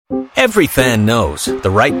Every fan knows the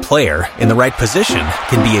right player in the right position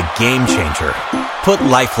can be a game changer. Put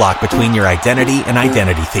LifeLock between your identity and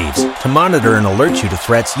identity thieves to monitor and alert you to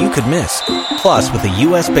threats you could miss. Plus, with a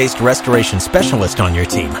U.S.-based restoration specialist on your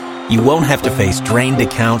team, you won't have to face drained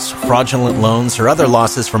accounts, fraudulent loans, or other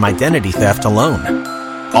losses from identity theft alone.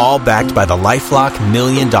 All backed by the LifeLock $1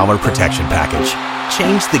 Million Protection Package.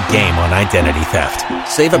 Change the game on identity theft.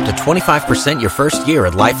 Save up to 25% your first year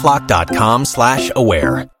at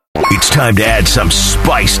LifeLock.com/aware. It's time to add some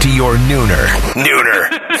spice to your nooner.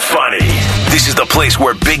 Nooner funny. This is the place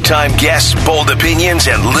where big-time guests, bold opinions,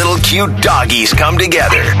 and little cute doggies come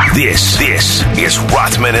together. This is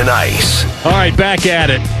Rothman and Ice. All right, back at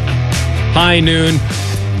it. High noon.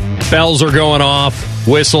 Bells are going off.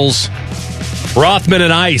 Whistles. Rothman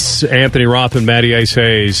and Ice. Anthony Rothman, Matty Ice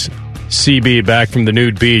Hayes. CB back from the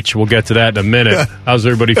nude beach. We'll get to that in a minute. How's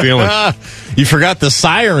everybody feeling? You forgot the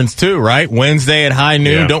sirens, too, right? Wednesday at high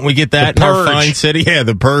noon. Yeah. Don't we get that in our fine city? Yeah,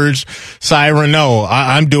 the Purge siren. No,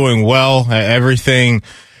 I'm doing well. Everything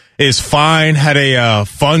is fine. Had a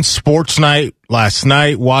fun sports night last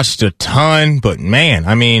night. Watched a ton. But, man,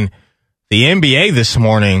 I mean, the NBA this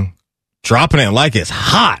morning, dropping it like it's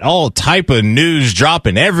hot. All type of news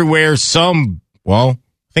dropping everywhere. Some, well,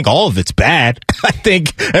 I think all of it's bad. I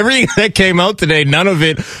think everything that came out today, none of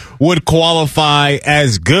it would qualify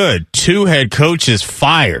as good. 2 head coaches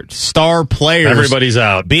fired. Star players. Everybody's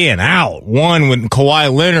out. Being out. One with Kawhi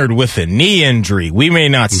Leonard with a knee injury. We may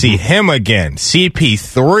not see him again.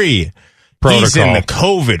 CP3. Protocol. He's in the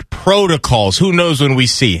COVID protocols. Who knows when we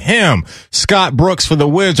see him? Scott Brooks for the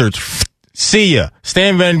Wizards. See ya.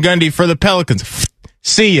 Stan Van Gundy for the Pelicans.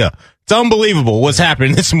 See ya. It's unbelievable what's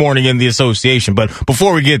happening this morning in the association. But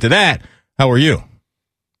before we get to that, how are you?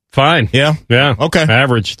 Fine. Yeah? Yeah. Okay.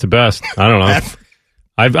 Average to best. I don't know.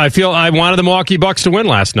 I feel I wanted the Milwaukee Bucks to win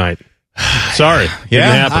last night. Sorry. Didn't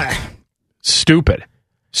happen. Stupid.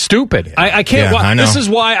 I can't watch. This is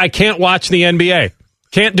why I can't watch the NBA.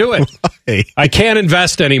 Can't do it. Why? I can't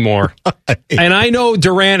invest anymore. Why? And I know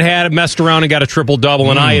Durant had messed around and got a triple-double,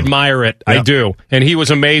 and I admire it. Yep. I do. And he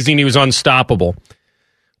was amazing. He was unstoppable.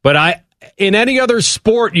 But in any other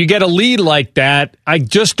sport, you get a lead like that. I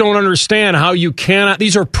just don't understand how you cannot.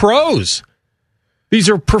 These are pros. These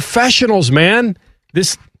are professionals, man.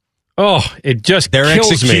 It just their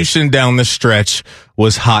kills execution me. Down the stretch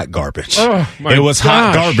was hot garbage. Oh, my it was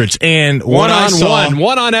gosh. hot garbage, and one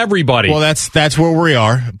on everybody. Well, that's where we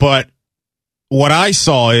are. But what I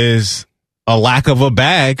saw is a lack of a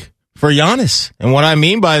bag for Giannis, and what I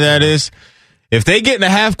mean by that is if they get in a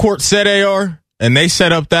half court set AR. And they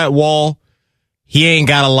set up that wall, he ain't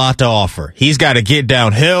got a lot to offer. He's got to get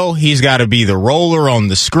downhill. He's got to be the roller on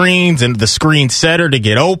the screens and the screen setter to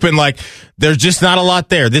get open. Like, there's just not a lot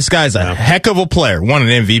there. This guy's a heck of a player. Won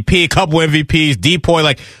an MVP, a couple MVPs, Depoy.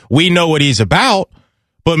 Like, we know what he's about.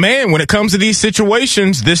 But, man, when it comes to these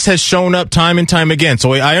situations, this has shown up time and time again.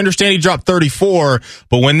 So I understand he dropped 34,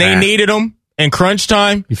 but when they needed him, in crunch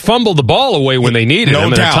time, he fumbled the ball away when they needed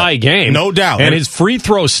him in a tie game. No doubt. And his free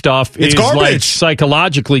throw stuff is garbage. Like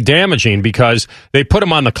psychologically damaging because they put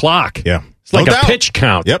him on the clock. Yeah. It's like a pitch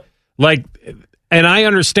count. Yep. And I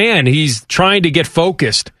understand he's trying to get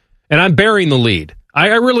focused, and I'm burying the lead. I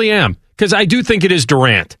really am, because I do think it is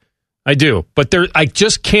Durant. I do. But I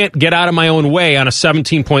just can't get out of my own way on a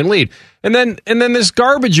 17-point lead. And then this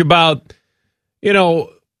garbage about,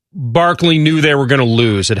 Barkley knew they were going to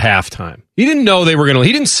lose at halftime. He didn't know they were going to.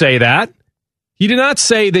 He didn't say that. He did not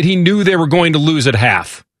say that he knew they were going to lose at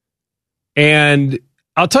half. And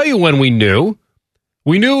I'll tell you when we knew.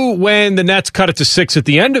 We knew when the Nets cut it to 6 at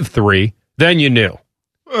the end of 3. Then you knew.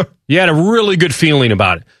 You had a really good feeling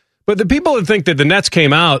about it. But the people that think that the Nets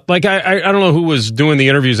came out, like I don't know who was doing the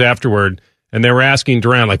interviews afterward, and they were asking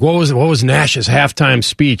Durant, like, what was Nash's halftime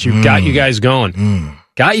speech? Got you guys going.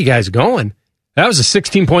 Got you guys going. That was a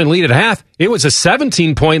 16-point lead at half. It was a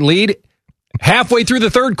 17-point lead halfway through the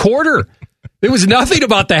third quarter. There was nothing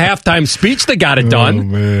about the halftime speech that got it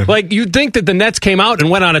done. Like, you'd think that the Nets came out and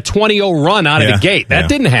went on a 20-0 run out of the gate. That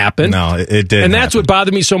didn't happen. No, it didn't. And that's what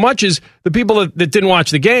bothered me so much is the people that didn't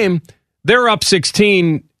watch the game, they're up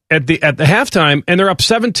 16 at the halftime, and they're up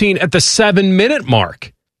 17 at the 7-minute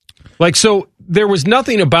mark. Like, so there was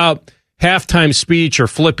nothing about halftime speech or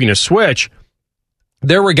flipping a switch.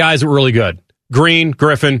 There were guys that were really good. Green,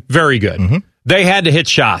 Griffin, very good. They had to hit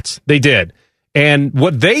shots. They did. And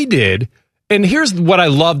what they did, and here's what I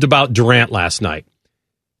loved about Durant last night.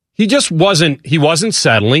 He wasn't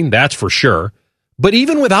settling, that's for sure. But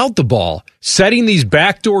even without the ball, setting these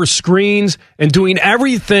backdoor screens and doing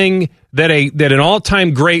everything that an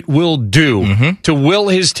all-time great will do to will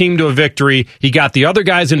his team to a victory. He got the other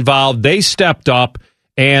guys involved. They stepped up.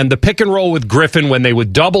 And the pick and roll with Griffin when they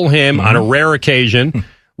would double him on a rare occasion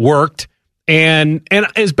worked. And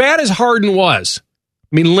as bad as Harden was,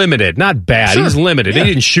 I mean, limited, not bad. He was limited. He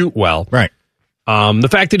didn't shoot well. Right. The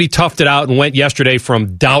fact that he toughed it out and went yesterday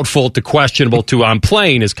from doubtful to questionable to I'm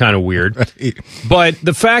playing is kind of weird. Right. But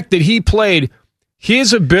the fact that he played,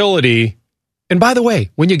 his ability, and by the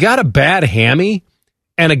way, when you got a bad hammy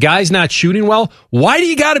and a guy's not shooting well, why do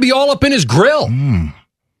you got to be all up in his grill?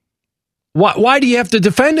 Why do you have to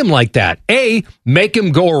defend him like that? A, make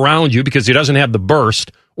him go around you because he doesn't have the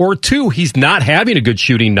burst. Or two, he's not having a good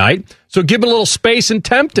shooting night, so give him a little space and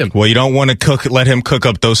tempt him. Well, you don't want to let him cook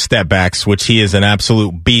up those step backs, which he is an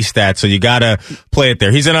absolute beast at, so you got to play it there.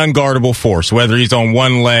 He's an unguardable force, whether he's on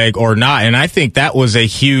one leg or not, and I think that was a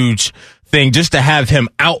huge thing just to have him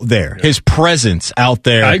out there. His presence out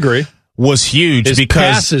there. I agree. Was huge his because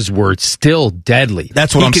passes were still deadly.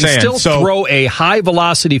 That's what I'm saying. He can still throw a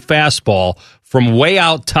high-velocity fastball from way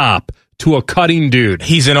out top to a cutting dude.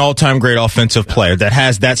 He's an all-time great offensive player that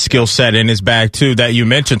has that skill set in his bag, too, that you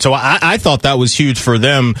mentioned. So I thought that was huge for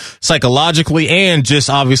them psychologically and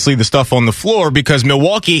just obviously the stuff on the floor because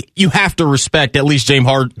Milwaukee, you have to respect at least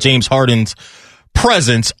James Harden's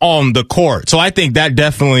presence on the court. So I think that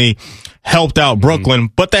definitely helped out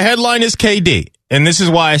Brooklyn. But the headline is KD. And this is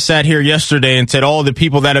why I sat here yesterday and said all the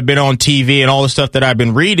people that have been on TV and all the stuff that I've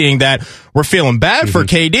been reading that were feeling bad for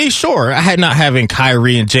KD. Sure, not having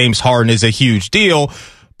Kyrie and James Harden is a huge deal,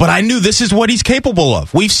 but I knew this is what he's capable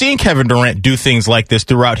of. We've seen Kevin Durant do things like this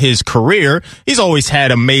throughout his career. He's always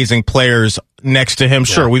had amazing players next to him.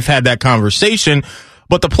 Sure, we've had that conversation.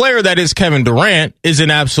 But the player that is Kevin Durant is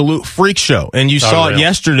an absolute freak show. And you saw it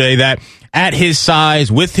yesterday that at his size,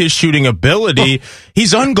 with his shooting ability,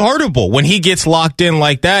 he's unguardable. When he gets locked in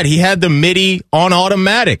like that, he had the midi on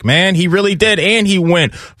automatic, man. He really did. And he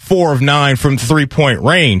went 4 of 9 from 3-point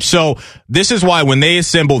range. So this is why when they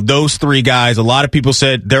assembled those three guys, a lot of people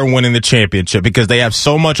said they're winning the championship because they have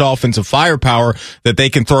so much offensive firepower that they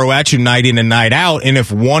can throw at you night in and night out. And if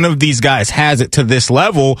one of these guys has it to this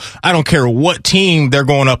level, I don't care what team they're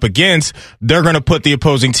going up against, they're going to put the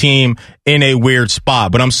opposing team in a weird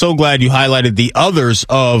spot. But I'm so glad you highlighted the others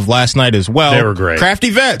of last night as well. They were great.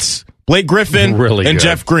 Crafty vets. Blake Griffin really and good.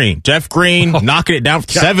 Jeff Green. Jeff Green knocking it down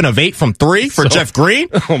 7 of 8 from 3 for Jeff Green.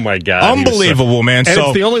 Oh, my God. Unbelievable, man. And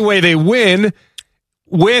it's the only way they win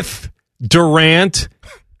with Durant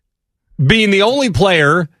being the only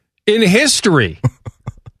player in history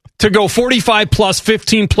to go 45 plus,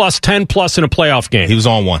 15 plus, 10 plus in a playoff game. He was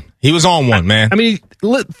on one. He was on one, man. I mean,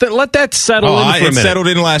 let that settle in for a minute. It settled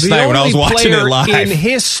in last night when I was watching it live. In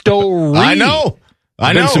history. I know.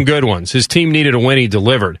 Been some good ones. His team needed a win. He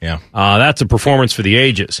delivered. Yeah. That's a performance for the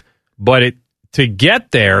ages. But to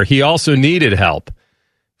get there, he also needed help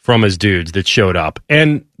from his dudes that showed up.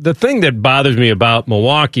 And the thing that bothers me about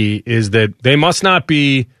Milwaukee is that they must not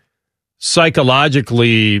be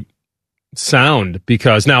psychologically sound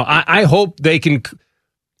because now I hope they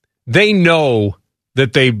know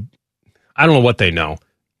that I don't know what they know.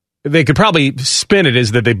 They could probably spin it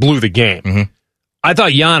as that they blew the game. Mm-hmm. I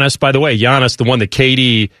thought Giannis, by the way, the one that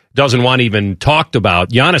KD doesn't want even talked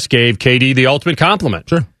about, Giannis gave KD the ultimate compliment.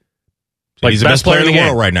 Sure. Like he's the best player in the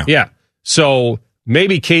world right now. Yeah. So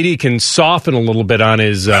maybe KD can soften a little bit on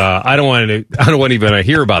his, I don't want to even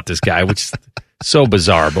hear about this guy, which is so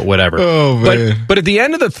bizarre, but whatever. Oh, man. But at the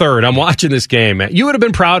end of the third, I'm watching this game, man. You would have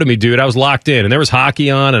been proud of me, dude. I was locked in, and there was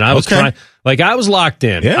hockey on, and I was trying. Like, I was locked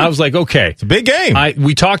in. Yeah. I was like, okay. It's a big game.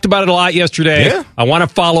 We talked about it a lot yesterday. Yeah. I want to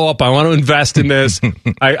follow up. I want to invest in this.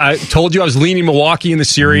 I told you I was leaning Milwaukee in the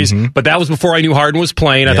series, but that was before I knew Harden was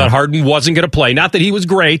playing. I thought Harden wasn't going to play. Not that he was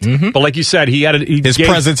great, but like you said, his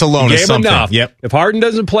presence alone is something. Enough. Yep. If Harden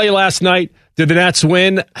doesn't play last night, did the Nets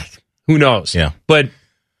win? Who knows? Yeah. But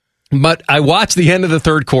I watched the end of the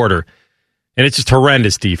third quarter, and it's just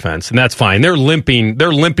horrendous defense, and that's fine. They're limping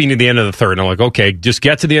to the end of the third. And I'm like, okay, just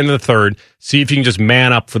get to the end of the third, see if you can just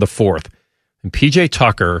man up for the fourth. And P.J.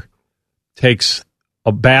 Tucker takes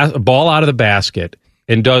a ball out of the basket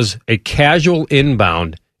and does a casual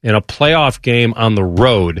inbound in a playoff game on the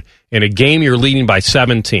road in a game you're leading by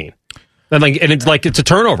 17. And it's a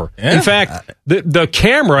turnover. Yeah. In fact, the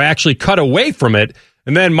camera actually cut away from it,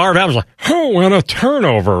 and then Marv Allen's like, oh, and a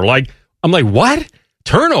turnover. I'm like, what?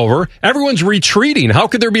 Turnover? Everyone's retreating. How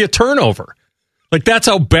could there be a turnover? Like, that's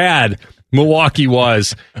how bad Milwaukee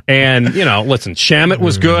was. And, listen, Shamet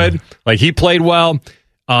was good. Like, he played well.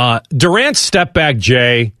 Durant's step back,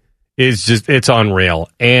 Jay, is just, it's unreal.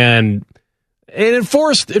 And it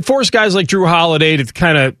forced guys like Drew Holiday to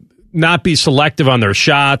kind of not be selective on their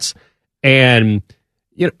shots. And,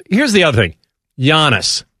 here's the other thing.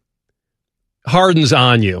 Giannis. Harden's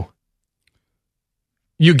on you.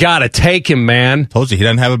 you got to take him, man. Told you, he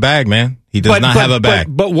doesn't have a bag, man. He does not have a bag.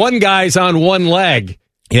 But one guy's on one leg.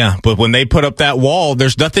 Yeah, but when they put up that wall,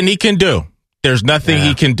 there's nothing he can do. There's nothing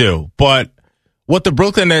he can do. But what the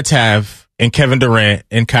Brooklyn Nets have in Kevin Durant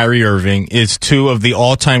and Kyrie Irving is two of the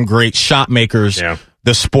all-time great shot makers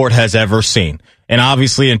the sport has ever seen. And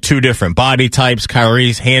obviously in two different body types.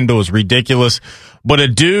 Kyrie's handle is ridiculous. But a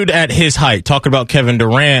dude at his height, talking about Kevin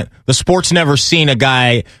Durant, the sport's never seen a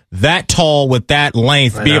guy that tall with that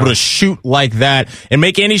length be able to shoot like that and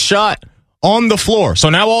make any shot on the floor. So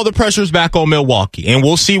now all the pressure's back on Milwaukee, and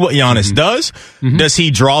we'll see what Giannis does. Does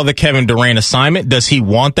he draw the Kevin Durant assignment? Does he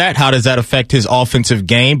want that? How does that affect his offensive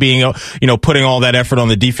game? Being, putting all that effort on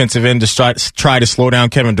the defensive end to try to slow down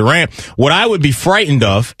Kevin Durant. What I would be frightened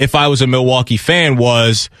of if I was a Milwaukee fan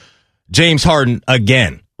was James Harden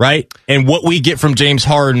again. Right? And what we get from James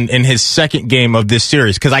Harden in his second game of this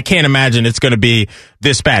series, because I can't imagine it's going to be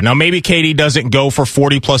this bad. Now, maybe KD doesn't go for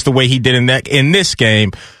 40 plus the way he did in this game,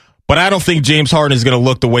 but I don't think James Harden is going to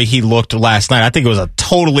look the way he looked last night. I think it was a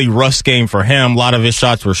totally rust game for him. A lot of his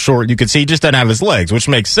shots were short. You can see he just doesn't have his legs, which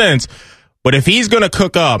makes sense. But if he's going to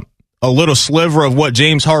cook up a little sliver of what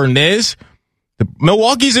James Harden is,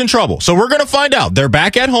 Milwaukee's in trouble. So we're going to find out. They're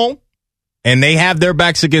back at home, and they have their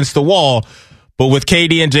backs against the wall. But with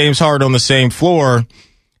KD and James Harden on the same floor,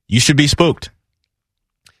 you should be spooked.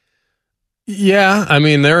 Yeah, I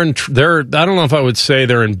mean they're I don't know if I would say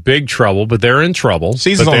they're in big trouble, but they're in trouble.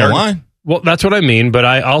 Season's on the line. Well, that's what I mean. But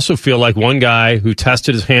I also feel like one guy who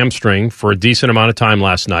tested his hamstring for a decent amount of time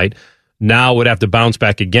last night now would have to bounce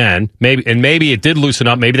back again. Maybe it did loosen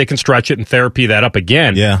up. Maybe they can stretch it and therapy that up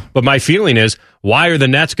again. Yeah. But my feeling is, why are the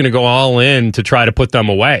Nets going to go all in to try to put them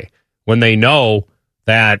away when they know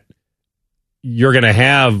that you're going to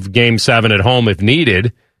have Game 7 at home if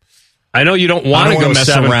needed? I know you don't want to go mess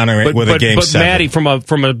 7 around with a Game 7. But Maddie,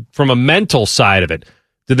 from a mental side of it,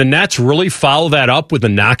 did the Nets really follow that up with a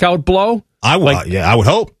knockout blow? I would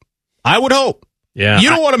hope. Yeah, you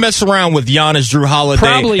don't want to mess around with Giannis, Drew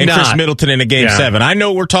Holiday, and Chris Middleton in a Game 7. I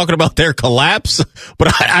know we're talking about their collapse,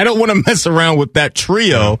 but I don't want to mess around with that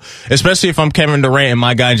trio, especially if I'm Kevin Durant and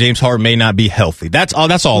my guy James Harden may not be healthy. That's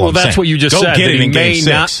all I'm saying. Well, that's what you just said. Get it in Game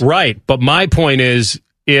 6. Right, but my point is,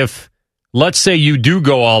 if let's say you do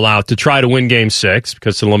go all out to try to win Game 6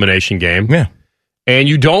 because it's an elimination game, and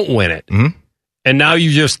you don't win it, and now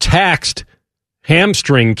you just taxed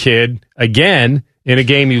hamstring kid again in a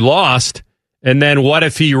game you lost. And then what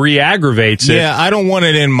if he re-aggravates it? Yeah, I don't want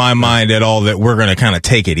it in my mind at all that we're going to kind of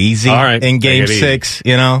take it easy in Game 6,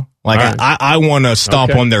 you know? Like, I want to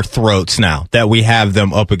stomp on their throats now that we have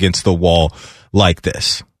them up against the wall like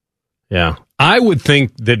this. Yeah. I would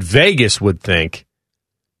think that Vegas would think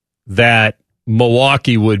that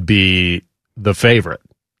Milwaukee would be the favorite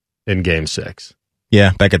in Game 6.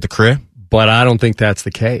 Yeah, back at the crib. But I don't think that's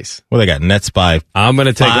the case. Well, they got Nets by I'm going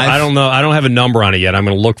to take 5. I don't know. I don't have a number on it yet. I'm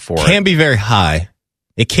going to look for it. Can't be very high.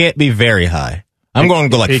 It can't be very high. I'm going to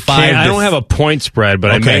go like 5. I don't have a point spread,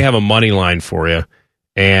 but I may have a money line for you.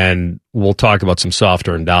 And we'll talk about some soft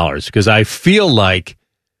earned dollars because I feel like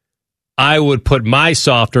I would put my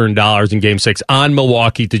soft earned dollars in Game 6 on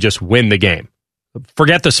Milwaukee to just win the game.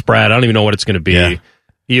 Forget the spread. I don't even know what it's going to be. Yeah.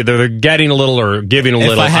 Either they're getting a little or giving a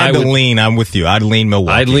little. If I had to lean, I'm with you. I'd lean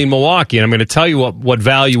Milwaukee. I'd lean Milwaukee, and I'm going to tell you what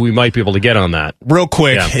value we might be able to get on that. Real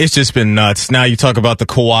quick, it's just been nuts. Now you talk about the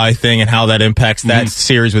Kawhi thing and how that impacts that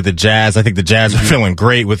series with the Jazz. I think the Jazz are feeling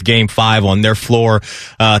great with Game 5 on their floor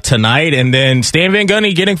tonight. And then Stan Van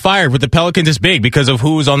Gundy getting fired with the Pelicans is big because of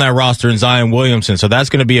who's on that roster in Zion Williamson. So that's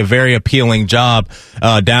going to be a very appealing job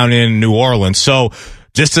down in New Orleans. So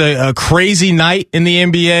just a crazy night in the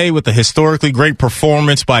NBA with a historically great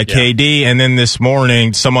performance by KD. And then this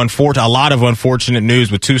morning, a lot of unfortunate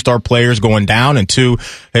news with 2-star players going down and 2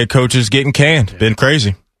 head coaches getting canned. Been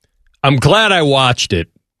crazy. I'm glad I watched it,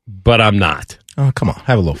 but I'm not. Oh, come on.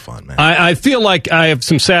 Have a little fun, man. I feel like I have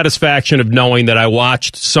some satisfaction of knowing that I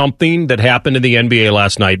watched something that happened in the NBA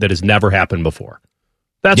last night that has never happened before.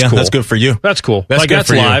 That's cool. That's good for you. That's cool. That's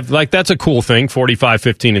live. You. Like, that's a cool thing. 45,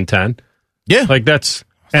 15, and 10. Yeah. Like, that's...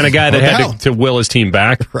 And a guy that had to will his team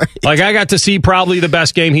back. Right. Like, I got to see probably the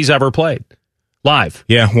best game he's ever played. Live.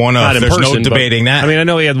 Yeah, one of. There's no debating that. I mean, I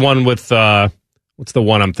know he had one with, what's the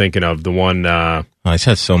one I'm thinking of? The one... he's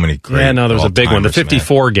had so many great... Yeah, no, there was a big one. The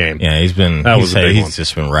 54 game. Yeah, he's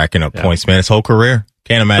just been racking up points, man, his whole career.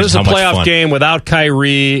 Can't imagine how much fun. This is a playoff game without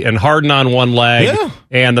Kyrie and Harden on one leg,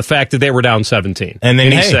 and the fact that they were down 17. And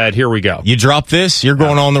then he said, here we go. You drop this, you're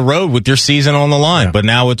going on the road with your season on the line. Yeah. But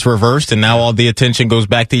now it's reversed, and now all the attention goes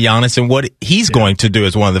back to Giannis and what he's going to do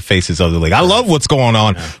as one of the faces of the league. I love what's going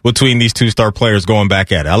on between these 2-star players going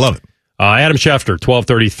back at it. I love it. Adam Schefter,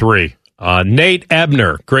 1233 Nate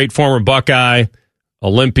Ebner, great former Buckeye,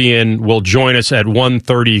 Olympian, will join us at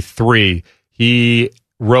 1:33. He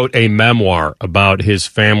wrote a memoir about his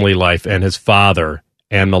family life and his father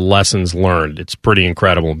and the lessons learned. It's pretty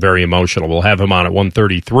incredible, very emotional. We'll have him on at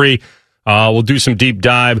 1:33. We'll do some deep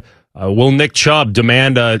dive. Will Nick Chubb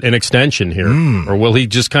demand an extension here? Or will he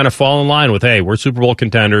just kind of fall in line with, hey, we're Super Bowl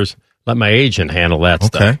contenders, let my agent handle that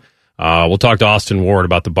stuff? We'll talk to Austin Ward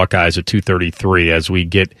about the Buckeyes at 2:33 as we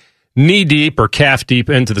get knee-deep or calf-deep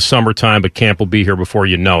into the summertime, but camp will be here before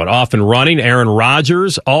you know it. Off and running, Aaron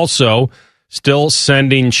Rodgers also still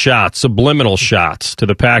sending shots, subliminal shots to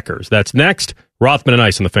the Packers. That's next. Rothman and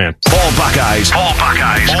Ice on the Fan. All Buckeyes, all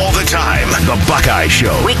the time. The Buckeye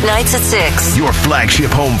Show. Weeknights at 6. Your flagship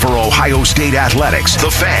home for Ohio State athletics. The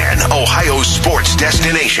Fan, Ohio's sports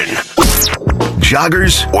destination.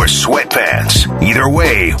 Joggers or sweatpants. Either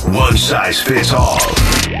way, one size fits all.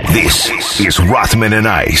 This is Rothman and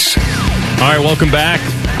Ice. All right, welcome back.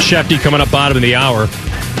 Schefter coming up bottom of the hour.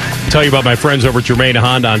 Tell you about my friends over at Germain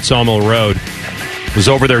Honda on Sawmill Road. Was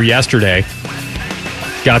over there yesterday.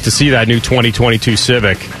 Got to see that new 2022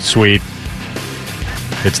 Civic. Sweet.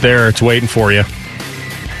 It's there. It's waiting for you.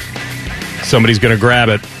 Somebody's going to grab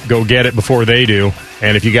it. Go get it before they do.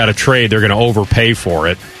 And if you got a trade, they're going to overpay for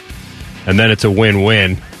it. And then it's a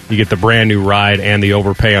win-win. You get the brand new ride and the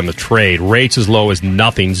overpay on the trade. Rates as low as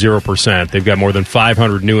nothing, 0%. They've got more than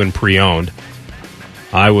 500 new and pre-owned.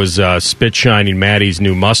 I was spit-shining Maddie's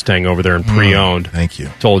new Mustang over there in pre-owned. Thank you.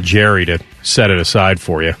 Told Jerry to set it aside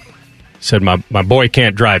for you. Said, my boy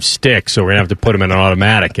can't drive stick, so we're going to have to put him in an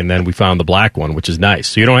automatic. And then we found the black one, which is nice.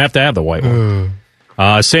 So you don't have to have the white one.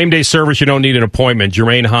 Same-day service, you don't need an appointment.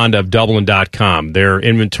 Germain Honda of Dublin.com. Their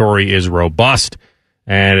inventory is robust,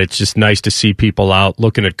 and it's just nice to see people out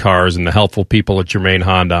looking at cars, and the helpful people at Germain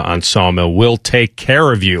Honda on Sawmill will take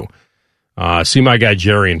care of you. See my guy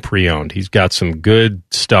Jerry in pre-owned. He's got some good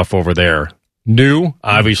stuff over there. New,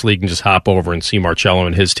 obviously, you can just hop over and see Marcello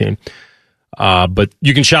and his team. But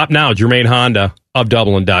you can shop now, Germain Honda of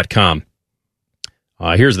Dublin.com.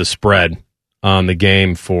 Here's the spread on the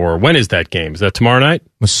game for, when is that game? Is that tomorrow night?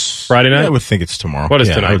 Friday night? I would think it's tomorrow. What is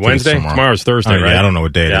tonight? Wednesday? Tomorrow's Thursday, right? Yeah, I don't know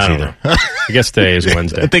what day it is either. I guess today is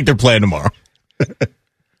Wednesday. I think they're playing tomorrow.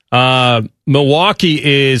 Milwaukee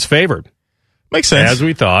is favored. Makes sense. As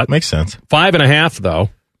we thought. Makes sense. 5.5, though.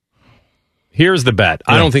 Here's the bet.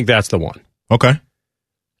 Yeah. I don't think that's the one. Okay.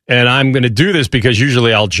 And I'm going to do this because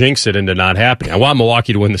usually I'll jinx it into not happening. I want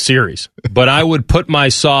Milwaukee to win the series. But I would put my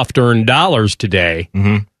soft-earned dollars today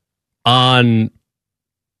on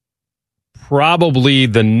probably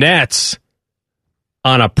the Nets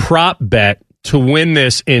on a prop bet to win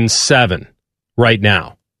this in 7 right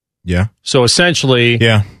now. Yeah. So essentially,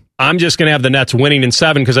 I'm just going to have the Nets winning in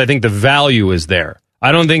 7 because I think the value is there.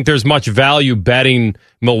 I don't think there's much value betting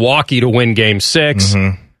Milwaukee to win Game 6.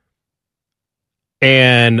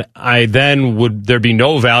 And there'd be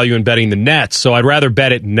no value in betting the Nets. So I'd rather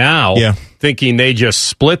bet it now, thinking they just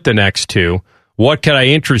split the next 2. What could I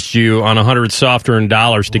interest you on 100 soft-earned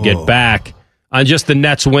dollars to get back on just the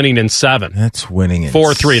Nets winning in 7? Nets winning in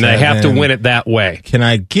 4-3, and I have to win it that way. Can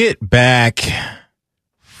I get back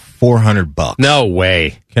 $400? No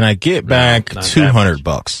way. Can I get back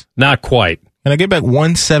 $200? Not quite. Can I get back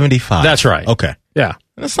 $175? That's right. Okay. Yeah.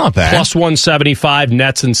 That's not bad. Plus 175,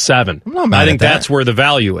 Nets and 7. I'm not mad I think at that. that's where the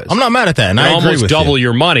value is. I'm not mad at that, and I agree almost with double you.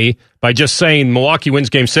 your money by just saying Milwaukee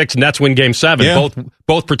wins Game 6, Nets win Game 7. Yeah.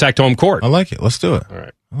 Both protect home court. I like it. Let's do it. All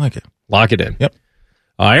right. I like it. Lock it in. Yep.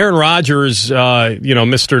 Aaron Rodgers,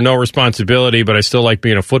 Mr. No Responsibility, but I still like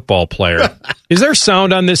being a football player. Is there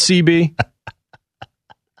sound on this, CB?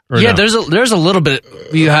 Yeah, no? there's a little bit.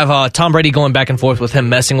 You have Tom Brady going back and forth with him,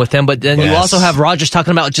 messing with him, but then you also have Rodgers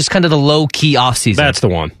talking about just kind of the low-key offseason. That's the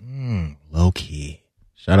one. Low-key.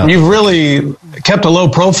 Shut up. You've really kept a low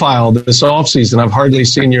profile this offseason. I've hardly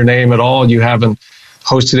seen your name at all. You haven't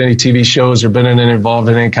hosted any TV shows or been involved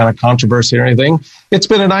in any kind of controversy or anything. It's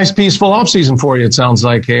been a nice, peaceful offseason for you, it sounds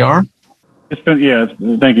like, KR. It's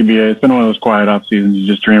been, thank you, BA. It's been one of those quiet off seasons you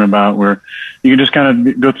just dream about, where you can just kind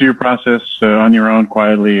of go through your process on your own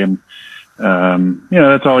quietly, and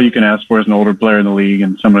that's all you can ask for as an older player in the league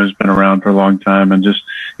and someone who's been around for a long time and just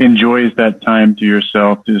enjoys that time to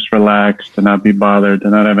yourself, to just relax, to not be bothered, to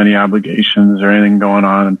not have any obligations or anything going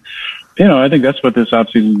on. And I think that's what this off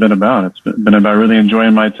season's been about. It's been about really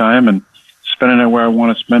enjoying my time and spending it where I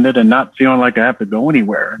want to spend it, and not feeling like I have to go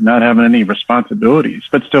anywhere, not having any responsibilities,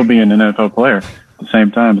 but still being an NFL player at the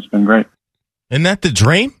same time. It's been great. Isn't that the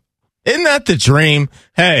dream? Isn't that the dream?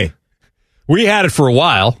 Hey, we had it for a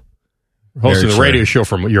while, hosting the radio show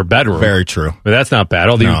from your bedroom. Very true. But that's not bad,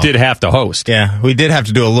 although you did have to host. Yeah, we did have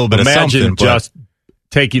to do a little bit of something. Imagine just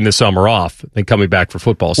taking the summer off and coming back for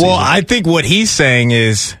football season. Well, I think what he's saying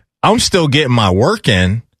is I'm still getting my work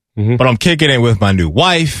in, but I'm kicking it with my new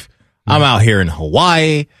wife. I'm out here in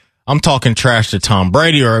Hawaii. I'm talking trash to Tom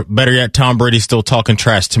Brady, or better yet, Tom Brady's still talking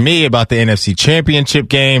trash to me about the NFC Championship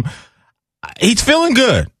game. He's feeling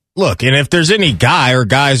good. Look, and if there's any guy or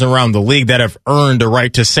guys around the league that have earned the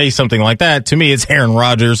right to say something like that, to me, it's Aaron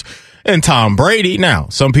Rodgers and Tom Brady. Now,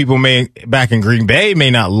 some people back in Green Bay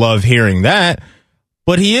may not love hearing that,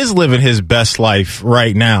 but he is living his best life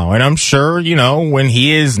right now. And I'm sure, when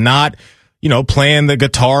he is not, playing the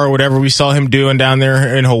guitar or whatever we saw him doing down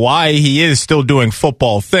there in Hawaii, he is still doing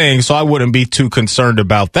football things. So I wouldn't be too concerned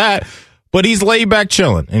about that. But he's laid back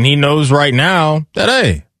chilling. And he knows right now that,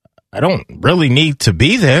 hey, I don't really need to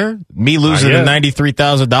be there. Me losing the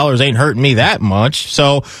 $93,000 ain't hurting me that much.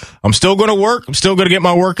 So I'm still going to work. I'm still going to get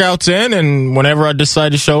my workouts in. And whenever I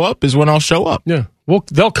decide to show up is when I'll show up. Yeah. Well,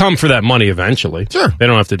 they'll come for that money eventually. Sure. They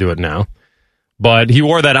don't have to do it now. But he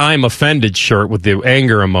wore that I'm offended shirt with the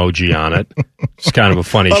anger emoji on it. It's kind of a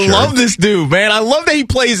funny shirt. I love this dude, man. I love that he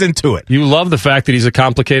plays into it. You love the fact that he's a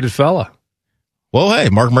complicated fella. Well, hey,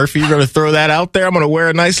 Mark Murphy, you're going to throw that out there. I'm going to wear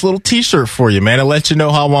a nice little T-shirt for you, man, and let you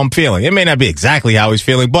know how I'm feeling. It may not be exactly how he's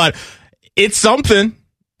feeling, but it's something.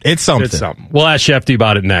 It's something. We'll ask Schefter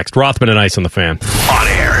about it next. Rothman and Ice on the Fan. On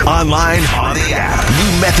air, online, on the app.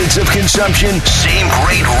 New methods of consumption, same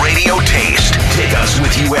great radio taste. Take us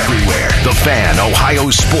with you everywhere. The Fan, Ohio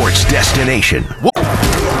sports destination.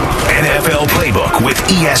 NFL Playbook with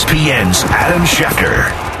ESPN's Adam Schefter.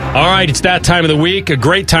 All right, it's that time of the week, a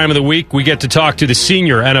great time of the week. We get to talk to the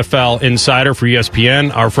senior NFL insider for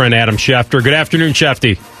ESPN, our friend Adam Schefter. Good afternoon,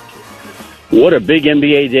 Schefty. What a big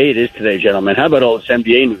NBA day it is today, gentlemen. How about all this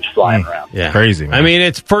NBA news flying around? Yeah. Crazy, man. I mean,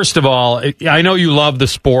 it's, first of all, I know you love the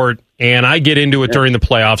sport, and I get into it during the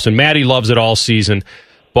playoffs, and Maddie loves it all season.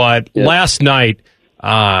 But last night,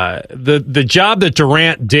 the job that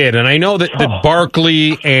Durant did, and I know that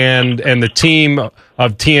Barkley and the team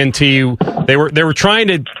of TNT, they were trying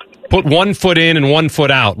to put one foot in and one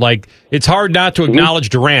foot out. Like, it's hard not to acknowledge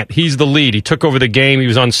Durant. He's the lead. He took over the game. He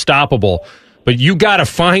was unstoppable. But you got to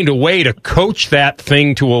find a way to coach that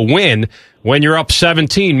thing to a win when you're up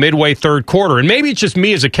 17 midway third quarter. And maybe it's just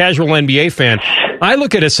me as a casual NBA fan. I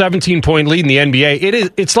look at a 17-point lead in the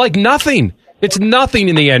NBA. It's like nothing. It's nothing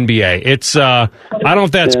in the NBA. It's I don't know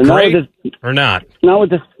if that's great or not. Not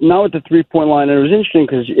with the 3-point line. And it was interesting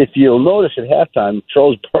because if you'll notice at halftime,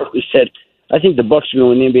 Charles Barkley said, "I think the Bucks are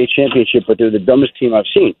going to win the NBA championship, but they're the dumbest team I've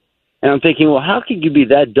seen." And I'm thinking, well, how could you be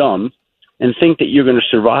that dumb and think that you're going to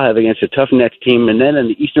survive against a tough Nets team, and then in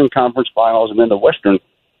the Eastern Conference Finals, and then the Western,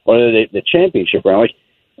 or the championship round? Like,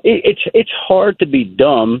 it's hard to be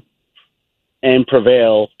dumb and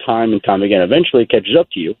prevail time and time again. Eventually, it catches up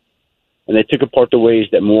to you, and they took apart the ways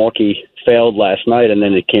that Milwaukee failed last night, and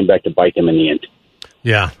then it came back to bite them in the end.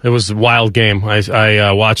 Yeah, it was a wild game.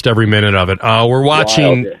 I watched every minute of it. We're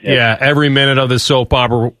watching, every minute of the soap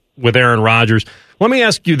opera with Aaron Rodgers. Let me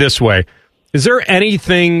ask you this way. Is there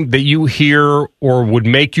anything that you hear or would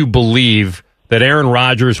make you believe that Aaron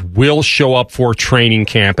Rodgers will show up for training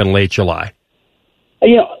camp in late July?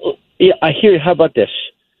 I hear. How about this?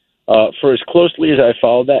 For as closely as I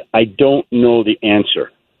follow that, I don't know the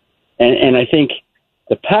answer. And I think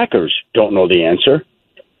the Packers don't know the answer.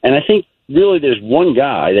 And I think really there's one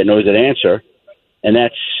guy that knows that answer, and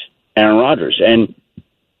that's Aaron Rodgers. And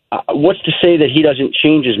what's to say that he doesn't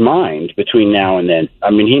change his mind between now and then? I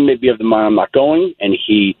mean, he may be of the mind I'm not going, and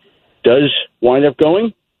he does wind up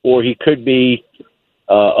going, or he could be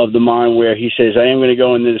of the mind where he says, I am going to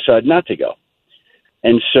go, and then decide not to go.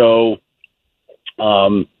 And so,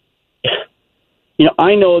 I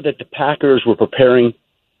know that the Packers were preparing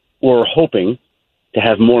or hoping to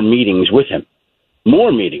have more meetings with him.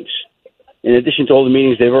 More meetings, in addition to all the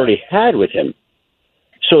meetings they've already had with him.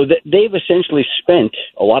 So they've essentially spent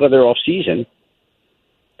a lot of their offseason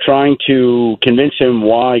trying to convince him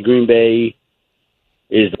why Green Bay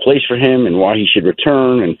is the place for him and why he should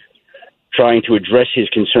return, and trying to address his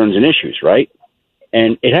concerns and issues, right?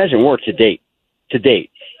 And it hasn't worked to date.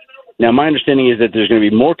 Now, my understanding is that there's going to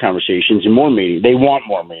be more conversations and more meetings. They want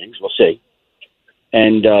more meetings. We'll see.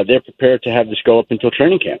 And they're prepared to have this go up until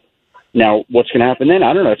training camp. Now, what's going to happen then?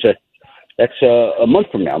 I don't know. That's a month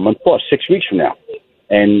from now, a month plus, 6 weeks from now.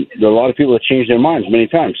 And there are a lot of people that change their minds many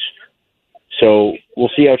times. So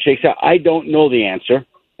we'll see how it shakes out. I don't know the answer,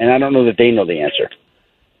 and I don't know that they know the answer.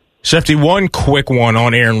 Shefty, one quick one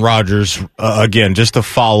on Aaron Rodgers. Again, just a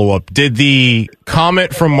follow-up. Did the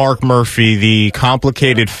comment from Mark Murphy, the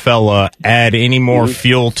complicated fella, add any more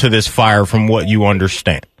fuel to this fire from what you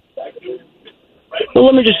understand? Well,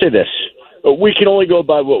 let me just say this. We can only go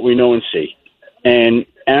by what we know and see. And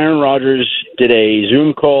Aaron Rodgers did a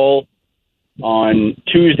Zoom call on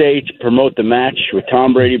Tuesday to promote the match with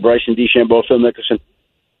Tom Brady, Bryson DeChambeau, Phil Mickelson,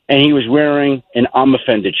 and he was wearing an I'm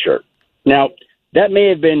offended shirt. Now, that may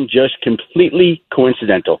have been just completely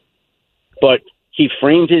coincidental, but he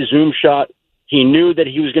framed his Zoom shot. He knew that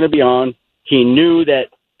he was going to be on. He knew that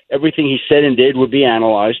everything he said and did would be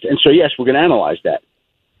analyzed. And so, yes, we're going to analyze that.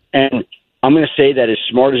 And I'm going to say that as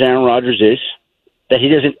smart as Aaron Rodgers is, that he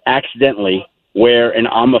doesn't accidentally wear an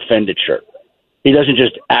I'm offended shirt. He doesn't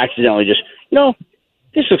just accidentally this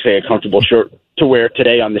looks like a comfortable shirt to wear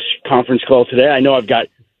today on this conference call today. I know I've got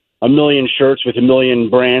a million shirts with a million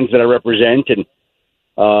brands that I represent, and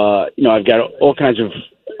I've got all kinds of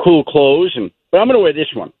cool clothes, but I'm going to wear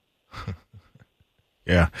this one.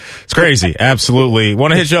 Yeah, it's crazy. Absolutely.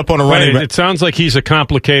 Want to hit you up on a running back? It sounds like he's a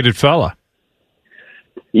complicated fella.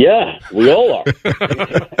 Yeah, we all are.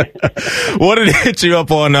 Wanted to hit you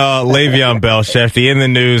up on Le'Veon Bell, Schefter, in the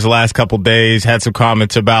news the last couple days. Had some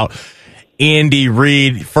comments about Andy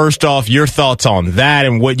Reid. First off, your thoughts on that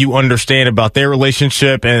and what you understand about their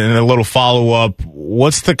relationship, and a little follow-up.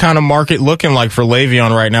 What's the kind of market looking like for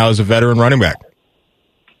Le'Veon right now as a veteran running back?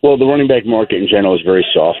 Well, the running back market in general is very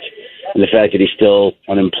soft. And the fact that he's still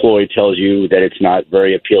unemployed tells you that it's not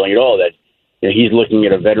very appealing at all, that he's looking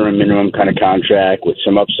at a veteran minimum kind of contract with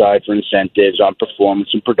some upside for incentives on performance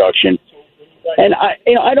and production. And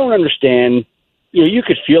I don't understand. You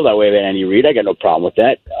could feel that way about Andy Reid. I got no problem with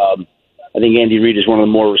that. I think Andy Reid is one of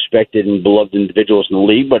the more respected and beloved individuals in the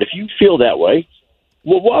league. But if you feel that way,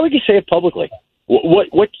 well, why would you say it publicly? What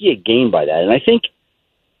do you gain by that? And I think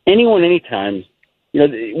anyone, anytime,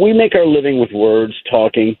 we make our living with words,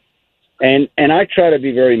 talking. And I try to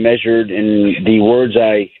be very measured in the words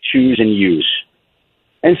I choose and use.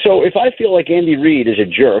 And so if I feel like Andy Reid is a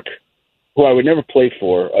jerk who I would never play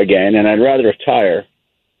for again and I'd rather retire,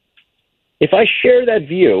 if I share that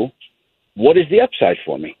view, what is the upside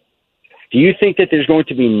for me? Do you think that there's going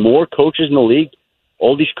to be more coaches in the league,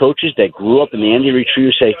 all these coaches that grew up in the Andy Reid tree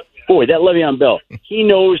who say, boy, that Le'Veon Bell, he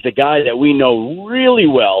knows the guy that we know really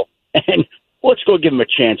well, and let's go give him a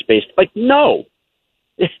chance based. No.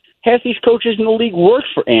 Half these coaches in the league worked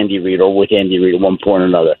for Andy Reid or with Andy Reid at one point or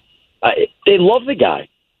another. They love the guy.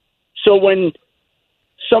 So when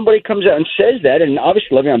somebody comes out and says that, and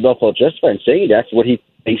obviously Le'Veon Bell felt justified in saying that's what he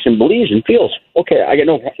thinks and believes and feels. Okay, I got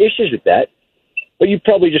no issues with that. But you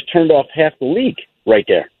probably just turned off half the league right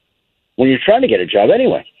there when you're trying to get a job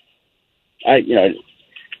anyway. I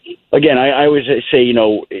always say,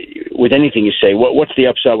 with anything you say, what's the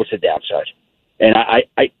upside, what's the downside? And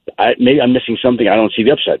I maybe I'm missing something. I don't see the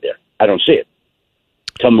upside there. I don't see it.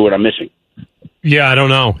 Tell me what I'm missing. Yeah, I don't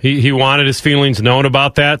know. He wanted his feelings known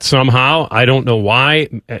about that somehow. I don't know why.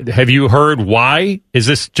 Have you heard why? Is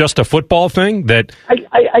this just a football thing? That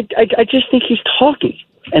I just think he's talking,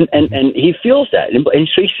 and he feels that, and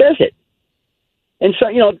so he says it. And so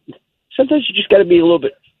sometimes you just got to be a little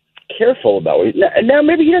bit careful about it. Now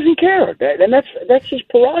maybe he doesn't care, and that's his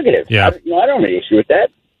prerogative. Yeah. I don't have any issue with that.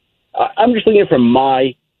 I'm just looking from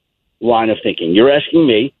my line of thinking. You're asking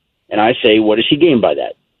me, and I say, what does he gain by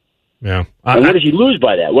that? Yeah. And what does he lose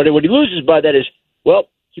by that? What he loses by that is, well,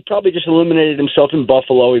 he probably just eliminated himself in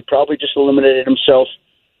Buffalo. He probably just eliminated himself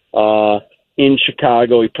in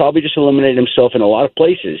Chicago. He probably just eliminated himself in a lot of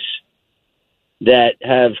places that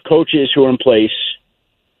have coaches who are in place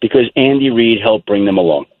because Andy Reid helped bring them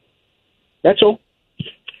along. That's all.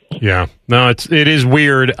 Yeah. No, it is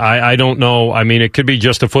weird. I don't know. I mean, it could be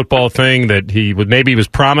just a football thing that he was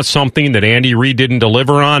promised something that Andy Reid didn't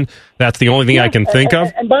deliver on. That's the only thing I can think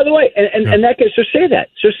of. And by the way, and that so say that.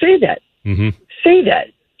 So say that. Mm-hmm. Say that.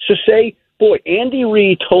 So say, boy, Andy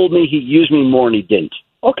Reid told me he'd use me more and he didn't.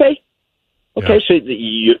 Okay. Yeah. So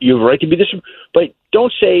you have a right to be this, but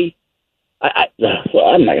don't say. I'm not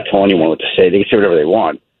going to tell anyone what to say. They can say whatever they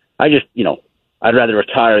want. I just, I'd rather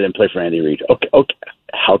retire than play for Andy Reid. Okay.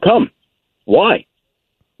 How come? Why?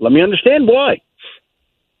 Let me understand why.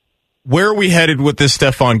 Where are we headed with this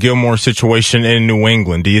Stephon Gilmore situation in New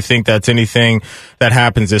England? Do you think that's anything that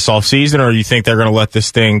happens this offseason, or do you think they're going to let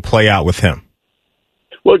this thing play out with him?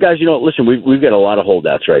 Well, guys, listen, we've got a lot of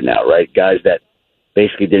holdouts right now, right? Guys that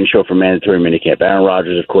basically didn't show for mandatory minicamp. Aaron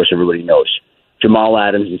Rodgers, of course, everybody knows. Jamal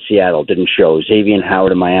Adams in Seattle didn't show. Xavier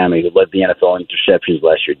Howard in Miami, who led the NFL in interceptions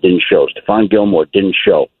last year, didn't show. Stephon Gilmore didn't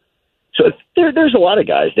show. So there's a lot of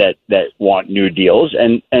guys that want new deals,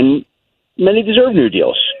 and many deserve new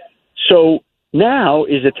deals. So now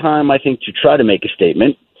is the time, I think, to try to make a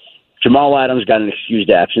statement. Jamal Adams got an excused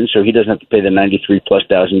absence, so he doesn't have to pay the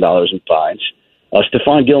 $93,000+ in fines.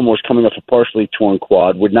 Stephon Gilmore's coming off a partially torn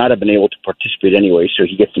quad, would not have been able to participate anyway, so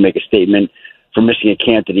he gets to make a statement for missing a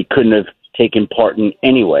camp that he couldn't have taken part in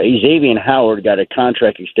anyway. Xavier Howard got a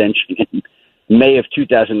contract extension in May of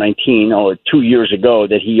 2019, or 2 years ago,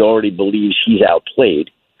 that he already believes he's outplayed.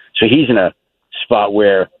 So he's in a spot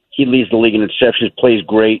where he leads the league in interceptions, plays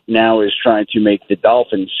great, now is trying to make the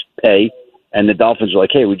Dolphins pay, and the Dolphins are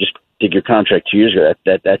like, hey, we just did your contract 2 years ago.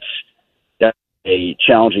 That's a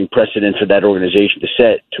challenging precedent for that organization to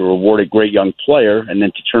set, to reward a great young player and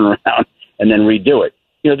then to turn around and then redo it.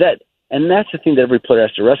 And that's the thing that every player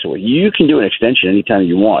has to wrestle with. You can do an extension anytime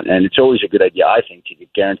you want, and it's always a good idea, I think, to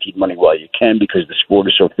get guaranteed money while you can, because the sport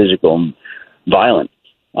is so physical and violent.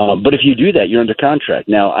 But if you do that, you're under contract.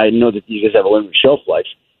 Now, I know that these guys have a limited shelf life,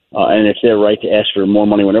 and it's their right to ask for more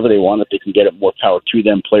money whenever they want. If they can get it, more power to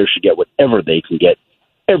them. Players should get whatever they can get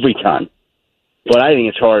every time. But I think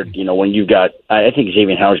it's hard, when you've got – I think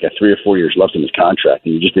Xavier Howard's got 3 or 4 years left in his contract,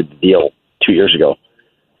 and you just did the deal 2 years ago.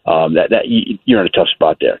 You're in a tough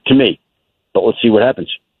spot there, to me. But let's see what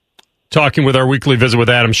happens. Talking with our weekly visit with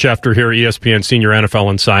Adam Schefter here, ESPN Senior NFL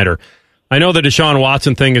Insider. I know the Deshaun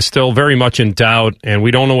Watson thing is still very much in doubt, and we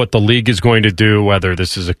don't know what the league is going to do, whether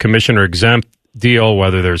this is a commissioner-exempt deal,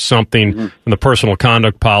 whether there's something from the personal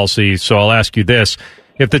conduct policy. So I'll ask you this.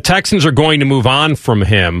 If the Texans are going to move on from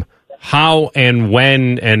him, how and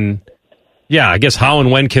when, how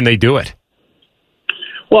and when can they do it?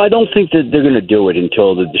 Well, I don't think that they're going to do it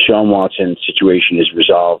until the Deshaun Watson situation is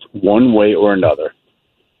resolved one way or another,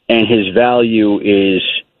 and his value is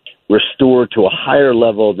restored to a higher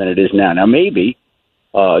level than it is now. Now, maybe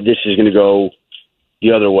this is going to go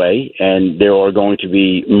the other way, and there are going to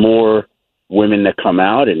be more women that come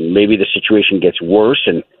out, and maybe the situation gets worse,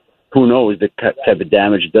 and who knows the type of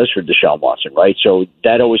damage it does for Deshaun Watson, right? So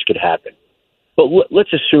that always could happen. But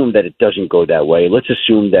let's assume that it doesn't go that way. Let's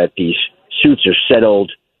assume that these suits are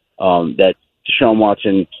settled, that Deshaun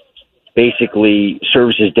Watson basically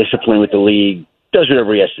serves his discipline with the league, does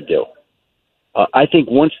whatever he has to do. I think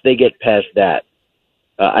once they get past that,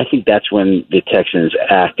 I think that's when the Texans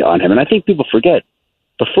act on him. And I think people forget,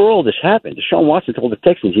 before all this happened, Deshaun Watson told the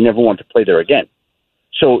Texans he never wanted to play there again.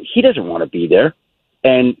 So he doesn't want to be there,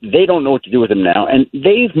 and they don't know what to do with him now. And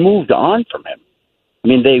they've moved on from him. I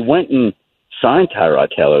mean, they went and signed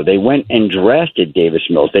Tyrod Taylor. They went and drafted Davis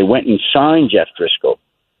Mills. They went and signed Jeff Driscoll.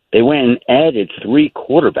 They went and added 3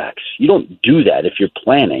 quarterbacks. You don't do that if you're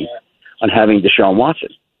planning on having Deshaun Watson.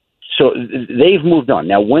 So they've moved on.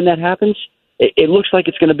 Now, when that happens, it looks like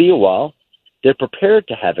it's going to be a while. They're prepared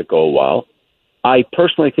to have it go a while. I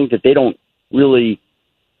personally think that they don't really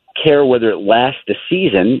care whether it lasts the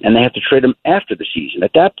season, and they have to trade him after the season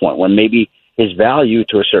at that point, when maybe his value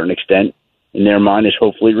to a certain extent in their mind is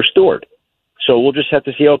hopefully restored. So we'll just have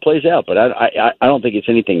to see how it plays out. But I don't think it's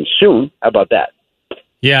anything soon. How about that?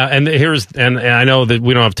 Yeah, and I know that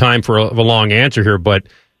we don't have time for a long answer here, but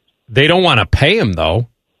they don't want to pay him, though.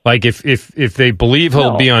 Like, if they believe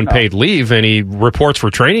he'll be on paid leave and he reports for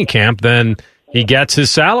training camp, then he gets his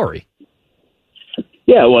salary.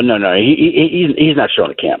 Yeah, well, no. He's not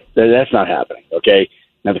showing a camp. That's not happening, okay?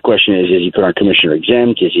 Now, the question is he put on commissioner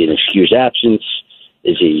exempt? Is he an excused absence?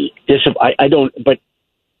 Is he I don't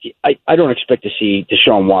expect to see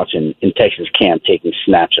Deshaun Watson in Texas camp taking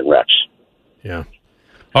snaps and reps. Yeah.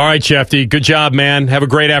 All right, Schefty. Good job, man. Have a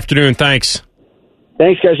great afternoon. Thanks.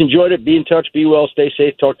 Thanks, guys. Enjoyed it. Be in touch. Be well. Stay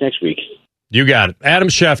safe. Talk next week. You got it. Adam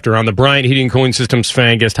Schefter on the Bryant Heating and Cooling Systems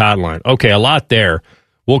Fan Guest Hotline. Okay, a lot there.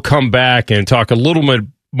 We'll come back and talk a little bit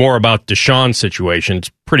more about Deshaun's situation. It's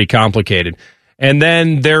pretty complicated. And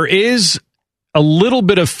then there is a little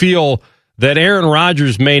bit of feel that Aaron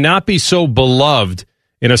Rodgers may not be so beloved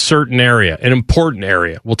in a certain area, an important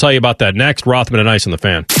area. We'll tell you about that next. Rothman and Ice on the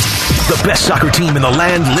Fan. The best soccer team in the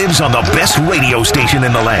land lives on the best radio station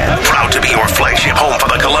in the land. Proud to be your flagship home for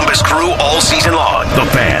the Columbus Crew all season long. The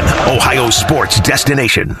Fan, Ohio sports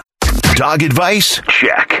destination. Dog advice?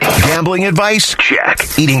 Check. Gambling advice? Check.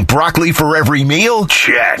 Eating broccoli for every meal?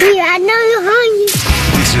 Check. Yeah, I know you're hungry.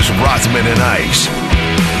 This is Rothman and Ice.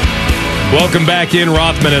 Welcome back in,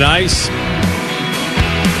 Rothman and Ice.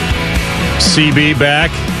 CB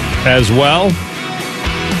back as well.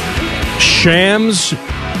 Shams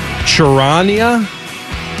Charania,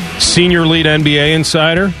 senior lead NBA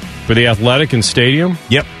insider for The Athletic and Stadium.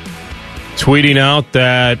 Yep. Tweeting out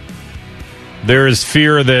that there is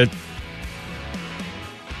fear that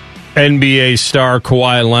NBA star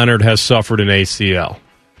Kawhi Leonard has suffered an ACL.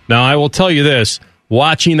 Now, I will tell you this.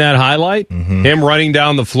 Watching that highlight, him running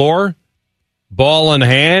down the floor, ball in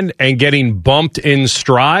hand, and getting bumped in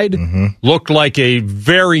stride, looked like a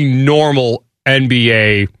very normal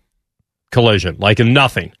NBA collision, like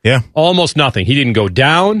nothing. Yeah. Almost nothing. He didn't go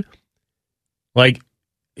down. Like,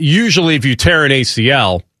 usually if you tear an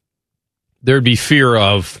ACL, there'd be fear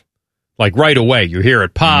of Like right away, you hear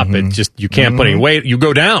it pop. It just, you can't put any weight. You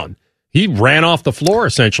go down. He ran off the floor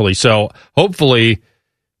essentially. So hopefully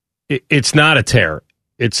it's not a tear.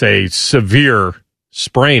 It's a severe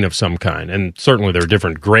sprain of some kind. And certainly there are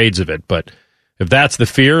different grades of it. But if that's the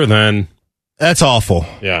fear, then that's awful.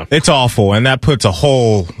 Yeah. It's awful. And that puts a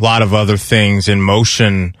whole lot of other things in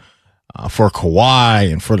motion for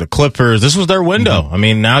Kawhi and for the Clippers. This was their window. I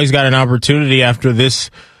mean, now he's got an opportunity after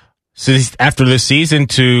this season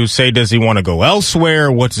to say, does he want to go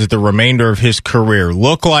elsewhere? What does the remainder of his career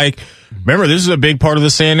look like? Remember, this is a big part of the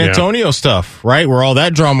San Antonio stuff, right? Where all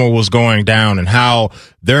that drama was going down and how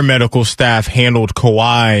their medical staff handled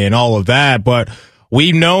Kawhi and all of that. But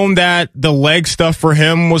we've known that the leg stuff for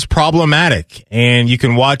him was problematic. And you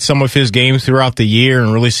can watch some of his games throughout the year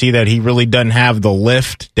and really see that he really doesn't have the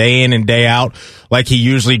lift day in and day out like he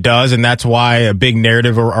usually does. And that's why a big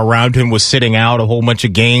narrative around him was sitting out a whole bunch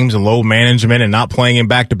of games and low management and not playing in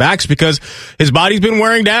back-to-backs because his body's been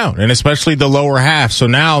wearing down, and especially the lower half. So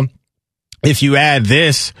now, if you add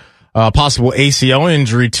this possible ACL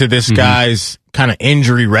injury to this guy's kind of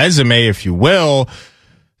injury resume, if you will,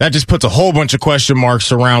 that just puts a whole bunch of question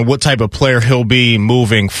marks around what type of player he'll be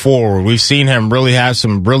moving forward. We've seen him really have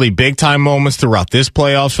some really big-time moments throughout this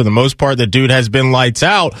playoffs. For the most part, the dude has been lights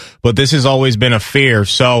out, but this has always been a fear.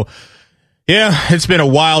 So, yeah, it's been a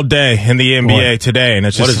wild day in the NBA today, and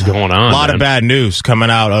it's just what is going on, a lot of bad news coming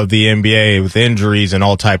out of the NBA with injuries and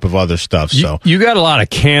all type of other stuff. So you got a lot of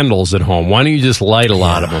candles at home. Why don't you just light a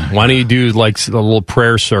lot of them? Why don't you do like a little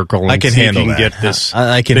prayer circle and I can see handle if you can that. get this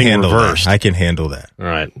I can thing handle reversed? That. I can handle that. All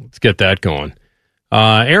right, let's get that going.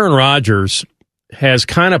 Aaron Rodgers has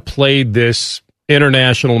kind of played this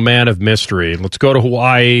international man of mystery. Let's go to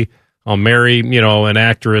Hawaii. I'll marry, an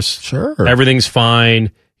actress. Sure. Everything's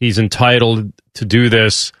fine. He's entitled to do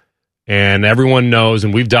this, and everyone knows,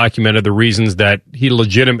 and we've documented the reasons that he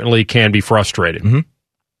legitimately can be frustrated.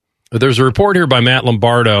 There's a report here by Matt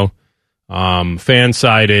Lombardo,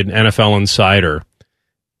 fan-sided NFL insider,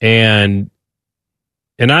 and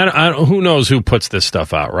I who knows who puts this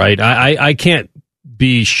stuff out, right? I can't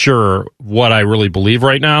be sure what I really believe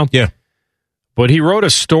right now. Yeah. But he wrote a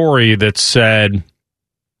story that said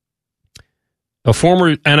a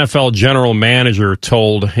former NFL general manager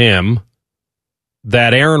told him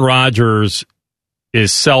that Aaron Rodgers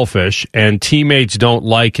is selfish and teammates don't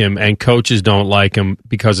like him and coaches don't like him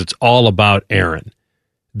because it's all about Aaron.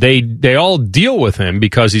 They all deal with him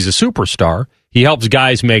because he's a superstar. He helps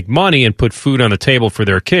guys make money and put food on the table for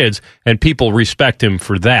their kids, and people respect him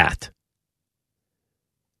for that.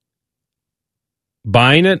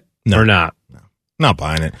 Buying it or not? No, not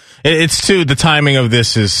buying it. It's too, the timing of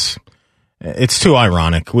this is... It's too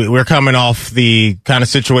ironic. We're coming off the kind of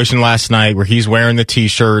situation last night where he's wearing the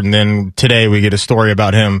T-shirt, and then today we get a story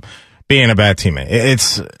about him being a bad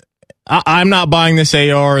teammate. I'm not buying this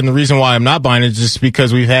AR, and the reason why I'm not buying it is just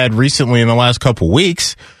because we've had recently in the last couple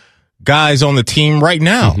weeks guys on the team right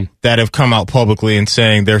now that have come out publicly and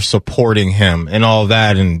saying they're supporting him and all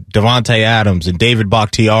that, and Devontae Adams and David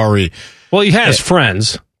Bakhtiari. Well, he has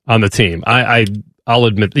friends on the team. I'll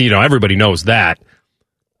admit, everybody knows that.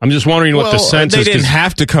 I'm just wondering what the sense is. They didn't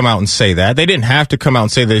have to come out and say that. They didn't have to come out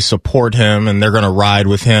and say they support him and they're going to ride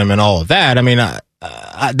with him and all of that. I mean,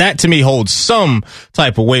 that to me holds some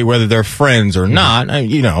type of weight, whether they're friends or not,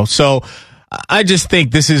 So I just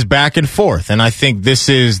think this is back and forth. And I think this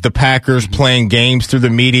is the Packers playing games through the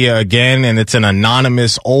media again. And it's an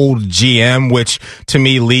anonymous old GM, which to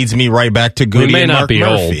me leads me right back to Goody and Mark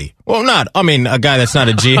Murphy. Old. Well, a guy that's not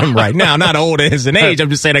a GM right now, not old as an age. I'm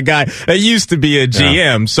just saying a guy that used to be a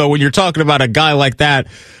GM. Yeah. So when you're talking about a guy like that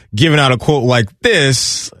giving out a quote like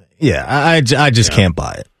this, I just can't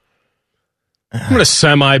buy it. I'm going to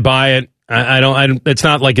semi-buy it. I don't. It's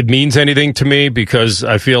not like it means anything to me because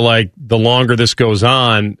I feel like the longer this goes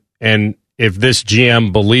on, and if this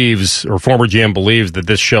GM believes or former GM believes that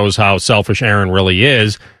this shows how selfish Aaron really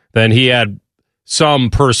is, then he had some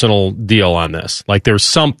personal deal on this. Like there's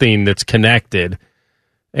something that's connected.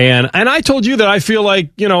 And I told you that I feel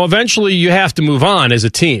like, eventually you have to move on as a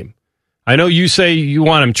team. I know you say you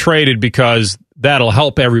want him traded because that'll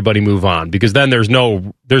help everybody move on, because then there's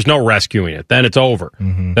no rescuing it. Then it's over.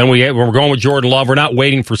 Then we're going with Jordan Love. We're not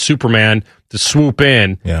waiting for Superman to swoop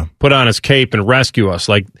in, put on his cape and rescue us.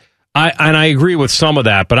 Like I agree with some of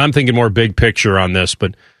that, but I'm thinking more big picture on this.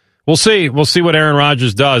 But we'll see. We'll see what Aaron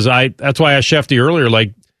Rodgers does. That's why I asked Schefter earlier,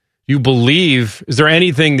 like, you believe, is there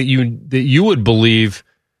anything that you would believe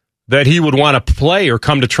that he would want to play or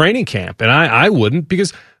come to training camp? And I wouldn't,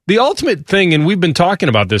 because the ultimate thing, and we've been talking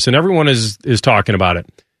about this, and everyone is talking about it,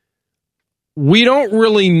 we don't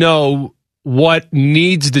really know what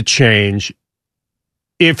needs to change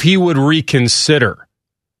if he would reconsider.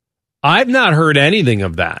 I've not heard anything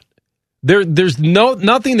of that. There's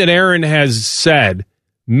nothing that Aaron has said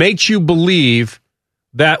makes you believe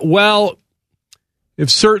that, well,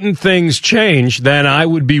 if certain things change, then I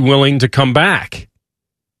would be willing to come back.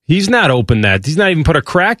 He's not opened that. He's not even put a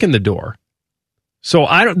crack in the door. So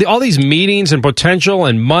all these meetings and potential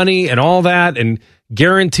and money and all that and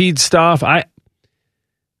guaranteed stuff.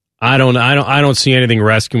 I don't see anything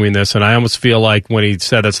rescuing this, and I almost feel like when he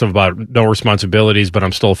said that stuff about no responsibilities, but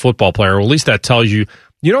I'm still a football player. Well, at least that tells you.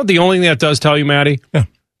 You know, the only thing that does tell you, Matty,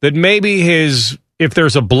 that maybe if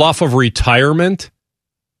there's a bluff of retirement,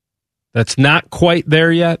 that's not quite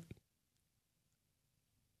there yet.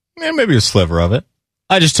 Yeah, maybe a sliver of it.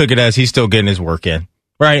 I just took it as he's still getting his work in.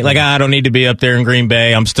 Right? Like, I don't need to be up there in Green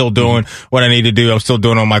Bay. I'm still doing what I need to do. I'm still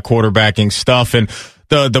doing all my quarterbacking stuff. And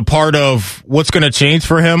the part of what's going to change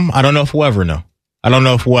for him, I don't know if we'll ever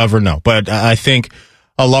know. But I think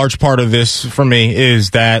a large part of this for me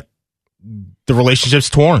is that the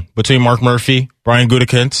relationship's torn between Mark Murphy, Brian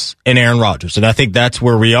Gutekunst, and Aaron Rodgers. And I think that's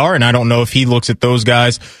where we are. And I don't know if he looks at those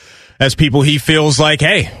guys as people he feels like,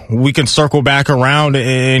 hey, we can circle back around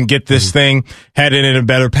and get this thing headed in a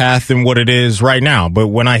better path than what it is right now. But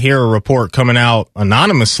when I hear a report coming out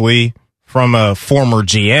anonymously from a former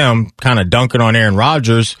GM kind of dunking on Aaron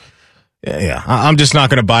Rodgers, yeah, I'm just not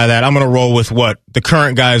going to buy that. I'm going to roll with what the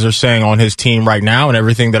current guys are saying on his team right now, and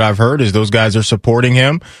everything that I've heard is those guys are supporting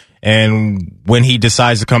him. And when he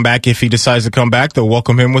decides to come back, if he decides to come back, they'll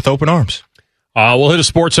welcome him with open arms. We'll hit a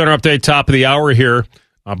Sports Center update top of the hour here.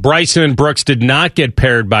 Bryson and Brooks did not get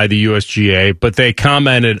paired by the USGA, but they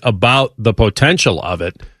commented about the potential of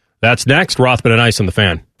it. That's next. Rothman and Ice on the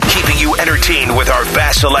Fan. Keeping you entertained with our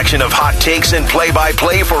vast selection of hot takes and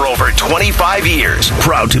play-by-play for over 25 years.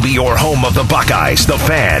 Proud to be your home of the Buckeyes, the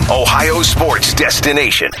Fan, Ohio sports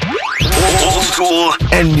destination. Old school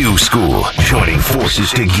and new school, joining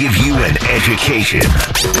forces to give you an education.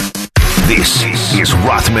 This is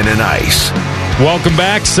Rothman and Ice. Welcome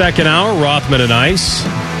back. Second hour, Rothman and Ice.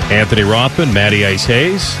 Anthony Rothman, Matty Ice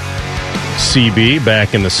Hayes. CB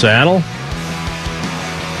back in the saddle.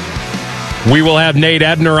 We will have Nate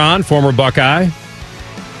Ebner on, former Buckeye.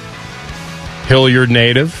 Hilliard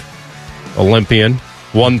native, Olympian,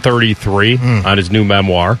 133 on his new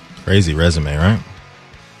memoir. Crazy resume, right?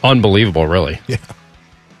 Unbelievable, really. Yeah.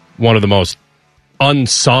 One of the most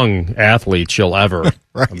unsung athletes you'll ever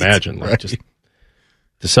imagine. Like, just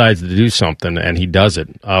decides to do something, and he does it.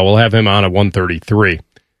 We'll have him on at 133.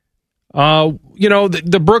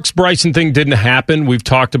 The Brooks-Bryson thing didn't happen. We've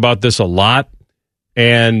talked about this a lot,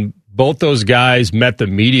 and both those guys met the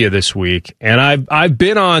media this week, and I've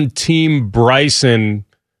been on Team Bryson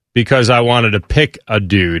because I wanted to pick a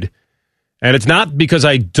dude, and it's not because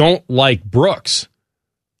I don't like Brooks.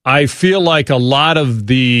 I feel like a lot of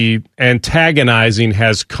the antagonizing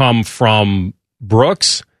has come from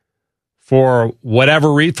Brooks for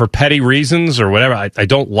whatever reason, for petty reasons or whatever. I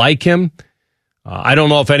don't like him. I don't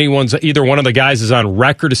know if either one of the guys is on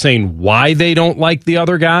record as saying why they don't like the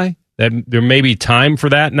other guy. That there may be time for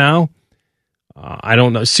that now. I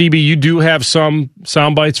don't know. CB, you do have some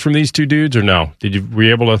sound bites from these two dudes, or no? Were you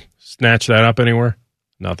able to snatch that up anywhere?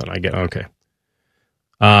 Nothing. I get okay.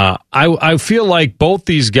 I feel like both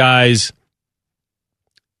these guys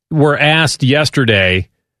were asked yesterday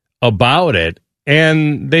about it,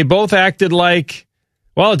 and they both acted like,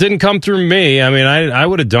 well, it didn't come through me. I mean, I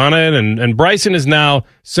would have done it, and Bryson is now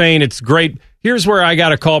saying it's great. Here's where I got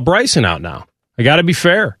to call Bryson out now. I got to be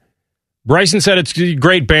fair. Bryson said it's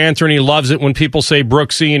great banter, and he loves it when people say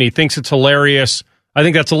Brooksy, and he thinks it's hilarious. I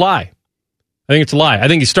think that's a lie. I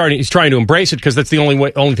think he's trying to embrace it because that's the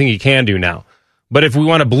only thing he can do now. But if we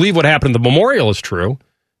want to believe what happened at the Memorial is true,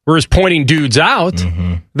 where he's pointing dudes out,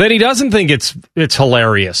 then he doesn't think it's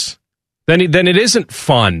hilarious. Then it isn't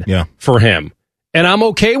fun for him. And I'm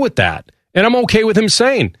okay with that. And I'm okay with him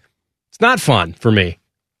saying, it's not fun for me.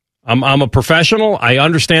 I'm a professional. I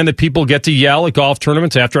understand that people get to yell at golf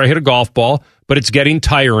tournaments after I hit a golf ball, but it's getting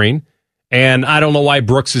tiring. And I don't know why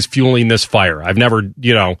Brooks is fueling this fire. I've never,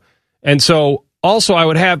 And so also I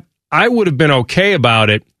would have been okay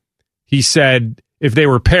about it, he said, if they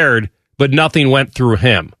were paired, but nothing went through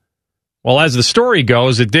him. Well, as the story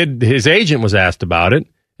goes, his agent was asked about it,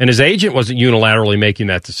 and his agent wasn't unilaterally making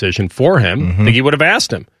that decision for him. I think he would have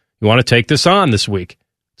asked him, you want to take this on this week?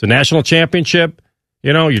 It's a national championship.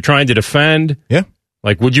 You're trying to defend. Yeah.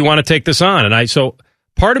 Like, would you want to take this on? So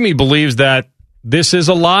part of me believes that this is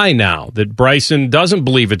a lie now, that Bryson doesn't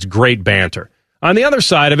believe it's great banter. On the other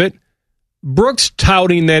side of it, Brooks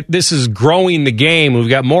touting that this is growing the game. We've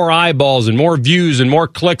got more eyeballs and more views and more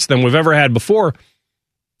clicks than we've ever had before.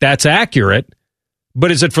 That's accurate.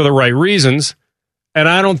 but is it for the right reasons? And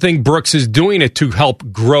I don't think Brooks is doing it to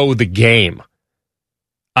help grow the game.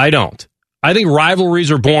 I don't. I think rivalries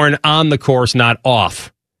are born on the course, not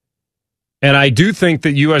off. And I do think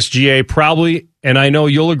that USGA probably, and I know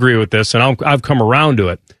you'll agree with this, and I've come around to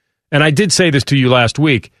it, and I did say this to you last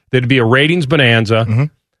week, that it'd be a ratings bonanza. Mm-hmm.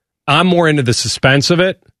 I'm more into the suspense of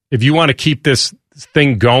it. If you want to keep this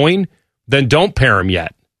thing going, then don't pair them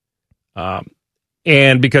yet.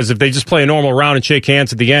 And because if they just play a normal round and shake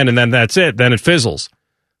hands at the end and then that's it, then it fizzles.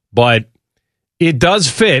 But it does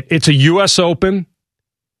fit. It's a U.S. Open.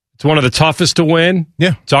 It's one of the toughest to win.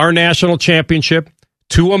 Yeah. It's our national championship.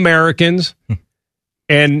 2 Americans.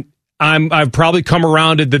 And I've probably come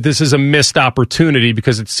around to that this is a missed opportunity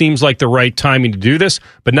because it seems like the right timing to do this.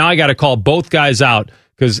 But now I got to call both guys out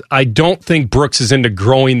because I don't think Brooks is into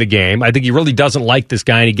growing the game. I think he really doesn't like this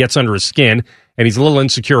guy and he gets under his skin and he's a little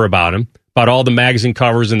insecure about him, about all the magazine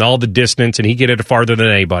covers and all the distance, and he get it farther than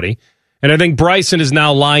anybody. And I think Bryson is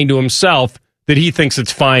now lying to himself that he thinks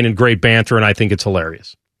it's fine and great banter, and I think it's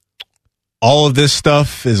hilarious. All of this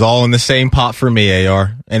stuff is all in the same pot for me,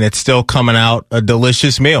 AR, and it's still coming out a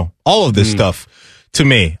delicious meal. All of this stuff, to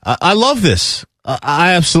me. I love this.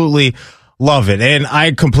 I absolutely love it, and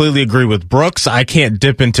I completely agree with Brooks. I can't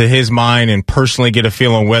dip into his mind and personally get a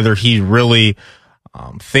feel on whether he really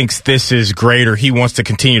thinks this is great or he wants to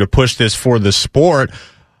continue to push this for the sport.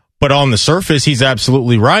 But on the surface, he's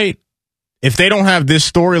absolutely right. If they don't have this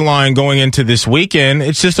storyline going into this weekend,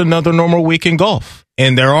 it's just another normal week in golf.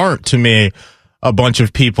 And there aren't, to me, a bunch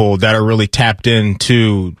of people that are really tapped in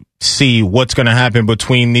to see what's going to happen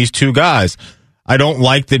between these two guys. I don't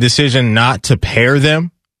like the decision not to pair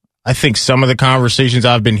them. I think some of the conversations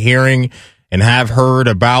I've been hearing and have heard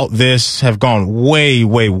about this have gone way,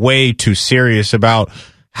 way, way too serious about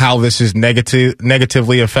how this is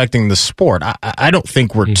negatively affecting the sport. I don't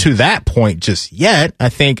think we're to that point just yet. I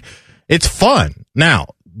think it's fun. Now,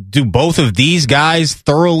 do both of these guys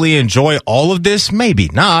thoroughly enjoy all of this? Maybe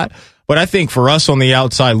not. But I think for us on the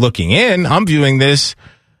outside looking in, I'm viewing this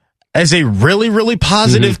as a really, really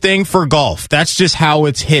positive thing for golf. That's just how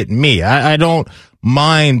it's hit me. I don't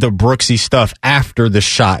mind the Brooksy stuff after the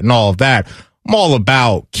shot and all of that. I'm all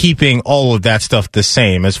about keeping all of that stuff the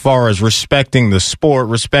same as far as respecting the sport,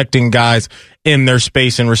 respecting guys in their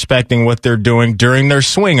space and respecting what they're doing during their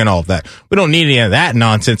swing and all of that. We don't need any of that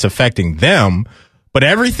nonsense affecting them. But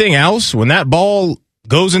everything else, when that ball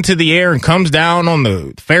goes into the air and comes down on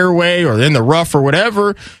the fairway or in the rough or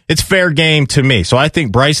whatever, it's fair game to me. So I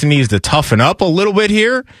think Bryson needs to toughen up a little bit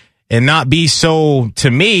here and not be so, to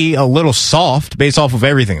me, a little soft based off of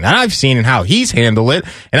everything that I've seen and how he's handled it.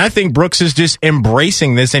 And I think Brooks is just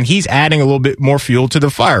embracing this and he's adding a little bit more fuel to the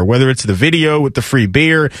fire, whether it's the video with the free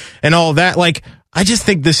beer and all that. Like, I just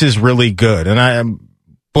think this is really good.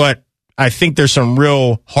 But I think there's some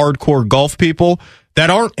real hardcore golf people that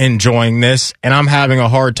aren't enjoying this, and I'm having a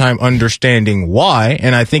hard time understanding why.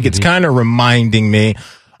 And I think it's kind of reminding me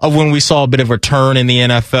of when we saw a bit of a turn in the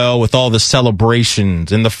NFL with all the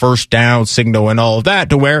celebrations and the first down signal and all of that,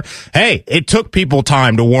 to where, hey, it took people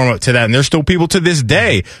time to warm up to that. And there's still people to this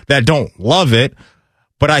day that don't love it.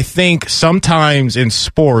 But I think sometimes in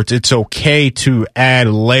sports, it's okay to add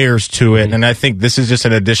layers to it. And I think this is just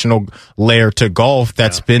an additional layer to golf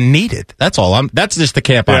that's been needed. That's all. That's just the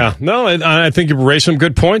camp. Yeah, no, I think you raised some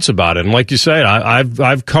good points about it. And like you say,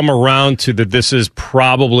 I've come around to that this is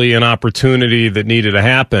probably an opportunity that needed to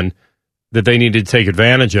happen, that they needed to take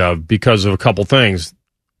advantage of because of a couple things.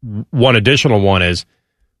 One additional one is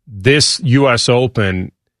this U.S.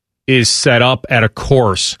 Open is set up at a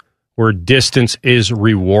course where distance is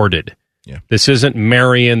rewarded. Yeah. This isn't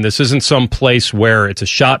Marion. This isn't some place where it's a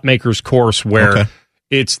shot maker's course where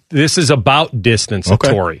this is about distance at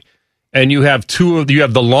Torrey. And you have you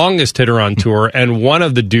have the longest hitter on tour and one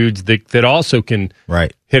of the dudes that also can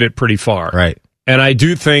hit it pretty far. Right. And I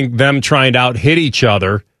do think them trying to out hit each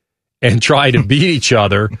other and try to beat each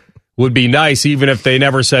other would be nice, even if they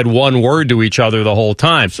never said one word to each other the whole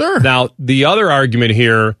time. Sure. Now, the other argument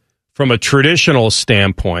here from a traditional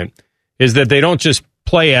standpoint is that they don't just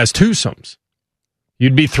play as twosomes.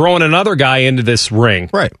 You'd be throwing another guy into this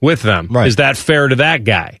ring with them. Right. Is that fair to that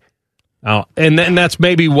guy? And then that's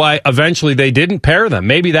maybe why eventually they didn't pair them.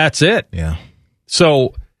 Maybe that's it. Yeah.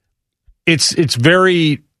 So it's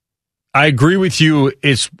very. I agree with you.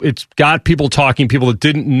 It's got people talking, people that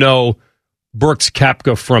didn't know Brooks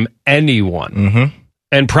Koepka from anyone,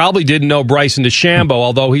 and probably didn't know Bryson DeChambeau,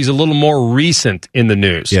 although he's a little more recent in the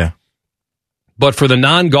news. Yeah. But for the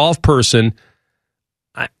non-golf person,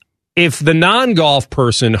 if the non-golf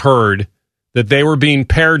person heard that they were being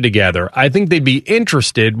paired together, I think they'd be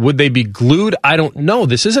interested. Would they be glued? I don't know.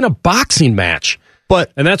 This isn't a boxing match.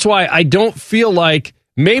 And that's why I don't feel like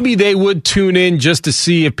maybe they would tune in just to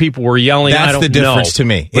see if people were yelling. That's I don't the difference know. to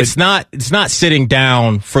me. But It's not sitting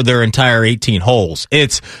down for their entire 18 holes.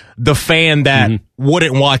 It's the fan that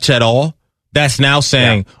wouldn't watch at all. That's now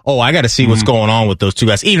saying, I got to see what's going on with those two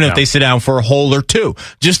guys, even if they sit down for a hole or two,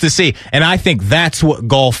 just to see. And I think that's what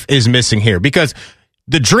golf is missing here, because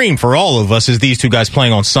the dream for all of us is these two guys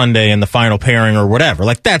playing on Sunday in the final pairing or whatever.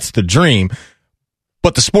 Like, that's the dream.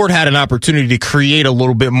 But the sport had an opportunity to create a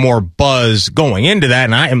little bit more buzz going into that.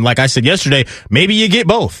 And like I said yesterday, maybe you get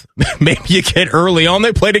both. Maybe you get early on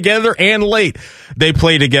they play together and late they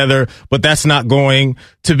play together, but that's not going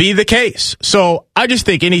to be the case. So I just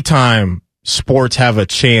think anytime sports have a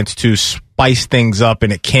chance to spice things up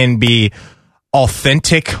and it can be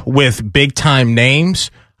authentic with big time names,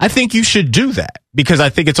 I think you should do that, because I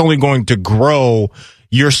think it's only going to grow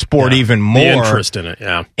your sport even more. The interest in it,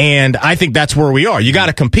 And I think that's where we are. You got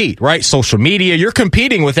to compete, right? Social media, you're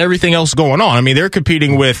competing with everything else going on. I mean, they're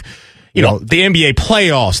competing with, the NBA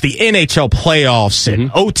playoffs, the NHL playoffs,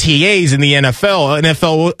 and OTAs in the NFL.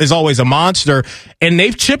 NFL is always a monster, and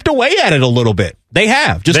they've chipped away at it a little bit. They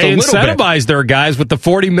have, just a little bit. They incentivize their guys with the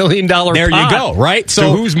 $40 million There you go, right?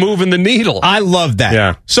 So who's moving the needle? I love that.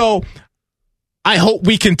 Yeah. So I hope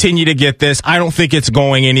we continue to get this. I don't think it's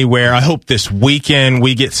going anywhere. I hope this weekend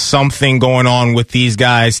we get something going on with these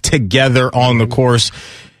guys together on the course.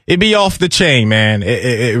 It'd be off the chain, man.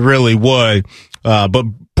 It really would. But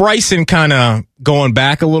Bryson kind of going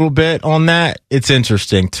back a little bit on that, it's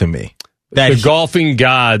interesting to me. The golfing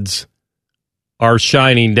gods are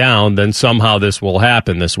shining down, then somehow this will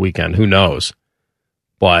happen this weekend. Who knows?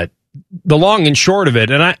 But the long and short of it,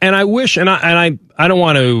 and I wish, and I don't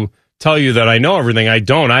want to tell you that I know everything. I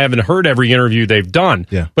don't. I haven't heard every interview they've done.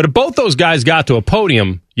 Yeah. But if both those guys got to a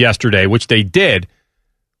podium yesterday, which they did,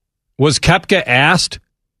 was Koepka asked,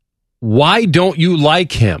 why don't you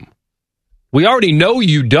like him? We already know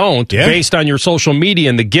you don't, based on your social media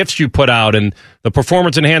and the gifts you put out and the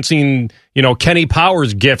performance-enhancing, Kenny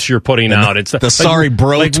Powers gifts you're putting out. It's the sorry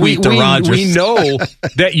bro tweet to Rodgers. We know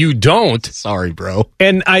that you don't. Sorry, bro.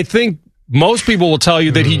 And I think most people will tell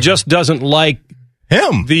you that he just doesn't like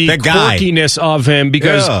him, the quirkiness of him,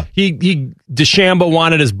 because he DeChambeau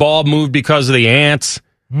wanted his ball moved because of the ants.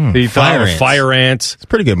 The fire ants. It's a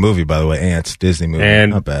pretty good movie, by the way. Ants, Disney movie.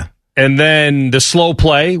 And, not bad. And then the slow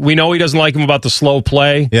play. We know he doesn't like him about the slow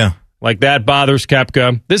play. Yeah. Like that bothers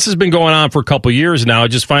Koepka. This has been going on for a couple years now. It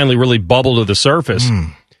just finally really bubbled to the surface.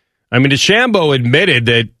 I mean, DeChambeau admitted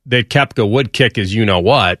that Koepka would kick his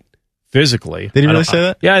you-know-what physically. Did he really say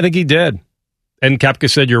that? Yeah, I think he did. And Koepka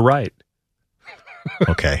said, you're right.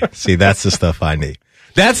 Okay. See, that's the stuff I need.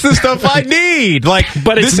 That's the stuff I need.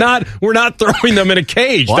 But it's not. We're not throwing them in a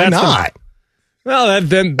cage. Why not? Well,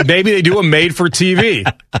 then maybe they do a made for TV.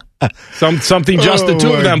 Something just the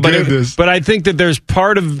two of them. But I think that there's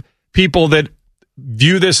part of people that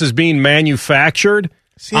view this as being manufactured.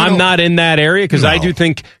 I'm not in that area, because I do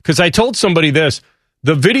think, because I told somebody this,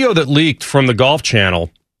 the video that leaked from the Golf Channel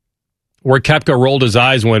where Koepka rolled his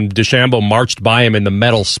eyes when DeChambeau marched by him in the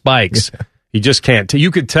metal spikes. He just can't. You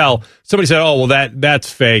could tell. Somebody said, "Oh, well,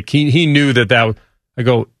 that's fake." He knew that. I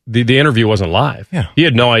go, the interview wasn't live. Yeah. He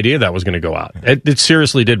had no idea that was going to go out. It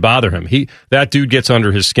seriously did bother him. That dude gets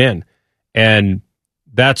under his skin, and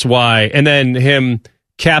that's why. And then him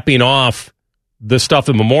capping off the stuff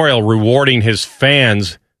at Memorial, rewarding his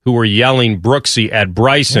fans who were yelling Brooksy at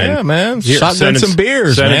Bryson. Yeah, man. Sending some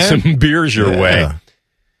beers your way.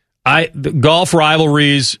 The golf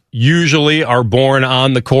rivalries usually are born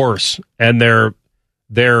on the course, and they're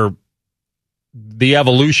the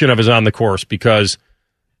evolution of is on the course, because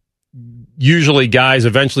usually guys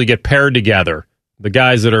eventually get paired together. The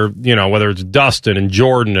guys that are, whether it's Dustin and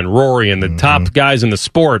Jordan and Rory and the top guys in the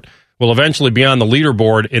sport will eventually be on the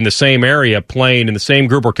leaderboard in the same area, playing in the same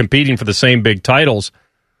group or competing for the same big titles.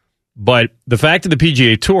 But the fact that the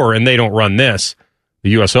PGA Tour, and they don't run this,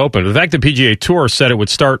 the U.S. Open, the fact that the PGA Tour said it would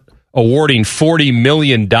start awarding $40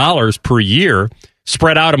 million per year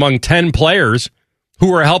spread out among 10 players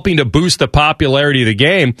who are helping to boost the popularity of the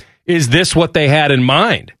game, is this what they had in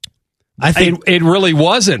mind? I think it really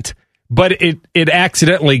wasn't, but it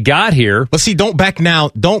accidentally got here. But see, don't back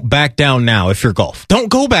down now if you're golf. Don't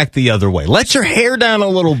go back the other way. Let your hair down a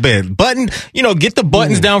little bit. Get the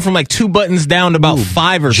buttons down from like 2 buttons down to about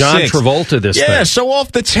 5 or 6. John Travolta this thing. Yeah, show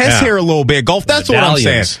off the chest hair a little bit, golf. That's what I'm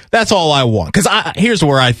saying. That's all I want. Because here's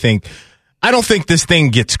where I don't think this thing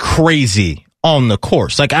gets crazy on the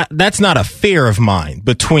course. That's not a fear of mine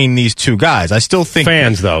between these two guys. I still think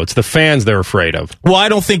fans, though. It's the fans they're afraid of. Well, I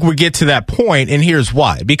don't think we get to that point, and here's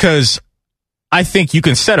why. Because I think you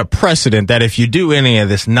can set a precedent that if you do any of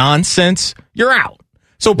this nonsense, you're out.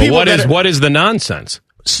 So people what is the nonsense?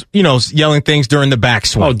 Yelling things during the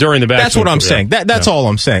backswing. Oh, during the backswing. That's what I'm saying. That's all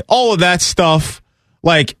I'm saying. All of that stuff.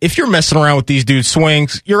 Like, if you're messing around with these dudes'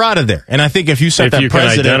 swings, you're out of there. And I think if you set that precedent...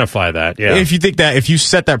 If you can identify that, yeah. If you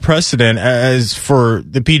set that precedent as for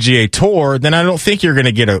the PGA Tour, then I don't think you're going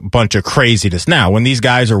to get a bunch of craziness. Now, when these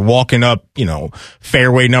guys are walking up,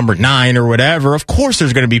 fairway number 9 or whatever, of course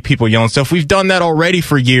there's going to be people yelling stuff. We've done that already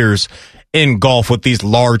for years in golf with these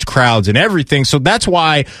large crowds and everything. So that's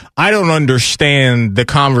why I don't understand the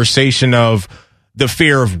conversation of the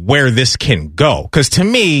fear of where this can go. Because to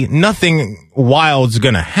me, nothing wild's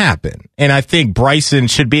going to happen. And I think Bryson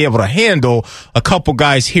should be able to handle a couple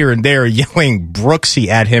guys here and there yelling Brooksy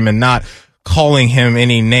at him and not calling him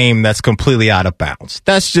any name that's completely out of bounds.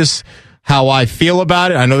 That's just how I feel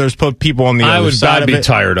about it. I know there's people on the other side of it. I'd be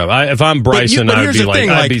tired of it. If I'm Bryson,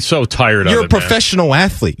 I'd be so tired of it. You're a professional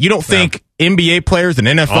athlete. You don't think NBA players and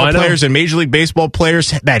NFL players and Major League Baseball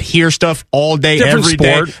players that hear stuff all day, every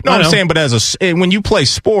day. No, I'm saying, but when you play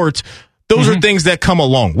sports, those are things that come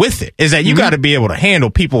along with it. Is that you got to be able to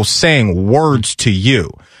handle people saying words to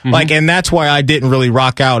you. And that's why I didn't really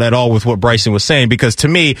rock out at all with what Bryson was saying, because to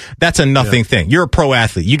me, that's a nothing thing. You're a pro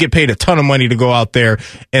athlete. You get paid a ton of money to go out there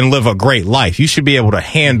and live a great life. You should be able to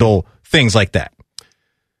handle things like that.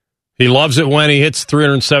 He loves it when he hits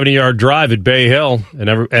 370-yard drive at Bay Hill,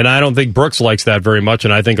 and I don't think Brooks likes that very much,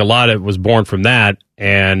 and I think a lot of it was born from that,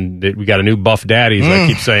 and we got a new buff daddy, as I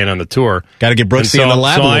keep saying on the tour. Got to get Brooks in the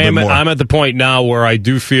lab a little bit more. I'm at the point now where I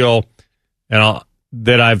do feel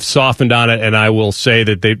that I've softened on it, and I will say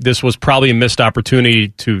that this was probably a missed opportunity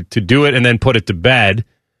to do it and then put it to bed,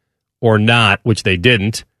 or not, which they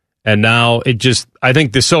didn't, and now I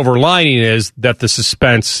think the silver lining is that the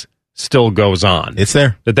suspense still goes on. It's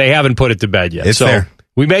there. That they haven't put it to bed yet. It's there.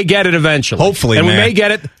 We may get it eventually. Hopefully, and we may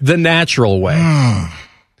get it the natural way.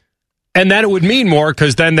 And that it would mean more,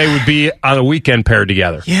 because then they would be on a weekend paired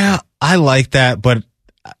together. Yeah, I like that, but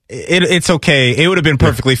it's okay. It would have been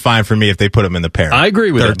perfectly fine for me if they put them in the pair. I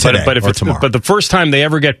agree with it. But the first time they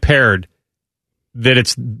ever get paired, that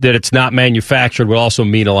it's not manufactured would also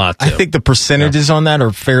mean a lot too. I think the percentages on that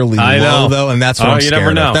are fairly low, though, and that's what I'm scared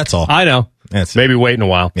never know. of. That's all. I know. Maybe waiting a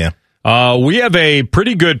while. Yeah. We have a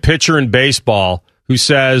pretty good pitcher in baseball who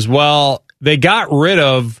says, well, they got rid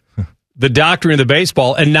of the doctoring of the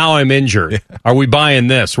baseball, and now I'm injured. Yeah. Are we buying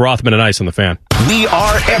this? Rothman and Ice on the Fan. We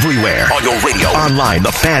are everywhere. On your radio, online,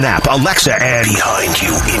 the Fan app, Alexa, and behind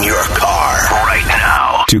you in your car right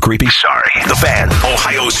now. Too creepy? Sorry. The Fan,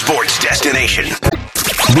 Ohio sports destination.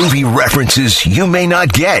 Movie references you may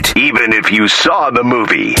not get, even if you saw the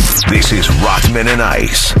movie. This is Rothman and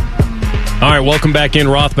Ice. All right, welcome back in,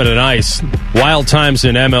 Rothman and Ice. Wild times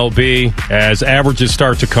in MLB as averages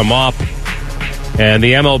start to come up, and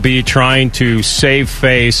the MLB trying to save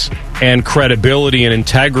face and credibility and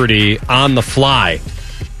integrity on the fly.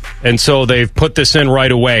 And so they've put this in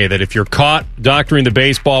right away, that if you're caught doctoring the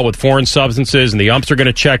baseball with foreign substances and the umps are going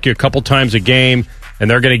to check you a couple times a game and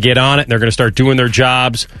they're going to get on it and they're going to start doing their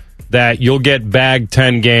jobs, that you'll get bagged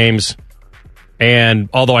 10 games. And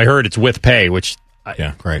although I heard it's with pay, which...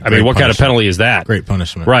 Yeah, great. I mean, what kind of penalty is that? Great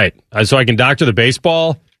punishment. Right. So I can doctor the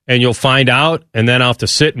baseball, and you'll find out, and then I'll have to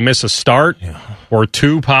sit and miss a start or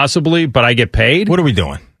two possibly, but I get paid? What are we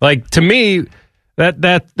doing? Like, to me,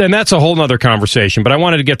 that's a whole nother conversation, but I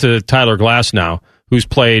wanted to get to Tyler Glasnow, who's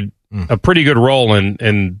played a pretty good role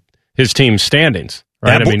in his team's standings.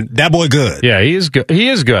 Right? That boy good. Yeah, he is good. He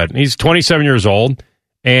is good. He's 27 years old,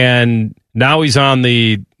 and now he's on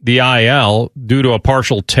the IL due to a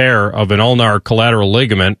partial tear of an ulnar collateral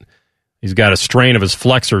ligament. He's got a strain of his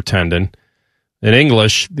flexor tendon. In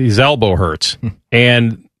English, his elbow hurts.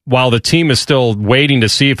 And while the team is still waiting to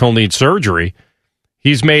see if he'll need surgery,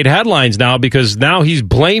 he's made headlines now because now he's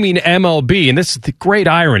blaming MLB. And this is the great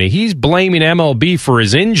irony. He's blaming MLB for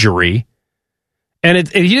his injury. And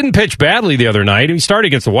he didn't pitch badly the other night. He started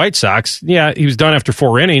against the White Sox. Yeah, he was done after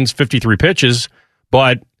 4 innings, 53 pitches.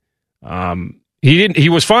 But he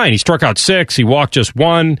was fine. He struck out 6. He walked just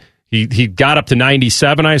 1. He got up to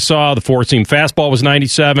 97, I saw. The 4-seam fastball was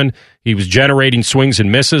 97. He was generating swings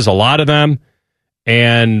and misses, a lot of them.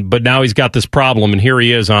 But now he's got this problem, and here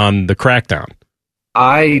he is on the crackdown.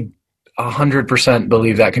 I 100%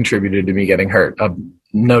 believe that contributed to me getting hurt.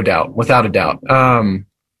 No doubt, without a doubt. I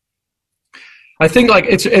think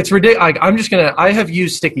it's ridiculous. I have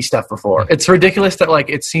used sticky stuff before. It's ridiculous that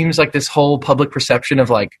it seems like this whole public perception of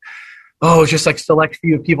it's just select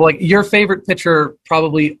few of people. Your favorite pitcher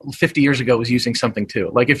probably 50 years ago was using something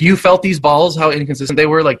too. If you felt these balls, how inconsistent they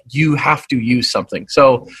were, you have to use something.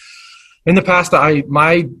 So in the past,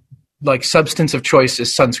 my like substance of choice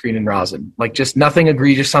is sunscreen and rosin. Like just nothing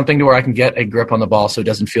egregious, something to where I can get a grip on the ball so it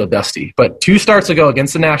doesn't feel dusty. But 2 starts ago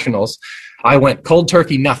against the Nationals, I went cold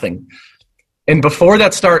turkey, nothing. And before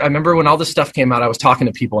that start, I remember when all this stuff came out, I was talking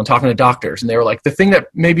to people and talking to doctors, and they were like, the thing that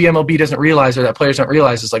maybe MLB doesn't realize or that players don't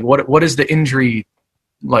realize is like, what is the injury,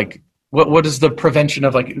 like, what is the prevention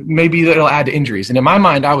of, like, maybe it'll add to injuries. And in my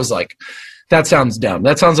mind, I was like, that sounds dumb.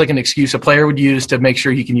 That sounds like an excuse a player would use to make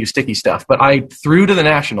sure he can use sticky stuff. But I threw to the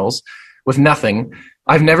Nationals with nothing.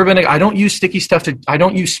 I don't use sticky stuff I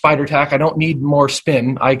don't use spider tack. I don't need more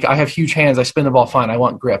spin. I have huge hands. I spin the ball fine. I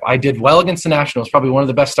want grip. I did well against the Nationals, probably one of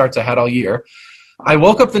the best starts I had all year. I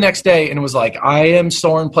woke up the next day and was like, I am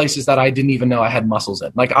sore in places that I didn't even know I had muscles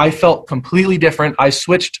in. Like, I felt completely different. I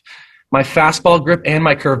switched my fastball grip and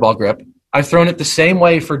my curveball grip. I've thrown it the same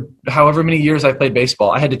way for however many years I played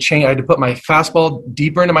baseball. I had to put my fastball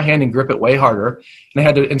deeper into my hand and grip it way harder. And I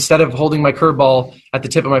had to, instead of holding my curveball at the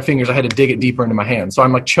tip of my fingers, I had to dig it deeper into my hand. So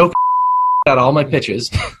I'm like choking at all my pitches.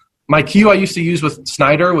 My cue I used to use with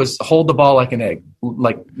Snyder was hold the ball like an egg,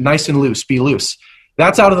 like nice and loose, be loose.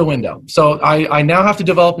 That's out of the window. So I now have to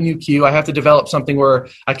develop a new cue. I have to develop something where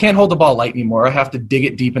I can't hold the ball light anymore. I have to dig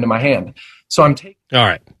it deep into my hand. So I'm taking. All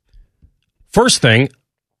right. First thing,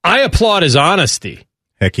 I applaud his honesty.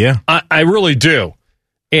 Heck yeah. I really do.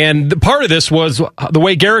 And part of this was the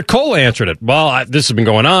way Garrett Cole answered it. Well, this has been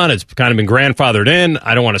going on. It's kind of been grandfathered in.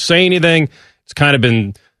 I don't want to say anything. It's kind of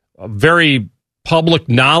been very public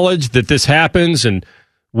knowledge that this happens, and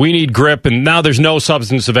we need grip, and now there's no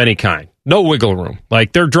substance of any kind. No wiggle room.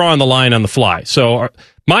 Like, they're drawing the line on the fly. So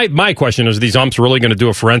my question is, these umps really going to do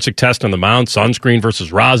a forensic test on the mound, sunscreen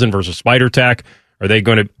versus rosin versus spider tack? Are they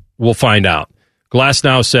going to? We'll find out.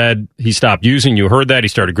 Glasnow said he stopped using. You heard that. He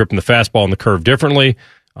started gripping the fastball and the curve differently.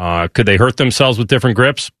 Could they hurt themselves with different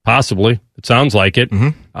grips? Possibly. It sounds like it.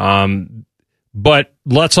 Mm-hmm. But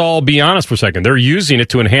let's all be honest for a second. They're using it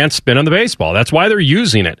to enhance spin on the baseball. That's why they're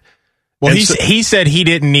using it. Well, he said he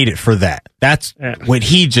didn't need it for that. That's what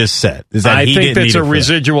he just said. Is that I think that's a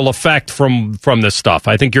residual effect from this stuff.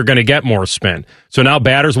 I think you're going to get more spin. So now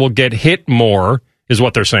batters will get hit more, is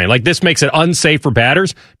what they're saying. Like, this makes it unsafe for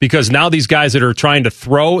batters because now these guys that are trying to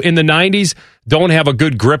throw in the 90s don't have a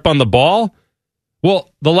good grip on the ball. Well,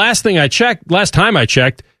 the last time I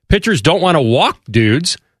checked, pitchers don't want to walk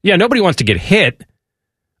dudes. Yeah, nobody wants to get hit.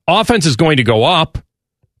 Offense is going to go up.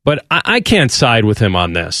 But I can't side with him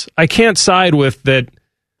on this. I can't side with that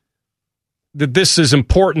this is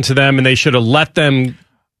important to them and they should have let them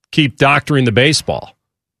keep doctoring the baseball.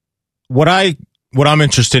 What I'm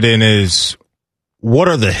interested in is, what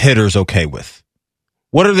are the hitters okay with?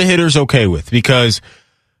 What are the hitters okay with? Because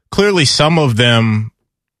clearly some of them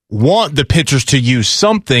want the pitchers to use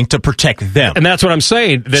something to protect them. And that's what I'm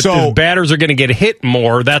saying. That the batters are going to get hit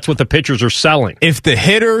more. That's what the pitchers are selling. If the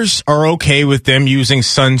hitters are okay with them using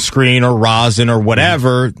sunscreen or rosin or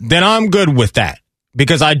whatever, then I'm good with that.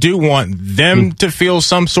 Because I do want them to feel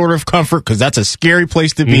some sort of comfort, because that's a scary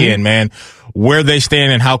place to be in, man, where they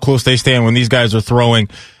stand and how close they stand when these guys are throwing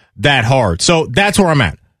that hard. So that's where I'm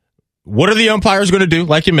at. What are the umpires going to do,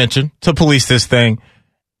 like you mentioned, to police this thing?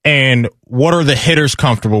 And what are the hitters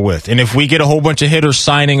comfortable with? And if we get a whole bunch of hitters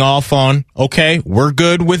signing off on, okay, we're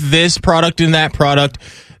good with this product and that product,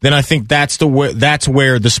 then I think that's where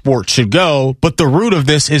the sport should go. But the root of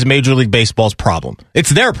this is Major League Baseball's problem. It's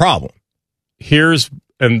their problem.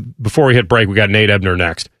 And before we hit break, we got Nate Ebner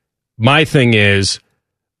next. My thing is,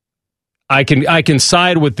 I can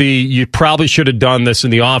side with you probably should have done this in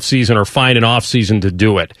the offseason or find an offseason to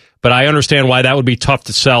do it. But I understand why that would be tough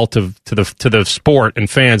to sell to the sport and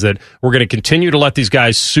fans, that we're going to continue to let these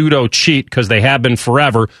guys pseudo cheat because they have been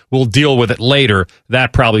forever. We'll deal with it later.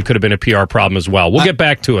 That probably could have been a PR problem as well. We'll get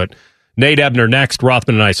back to it. Nate Ebner next.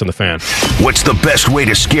 Rothman and Ice on the Fan. What's the best way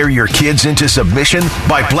to scare your kids into submission?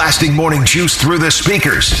 By blasting Morning Juice through the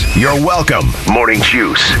speakers. You're welcome. Morning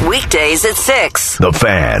Juice. Weekdays at 6. The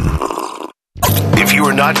Fan. If you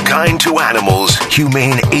are not kind to animals,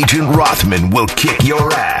 Humane Agent Rothman will kick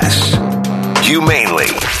your ass. Humanely.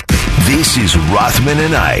 This is Rothman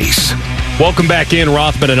and Ice. Welcome back in,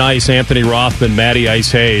 Rothman and Ice. Anthony Rothman, Matty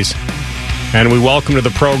Ice Hayes. And we welcome to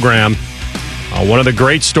the program one of the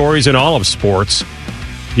great stories in all of sports.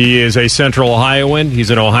 He is a Central Ohioan. He's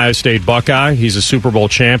an Ohio State Buckeye. He's a Super Bowl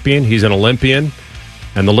champion. He's an Olympian.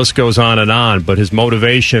 And the list goes on and on. But his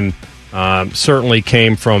motivation certainly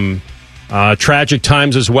came from tragic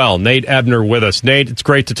times as well. Nate Ebner with us. Nate, it's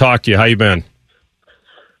great to talk to you. How you been?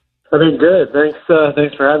 I've been good. Thanks for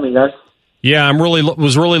having me, guys. Yeah,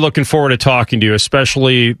 was really looking forward to talking to you,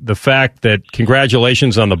 especially the fact that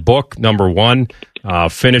congratulations on the book, number one.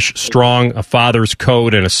 Finish Strong, A Father's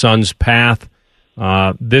Code and a Son's Path.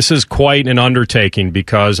 This is quite an undertaking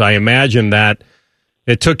because I imagine that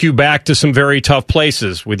it took you back to some very tough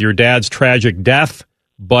places with your dad's tragic death,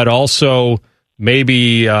 but also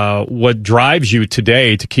maybe what drives you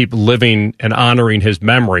today to keep living and honoring his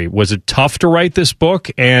memory. Was it tough to write this book?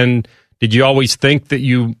 And did you always think that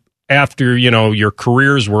you, after your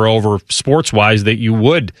careers were over sports-wise, that you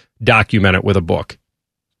would document it with a book?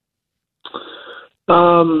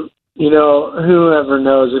 Whoever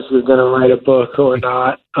knows if you're going to write a book or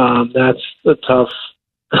not. That's a tough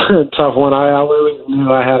one. I always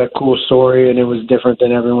knew I had a cool story, and it was different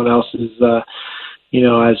than everyone else's.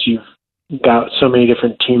 As you've got so many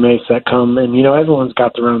different teammates that come, and everyone's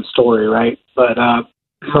got their own story, right? But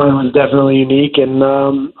mine was definitely unique, and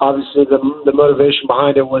obviously the motivation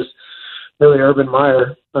behind it was really Urban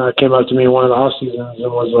Meyer came up to me in one of the off seasons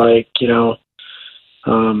and was like,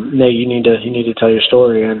 Nate, you need to tell your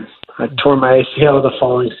story. And I tore my ACL the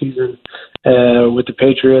following season with the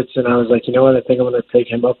Patriots, and I was like, you know what, I think I'm going to take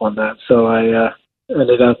him up on that. So I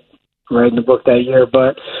ended up writing the book that year.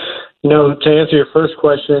 But to answer your first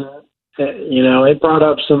question, it brought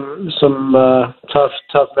up some tough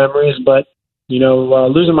memories. But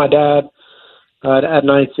losing my dad at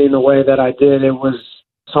 19 the way that I did, it was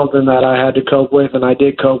something that I had to cope with, and I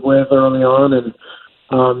did cope with early on. And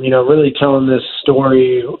really telling this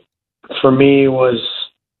story for me was,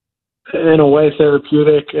 in a way,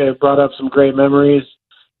 therapeutic. It brought up some great memories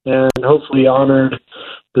and hopefully honored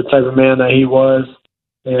the type of man that he was.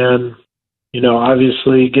 And,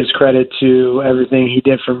 obviously gives credit to everything he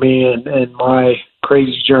did for me and my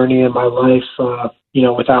crazy journey in my life.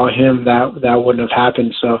 Without him, that wouldn't have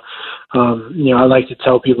happened. So, I like to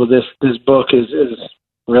tell people this book is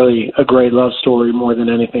really a great love story more than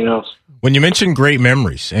anything else. When you mention great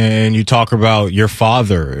memories and you talk about your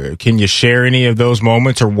father, can you share any of those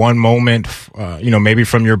moments or one moment, maybe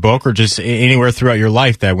from your book or just anywhere throughout your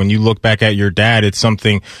life that when you look back at your dad, it's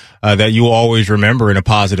something that you always remember in a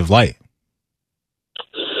positive light?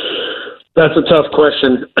 That's a tough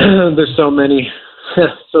question. There's so many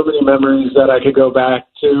memories that I could go back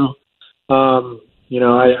to. I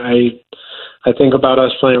think about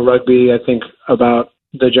us playing rugby. I think about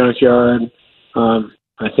the junkyard.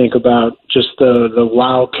 I think about just the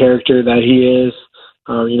wild character that he is.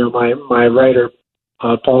 My writer,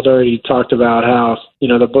 Paul Doherty, talked about how,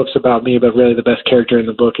 the book's about me, but really the best character in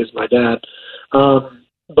the book is my dad.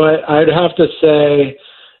 But I'd have to say,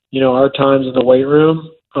 our times in the weight room,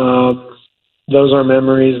 those are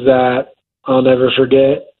memories that I'll never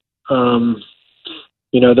forget. Those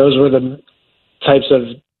were the types of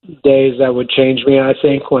days that would change me, I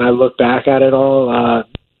think, when I look back at it all.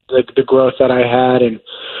 The growth that I had and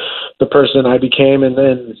the person I became, and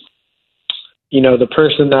then, the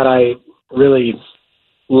person that I really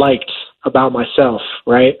liked about myself,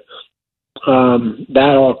 right?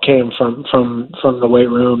 That all came from the weight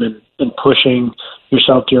room and pushing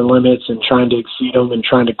yourself to your limits and trying to exceed them and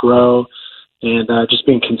trying to grow and just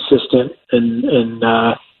being consistent. And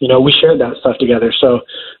we shared that stuff together. So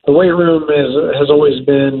the weight room has always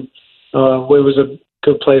been, it was a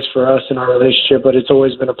good place for us in our relationship, but it's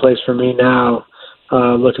always been a place for me now,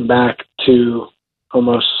 looking back to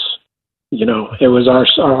almost, it was our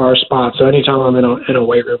spot. So anytime I'm in a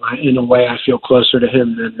weight room, in a way, I feel closer to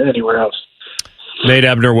him than anywhere else. Nate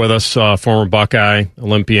Ebner with us, former Buckeye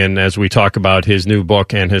Olympian, as we talk about his new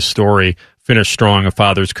book and his story, Finish Strong, A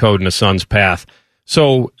Father's Code and a Son's Path.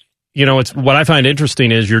 So, it's what I find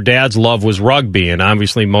interesting is your dad's love was rugby, and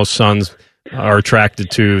obviously most sons are attracted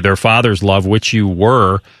to their father's love, which you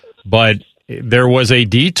were, but there was a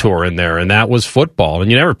detour in there, and that was football. And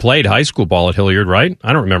you never played high school ball at Hilliard, right?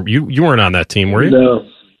 I don't remember. You weren't on that team, were you? No.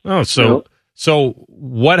 Oh, so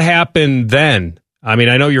what happened then? I mean,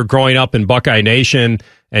 I know you're growing up in Buckeye Nation,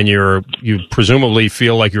 and you presumably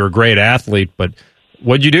feel like you're a great athlete, but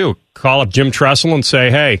what'd you do? Call up Jim Tressel and say,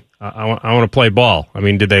 hey, I want to play ball. I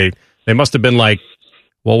mean, they must have been like,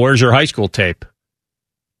 well, where's your high school tape?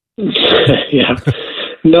 Yeah.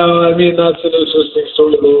 No, I mean, that's an interesting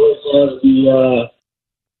story. They always have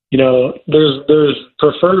there's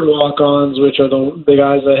preferred walk-ons, which are the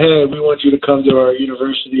guys that, hey, we want you to come to our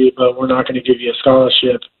university, but we're not going to give you a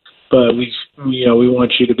scholarship, but we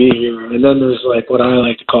want you to be here. And then there's like what I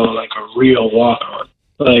like to call like a real walk-on.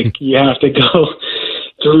 Like you have to go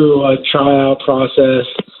through a tryout process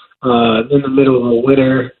in the middle of the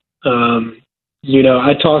winter.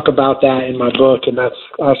 I talk about that in my book, and that's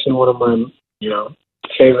actually one of my,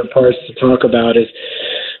 favorite parts to talk about is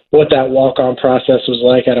what that walk-on process was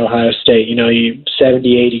like at Ohio State. 70,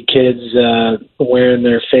 80 kids wearing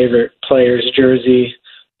their favorite player's jersey,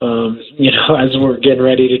 as we're getting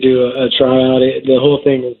ready to do a tryout, the whole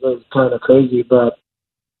thing is kind of crazy. But,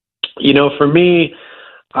 for me,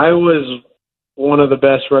 I was one of the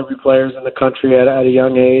best rugby players in the country at a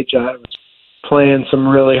young age. I was playing some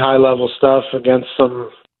really high-level stuff against some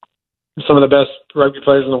of the best rugby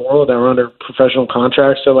players in the world that were under professional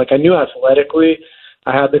contracts. So, I knew athletically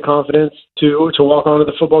I had the confidence to walk onto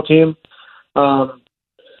the football team.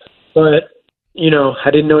 But, I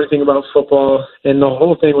didn't know anything about football, and the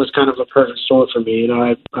whole thing was kind of a perfect storm for me.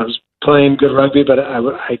 I was playing good rugby, but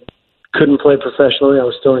I couldn't play professionally. I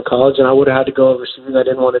was still in college, and I would have had to go overseas. I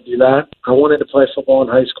didn't want to do that. I wanted to play football in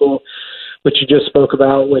high school, which you just spoke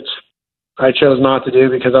about, which I chose not to do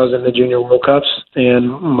because I was in the Junior World Cups. And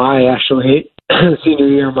my senior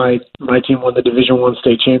year, my team won the Division I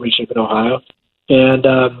state championship in Ohio. And,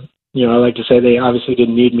 I like to say they obviously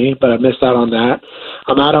didn't need me, but I missed out on that.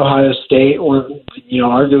 I'm at Ohio State, one,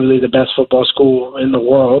 arguably the best football school in the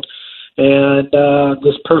world. And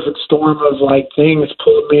this perfect storm of things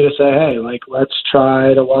pulled me to say, hey, let's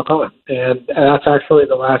try to walk on. And that's actually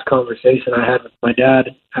the last conversation I had with my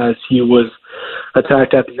dad as he was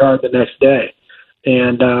attacked at the yard the next day.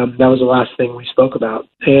 And that was the last thing we spoke about.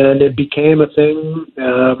 And it became a thing,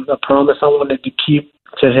 a promise I wanted to keep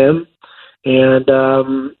to him. And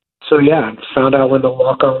found out when the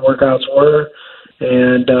walk-on workouts were.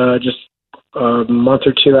 And just a month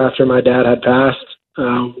or two after my dad had passed,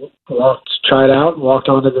 tried out, walked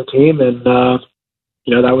onto the team, and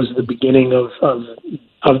that was the beginning of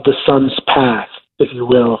the son's path, if you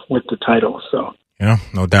will, with the title. So yeah,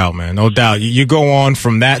 no doubt, man, no doubt. You go on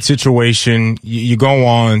from that situation, you go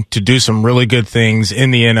on to do some really good things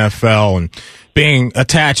in the NFL, and being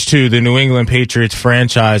attached to the New England Patriots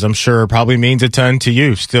franchise, I'm sure probably means a ton to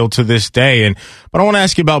you still to this day. But I want to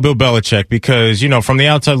ask you about Bill Belichick because, from the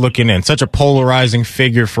outside looking in, such a polarizing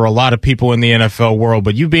figure for a lot of people in the NFL world.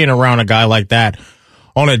 But you being around a guy like that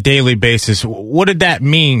on a daily basis, what did that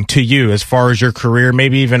mean to you as far as your career,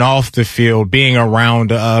 maybe even off the field, being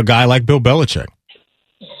around a guy like Bill Belichick?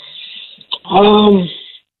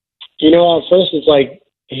 At first it's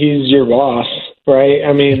he's your boss, right?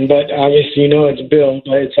 But obviously, it's Bill,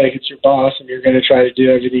 but it's your boss, and you're going to try to do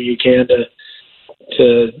everything you can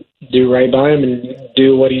to do right by him and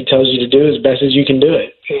do what he tells you to do as best as you can do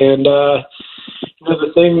it. And,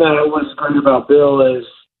 the thing that was great about Bill is,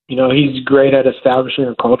 he's great at establishing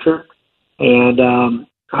a culture. And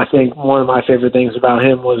I think one of my favorite things about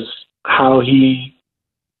him was how he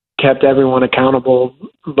kept everyone accountable,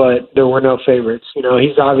 but there were no favorites.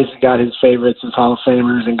 He's obviously got his favorites, his Hall of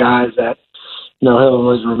Famers and guys that, he'll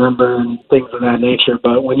always remember and things of that nature.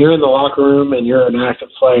 But when you're in the locker room and you're an active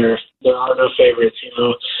player, there are no favorites.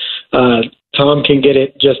 Tom can get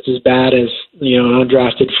it just as bad as, an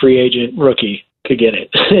undrafted free agent rookie could get it.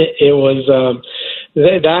 It was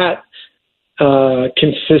that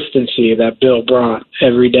consistency that Bill brought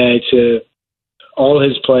every day to all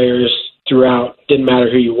his players throughout, didn't matter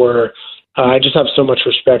who you were. I just have so much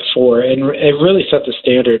respect for it. And it really set the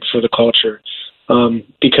standard for the culture.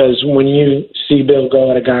 Because when you see Bill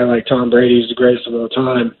go at a guy like Tom Brady, who's the greatest of all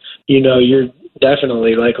time, you're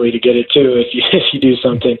definitely likely to get it too if you do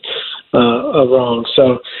something wrong.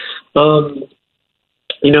 So,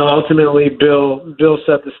 ultimately Bill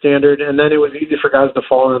set the standard, and then it was easy for guys to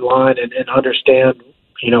fall in line and understand,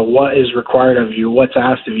 what is required of you, what's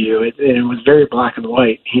asked of you. It was very black and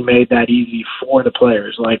white. He made that easy for the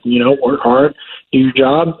players. Work hard, do your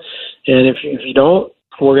job, and if you don't,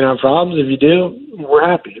 we're gonna have problems. If you do, we're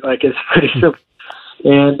happy. It's pretty simple,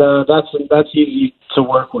 and that's easy to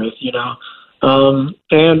work with, And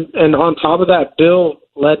on top of that, Bill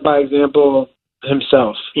led by example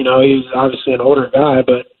himself. He's obviously an older guy,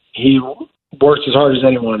 but he worked as hard as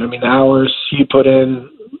anyone. The hours he put in.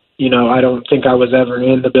 I don't think I was ever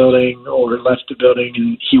in the building or left the building,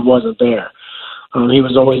 and he wasn't there. He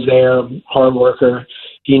was always there, hard worker.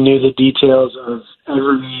 He knew the details of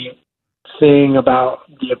everything about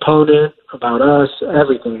the opponent, about us,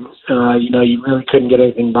 everything. You really couldn't get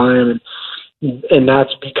anything by him, and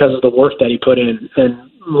that's because of the work that he put in.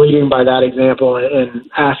 And leading by that example and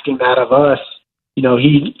asking that of us,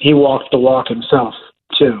 he walked the walk himself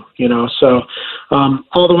too. So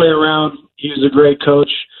all the way around, he was a great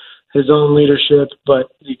coach. His own leadership,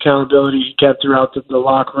 but the accountability he kept throughout the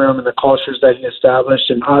locker room and the cultures that he established.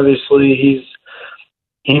 And obviously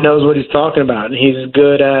he knows what he's talking about, and he's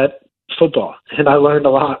good at football. And I learned a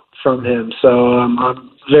lot from him. So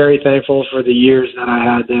I'm very thankful for the years that I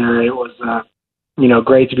had there. It was,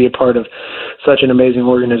 great to be a part of such an amazing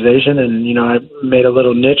organization. And, I made a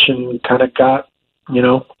little niche and kind of got, a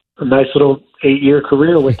nice little 8-year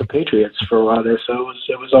career with the Patriots for a while there. So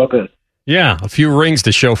it was all good. Yeah, a few rings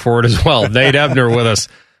to show for it as well. Nate Ebner with us.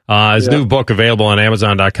 His new book available on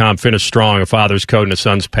Amazon.com, Finish Strong, A Father's Code and a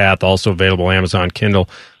Son's Path, also available on Amazon Kindle.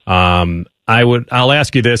 I'll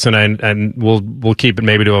ask you this, and we'll keep it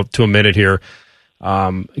maybe to a minute here,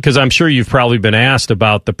 because I'm sure you've probably been asked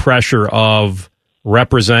about the pressure of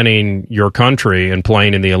representing your country and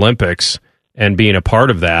playing in the Olympics and being a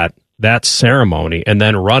part of that ceremony, and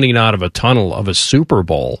then running out of a tunnel of a Super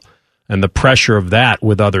Bowl and the pressure of that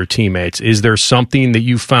with other teammates. Is there something that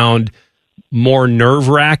you found more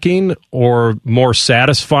nerve-wracking or more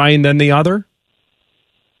satisfying than the other?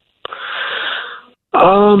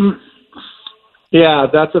 Yeah,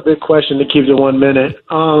 that's a big question to keep to 1 minute.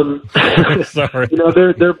 Sorry.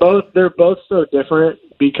 They're both so different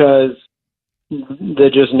because the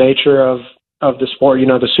just nature of the sport.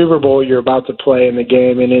 The Super Bowl, you're about to play in the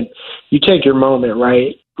game, and you take your moment,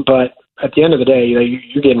 right? But at the end of the day,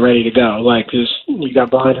 you're getting ready to go. Like, you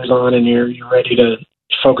got blinders on, and you're ready to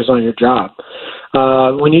focus on your job.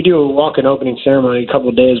 When you do a walk-in opening ceremony a couple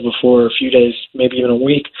of days before, a few days, maybe even a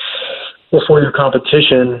week before your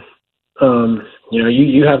competition,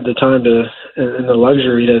 you have the time and the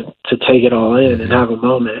luxury to take it all in and have a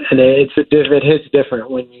moment. And it hits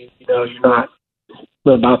different when you're not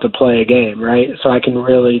about to play a game, right? So I can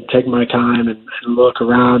really take my time and look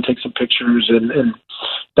around, take some pictures, and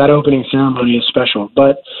that opening ceremony is special.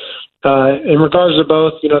 But in regards to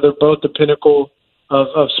both, they're both the pinnacle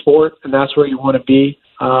of sport, and that's where you want to be.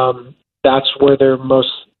 That's where they're most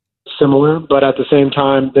similar, but at the same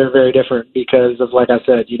time, they're very different because of, like I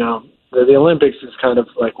said, the Olympics is kind of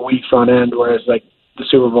like weeks on end, whereas like the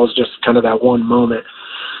Super Bowl is just kind of that one moment.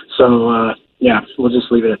 So, we'll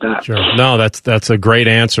just leave it at that. Sure. No, that's a great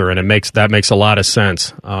answer, and that makes a lot of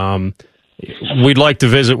sense. We'd like to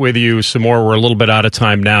visit with you some more. We're a little bit out of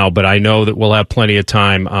time now, but I know that we'll have plenty of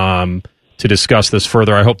time to discuss this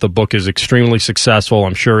further. I hope the book is extremely successful.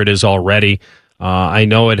 I'm sure it is already. I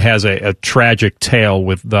know it has a tragic tale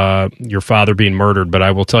with your father being murdered, but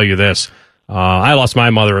I will tell you this. I lost my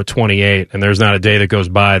mother at 28, and there's not a day that goes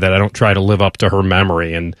by that I don't try to live up to her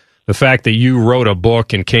memory. And the fact that you wrote a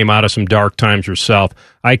book and came out of some dark times yourself,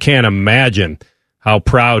 I can't imagine how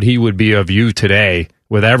proud he would be of you today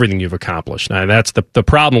with everything you've accomplished. Now, that's the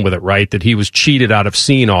problem with it, right? That he was cheated out of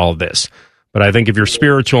seeing all of this. But I think if you're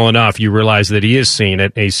spiritual enough, you realize that he is seeing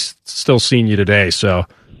it, and he's still seeing you today. So,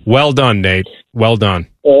 well done, Nate. Well done.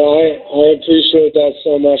 Well, I appreciate that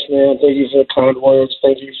so much, man. Thank you for the kind words.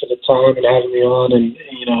 Thank you for the time and having me on. And,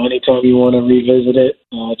 anytime you want to revisit it,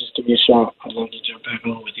 just give me a shout. I'd love to jump back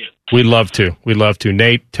on with you. We'd love to. We'd love to.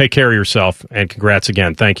 Nate, take care of yourself, and congrats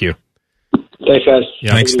again. Thank you. Thanks, guys.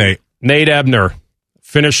 Yeah. Thanks, Nate. Nate Ebner,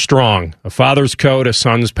 Finish Strong, A Father's Code, A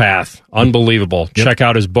Son's Path. Unbelievable. Yep. Check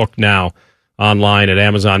out his book now online at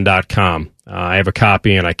Amazon.com. I have a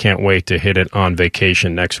copy, and I can't wait to hit it on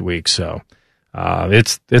vacation next week. So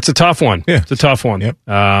it's a tough one. Yeah. It's a tough one. Yep.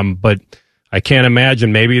 But I can't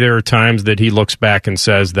imagine. Maybe there are times that he looks back and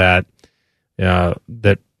says that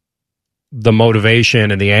that the motivation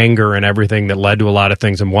and the anger and everything that led to a lot of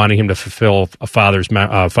things and wanting him to fulfill a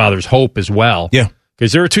father's hope as well. Yeah.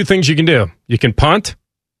 Because there are two things you can do. You can punt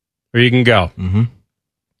or you can go. Mm-hmm.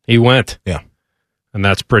 He went. Yeah. And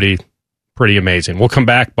that's pretty amazing. We'll come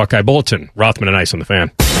back. Buckeye Bulletin. Rothman and Ice on the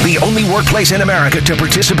Fan. The only workplace in America to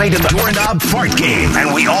participate in the Doorknob Fart Game.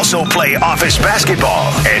 And we also play office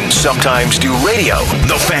basketball and sometimes do radio.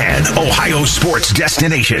 The Fan, Ohio sports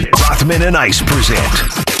destination. Rothman and Ice present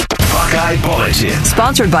Buckeye Bulletin.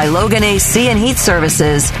 Sponsored by Logan AC and Heat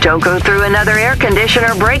Services. Don't go through another air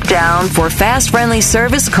conditioner breakdown. For fast, friendly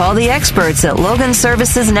service, call the experts at Logan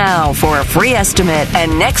Services now for a free estimate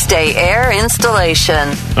and next day air installation.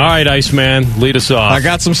 All right, Iceman, lead us off. I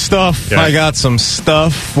got some stuff. Yeah. I got some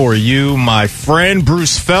stuff for you. My friend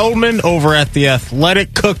Bruce Feldman over at The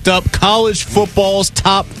Athletic cooked up college football's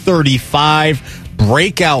top 35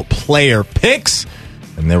 breakout player picks.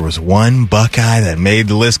 And there was one Buckeye that made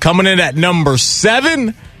the list. Coming in at number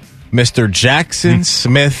 7, Mr. Jackson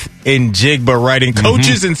Smith in Jigba, writing,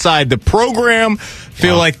 coaches inside the program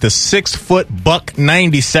feel like the 6-foot buck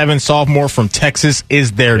 97 sophomore from Texas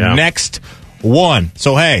is their next one.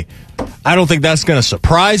 So, hey, I don't think that's going to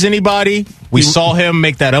surprise anybody. We saw him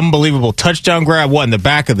make that unbelievable touchdown grab, in the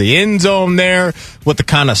back of the end zone there with the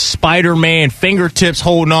kind of Spider-Man fingertips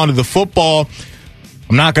holding on to the football.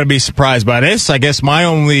 I'm not going to be surprised by this. I guess my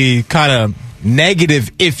only kind of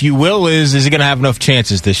negative, if you will, is he going to have enough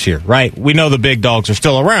chances this year, right? We know the big dogs are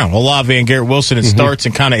still around. Olave and Garrett Wilson, it starts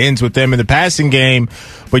and kind of ends with them in the passing game.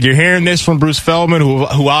 But you're hearing this from Bruce Feldman,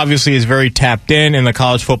 who obviously is very tapped in the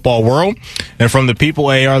college football world. And from the people,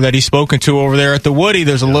 AR, that he's spoken to over there at the Woody,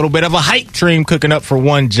 there's a little bit of a hype train cooking up for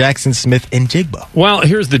one Jackson Smith and Jigba. Well,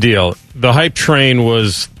 here's the deal. The hype train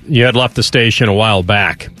was, you had left the station a while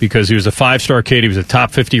back because he was a 5-star kid. He was a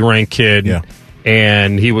top 50 ranked kid. Yeah.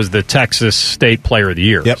 And he was the Texas State Player of the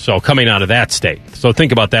Year. Yep. So coming out of that state. So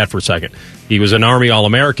think about that for a second. He was an Army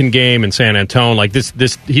All-American game in San Antonio. Like this,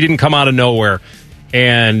 he didn't come out of nowhere.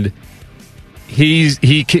 And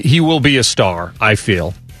he will be a star, I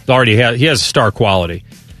feel. He has star quality.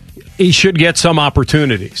 He should get some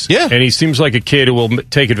opportunities. Yeah. And he seems like a kid who will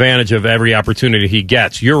take advantage of every opportunity he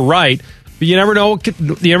gets. You're right. But you never know what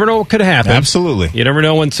could happen. Absolutely. You never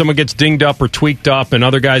know when someone gets dinged up or tweaked up and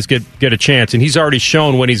other guys get a chance. And he's already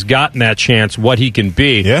shown when he's gotten that chance what he can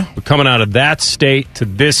be. Yeah. But coming out of that state to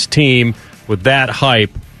this team with that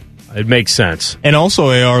hype, it makes sense. And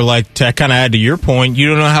also, AR, like to kind of add to your point, you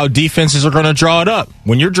don't know how defenses are going to draw it up.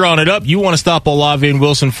 When you're drawing it up, you want to stop Olave and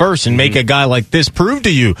Wilson first and make a guy like this prove to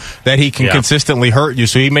you that he can consistently hurt you.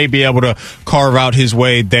 So he may be able to carve out his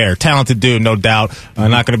way there. Talented dude, no doubt.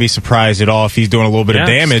 Not going to be surprised at all if he's doing a little bit of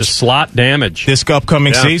damage. Slot damage. This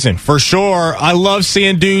upcoming season. For sure. I love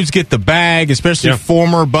seeing dudes get the bag, especially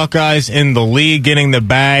former Buckeyes in the league getting the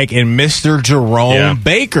bag. And Mr. Jerome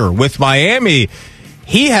Baker with Miami.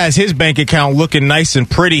 He has his bank account looking nice and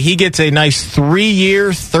pretty. He gets a nice 3-year,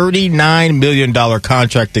 $39 million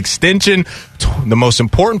contract extension. The most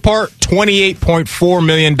important part, $28.4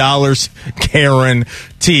 million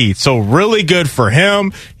guaranteed. So really good for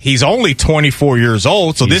him. He's only 24 years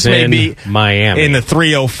old, so this may be Miami in the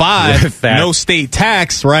 305. No state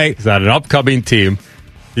tax, right? He's on an upcoming team.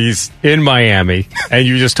 He's in Miami, and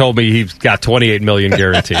you just told me he's got $28 million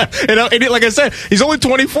guaranteed. and like I said, he's only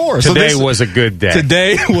 24. Today was a good day.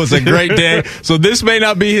 Today was a great day. So this may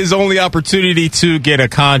not be his only opportunity to get a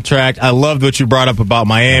contract. I loved what you brought up about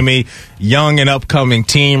Miami. Young and upcoming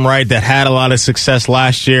team, right, that had a lot of success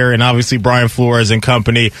last year, and obviously Brian Flores and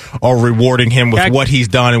company are rewarding him with what he's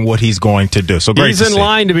done and what he's going to do. So great. He's in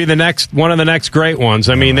line to be one of the next great ones.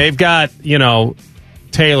 I mean, they've got,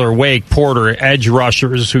 Taylor, Wake, Porter, edge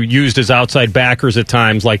rushers who used as outside backers at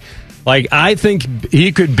times. Like I think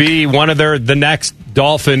he could be one of the next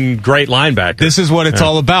Dolphin great linebackers. This is what it's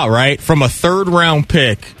all about, right? From a third-round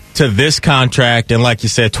pick to this contract, and like you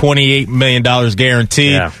said, $28 million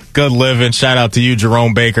guaranteed. Yeah. Good living. Shout out to you,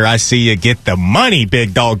 Jerome Baker. I see you. Get the money,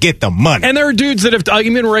 big dog. Get the money. And there are dudes that have,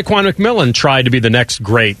 even Raekwon McMillan tried to be the next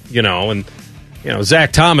great,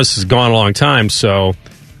 Zach Thomas has gone a long time, so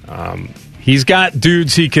he's got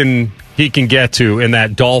dudes he can get to in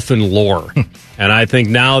that Dolphin lore. And I think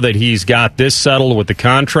now that he's got this settled with the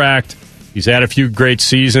contract, he's had a few great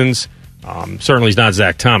seasons. Certainly he's not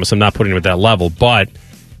Zach Thomas. I'm not putting him at that level. But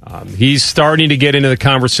he's starting to get into the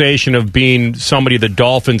conversation of being somebody the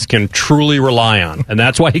Dolphins can truly rely on. And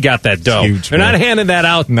that's why he got that dough. They're not handing that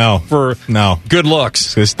out for good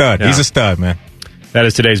looks. He's a stud. Yeah. He's a stud, man. That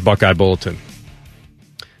is today's Buckeye Bulletin.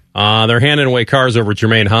 They're handing away cars over at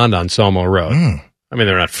Germain Honda on Selmo Road. I mean,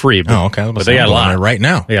 they're not free, but they got a lot right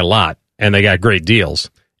now. They got a lot, and they got great deals,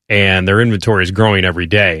 and their inventory is growing every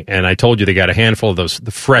day. And I told you they got a handful of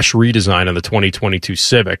the fresh redesign of the 2022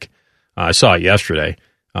 Civic. I saw it yesterday.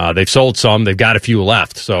 They've sold some. They've got a few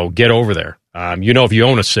left, so get over there. If you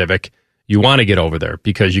own a Civic, you want to get over there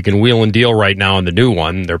because you can wheel and deal right now on the new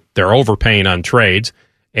one. They're overpaying on trades.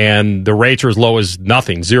 And the rates are as low as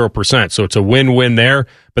nothing, 0%. So it's a win-win there.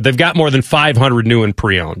 But they've got more than 500 new and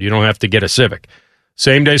pre-owned. You don't have to get a Civic.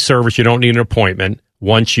 Same-day service. You don't need an appointment.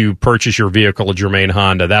 Once you purchase your vehicle at Germain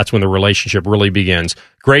Honda, that's when the relationship really begins.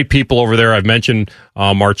 Great people over there. I've mentioned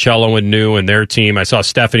Marcello and New and their team. I saw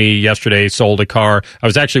Stephanie yesterday sold a car. I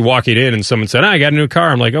was actually walking in and someone said, I got a new car.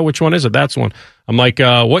 I'm like, oh, which one is it? That's one. I'm like,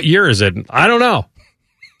 what year is it? I don't know.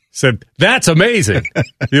 Said, that's amazing.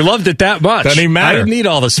 You loved it that much. Doesn't even matter. I didn't need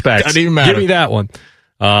all the specs. Doesn't even matter. Give me that one.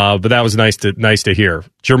 But that was nice to hear.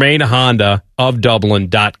 Germain Honda of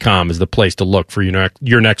Dublin.com is the place to look for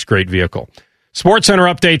your next great vehicle. Sports Center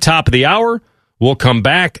update, top of the hour. We'll come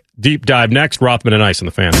back. Deep dive next. Rothman and Ice on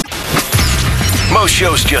the Fan. Most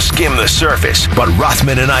shows just skim the surface, but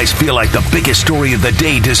Rothman and Ice feel like the biggest story of the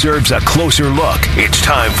day deserves a closer look. It's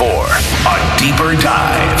time for a deeper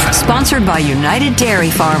dive. Sponsored by United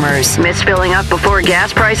Dairy Farmers. Miss filling up before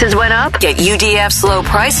gas prices went up? Get UDF's low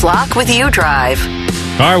price lock with UDrive.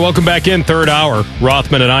 All right, welcome back in. Third hour.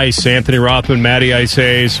 Rothman and Ice. Anthony Rothman, Matty Ice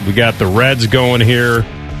Hayes. We got the Reds going here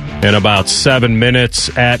in about 7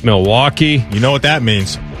 minutes at Milwaukee. You know what that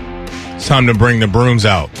means. It's time to bring the brooms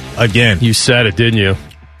out again. You said it, didn't you?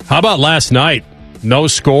 How about last night? No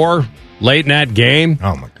score, late in that game.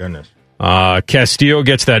 Oh, my goodness. Castillo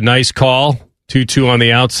gets that nice call, 2-2 on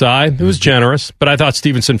the outside. It was generous, but I thought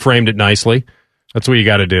Stevenson framed it nicely. That's what you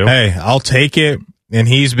got to do. Hey, I'll take it, and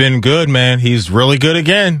he's been good, man. He's really good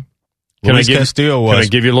again. Castillo was. Can I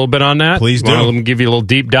give you a little bit on that? Please do. Let me give you a little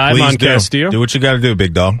deep dive on Castillo. Do what you got to do,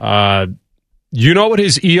 big dog. You know what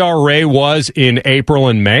his ERA was in April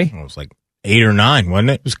and May? It was like 8 or 9,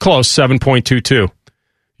 wasn't it? It was close, 7.22.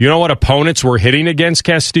 You know what opponents were hitting against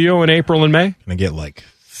Castillo in April and May? Can I get like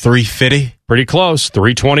 350? Pretty close,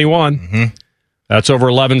 321. Mm-hmm. That's over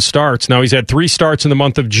 11 starts. Now he's had 3 starts in the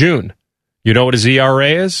month of June. You know what his ERA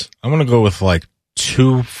is? I'm going to go with like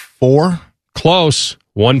 2.4. Close,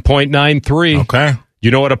 1.93. Okay.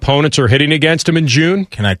 You know what opponents are hitting against him in June?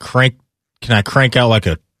 Can I crank out like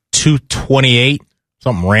a 228?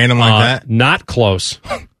 Something random like that? Not close.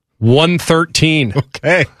 113.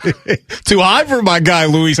 Okay. Too high for my guy,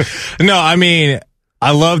 Luis. No, I mean,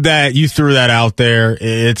 I love that you threw that out there.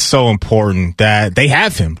 It's so important that they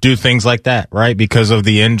have him do things like that, right? Because of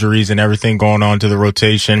the injuries and everything going on to the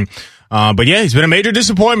rotation. But yeah, he's been a major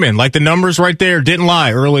disappointment. Like the numbers right there didn't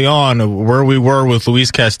lie early on where we were with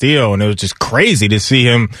Luis Castillo. And it was just crazy to see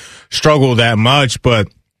him struggle that much. But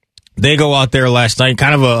they go out there last night,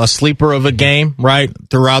 kind of a sleeper of a game, right?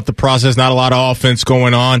 Throughout the process, not a lot of offense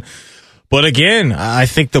going on. But again, I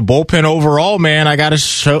think the bullpen overall, man, I got to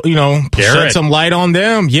show, shed some light on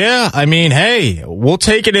them. Yeah, I mean, hey, we'll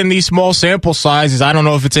take it in these small sample sizes. I don't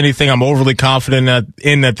know if it's anything I'm overly confident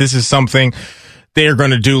in that this is something they're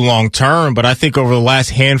going to do long term, but I think over the last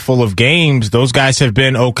handful of games, those guys have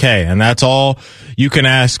been okay, and that's all you can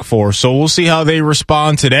ask for. So we'll see how they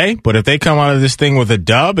respond today, but if they come out of this thing with a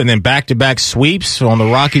dub and then back-to-back sweeps on the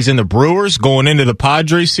Rockies and the Brewers going into the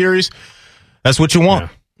Padres series, that's what you want.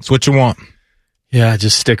 Yeah. That's what you want. Yeah,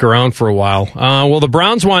 just stick around for a while. Well, the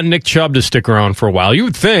Browns want Nick Chubb to stick around for a while. You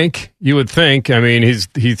would think. I mean,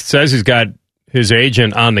 he says he's got his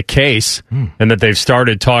agent on the case and that they've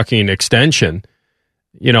started talking extension.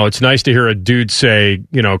 It's nice to hear a dude say,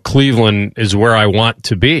 Cleveland is where I want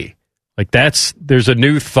to be. Like there's a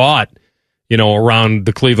new thought, around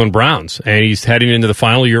the Cleveland Browns. And he's heading into the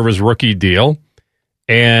final year of his rookie deal.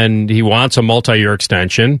 And he wants a multi-year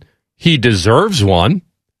extension. He deserves one.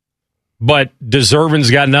 But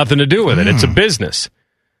deserving's got nothing to do with it. It's a business,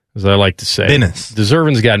 as I like to say. Business.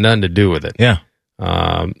 Deserving's got nothing to do with it. Yeah.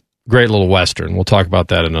 Great little Western. We'll talk about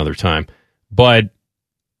that another time. But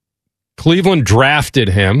Cleveland drafted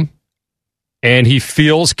him, and he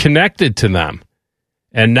feels connected to them.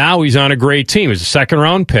 And now he's on a great team. He's a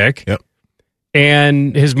second-round pick. Yep.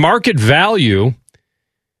 And his market value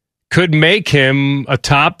could make him a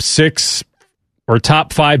top 6 or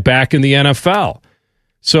top 5 back in the NFL.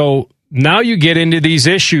 So now you get into these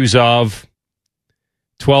issues of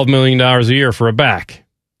 $12 million a year for a back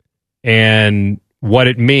and what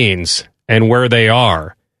it means and where they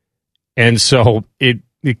are. And so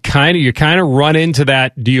you kind of run into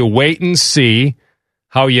that. Do you wait and see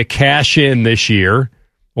how you cash in this year,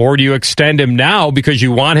 or do you extend him now because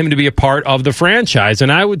you want him to be a part of the franchise?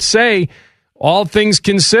 And I would say, all things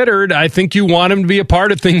considered, I think you want him to be a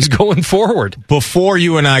part of things going forward. Before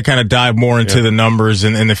you and I kind of dive more into the numbers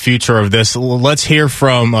and the future of this, let's hear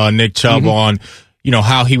from Nick Chubb on,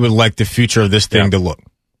 how he would like the future of this thing to look.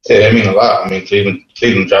 Yeah, I mean a lot. I mean,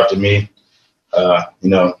 Cleveland drafted me,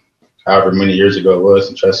 however many years ago it was,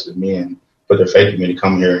 and trusted me and put their faith in me to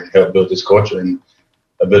come here and help build this culture and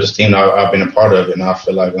build this team that I've been a part of. And I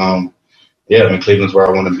feel like, Cleveland's where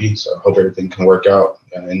I want to be. So I hope everything can work out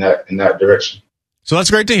in that direction. So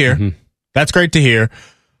that's great to hear. Mm-hmm. That's great to hear.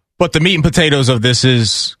 But the meat and potatoes of this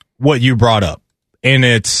is what you brought up, and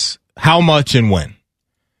it's how much and when.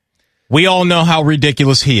 We all know how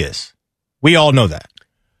ridiculous he is. We all know that.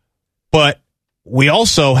 But we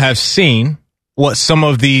also have seen what some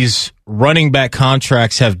of these running back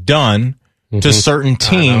contracts have done to certain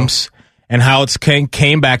teams and how it's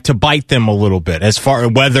came back to bite them a little bit, as far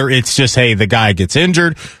whether it's just, hey, the guy gets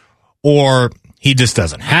injured or he just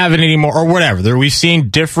doesn't have it anymore or whatever. We've seen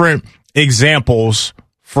different examples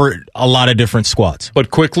for a lot of different squads. But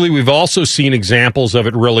quickly, we've also seen examples of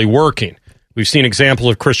it really working. We've seen examples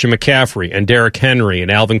of Christian McCaffrey and Derrick Henry and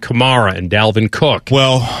Alvin Kamara and Dalvin Cook.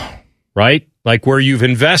 Well, right? Like where you've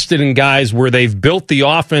invested in guys where they've built the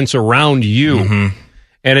offense around you. Mm-hmm.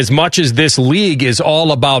 And as much as this league is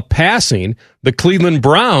all about passing, the Cleveland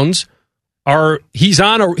Browns he's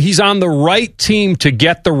on the right team to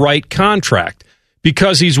get the right contract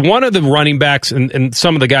because he's one of the running backs and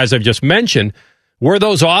some of the guys I've just mentioned where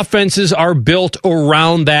those offenses are built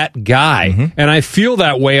around that guy. And I feel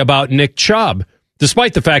that way about Nick Chubb,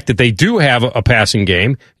 despite the fact that they do have a passing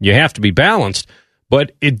game. You have to be balanced,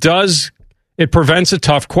 but it prevents a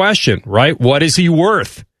tough question, right? What is he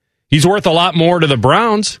worth? He's worth a lot more to the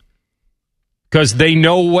Browns because they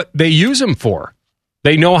know what they use him for.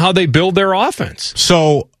 They know how they build their offense.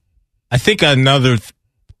 So I think another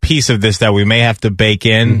piece of this that we may have to bake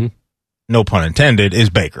in, no pun intended,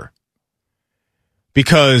 is Baker.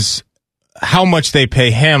 Because how much they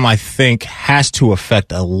pay him, I think, has to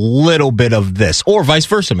affect a little bit of this, or vice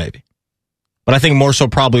versa, maybe. But I think more so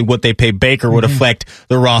probably what they pay Baker would affect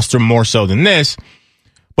the roster more so than this.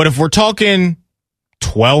 But if we're talking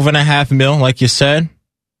 $12.5 million, like you said,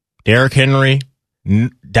 Derrick Henry,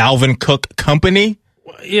 Dalvin Cook company,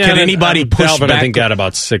 can anybody push Dalvin, back? I think got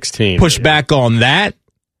about 16. Push back on that?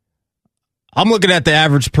 I'm looking at the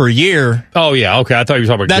average per year. Oh, yeah. Okay. I thought you were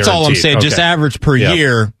talking about That's all I'm guaranteed. saying. Okay. Just average per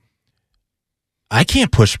year. I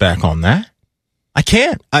can't push back on that. I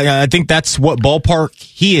can't. I think that's what ballpark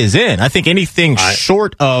he is in. I think anything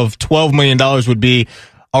short of $12 million would be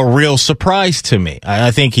a real surprise to me.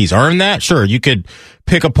 I think he's earned that. Sure, you could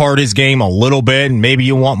pick apart his game a little bit, and maybe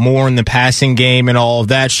you want more in the passing game and all of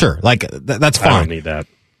that. Sure, like that's fine. I don't need that.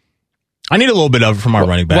 I need a little bit of it from my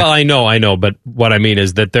running back. Well, I know, but what I mean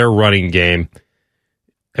is that their running game,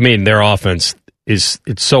 their offense it's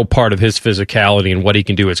so part of his physicality and what he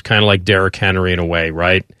can do. It's kind of like Derrick Henry in a way,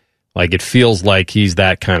 right? Like it feels like he's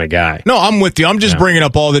that kind of guy. No, I'm with you. I'm just bringing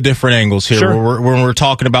up all the different angles here. Sure. When we're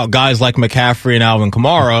talking about guys like McCaffrey and Alvin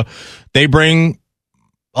Kamara, they bring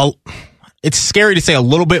it's scary to say a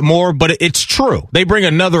little bit more, but it's true. They bring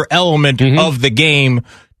another element of the game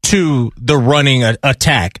to the running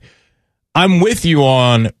attack. I'm with you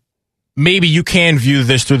on maybe you can view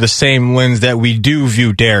this through the same lens that we do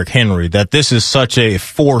view Derrick Henry, that this is such a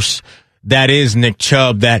force that is Nick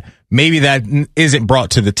Chubb that maybe that isn't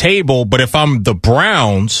brought to the table. But if I'm the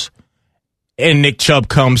Browns and Nick Chubb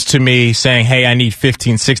comes to me saying, hey, I need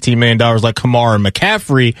 $15, $16 million like Kamara and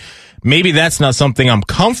McCaffrey, maybe that's not something I'm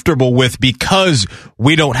comfortable with because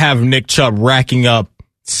we don't have Nick Chubb racking up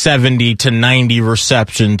 70 to 90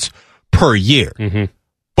 receptions per year.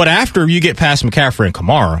 But after you get past McCaffrey and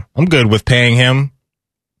Kamara, I'm good with paying him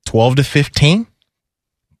 12 to 15.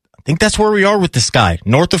 I think that's where we are with this guy.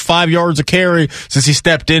 North of 5 yards a carry since he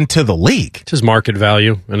stepped into the league. It's his market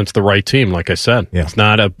value, and it's the right team, like I said. Yeah. It's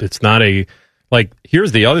not a like,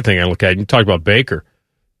 here's the other thing I look at. You talked about Baker.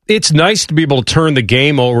 It's nice to be able to turn the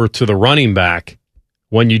game over to the running back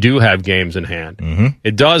when you do have games in hand.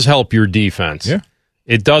 It does help your defense. Yeah.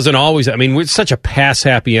 It doesn't always. It's such a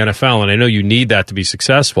pass-happy NFL, and I know you need that to be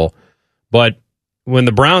successful. But when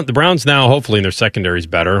the Browns now, hopefully, in their secondary is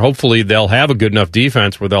better. Hopefully, they'll have a good enough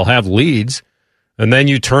defense where they'll have leads, and then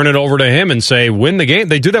you turn it over to him and say, win the game.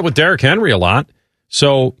 They do that with Derrick Henry a lot.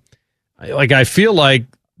 So, I feel like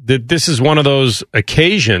that this is one of those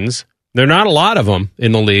occasions. There are not a lot of them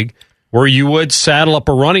in the league where you would saddle up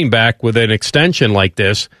a running back with an extension like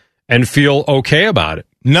this and feel okay about it.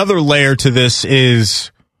 Another layer to this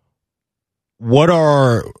is what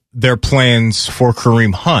are their plans for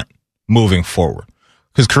Kareem Hunt moving forward?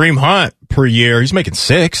 Because Kareem Hunt per year, he's making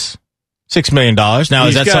 $6 million. Now, is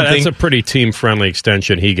that something? That's a pretty team-friendly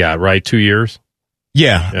extension he got, right? 2 years?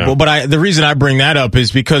 Yeah. Well, but the reason I bring that up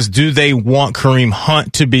is because do they want Kareem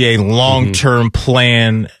Hunt to be a long-term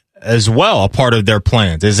plan as well, a part of their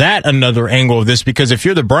plans? Is that another angle of this? Because if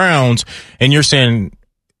you're the Browns and you're saying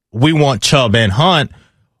we want Chubb and Hunt,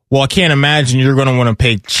 well, I can't imagine you're going to want to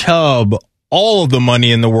pay Chubb all of the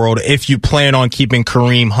money in the world if you plan on keeping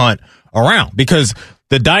Kareem Hunt around. Because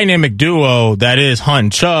the dynamic duo that is Hunt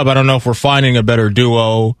and Chubb, I don't know if we're finding a better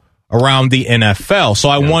duo around the NFL. So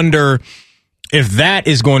I wonder if that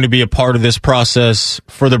is going to be a part of this process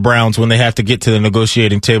for the Browns when they have to get to the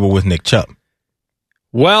negotiating table with Nick Chubb.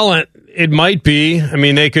 Well, it might be.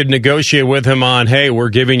 They could negotiate with him on, hey, we're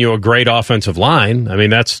giving you a great offensive line.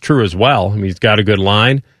 That's true as well. He's got a good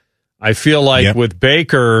line. I feel like with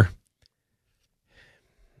Baker,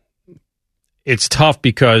 it's tough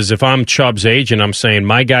because if I'm Chubb's agent, I'm saying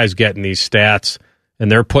my guy's getting these stats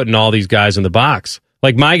and they're putting all these guys in the box.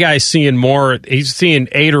 Like my guy's seeing more, he's seeing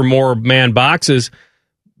 8 or more man boxes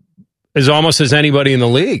as almost as anybody in the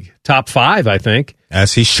league. Top 5, I think.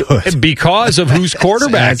 As he should. Because of who's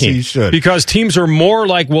quarterbacking. As he should. Because teams are more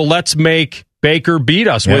like, well, let's make Baker beat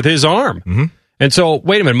us with his arm. And so,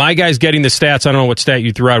 wait a minute, my guy's getting the stats. I don't know what stat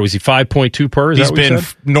you threw out. Was he 5.2 per? He's been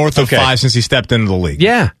north of 5 since he stepped into the league.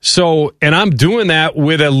 Yeah. So, and I'm doing that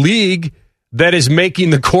with a league that is making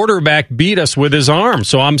the quarterback beat us with his arm.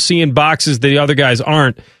 So I'm seeing boxes the other guys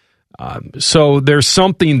aren't. So there's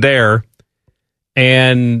something there.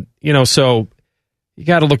 And, so you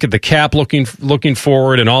got to look at the cap looking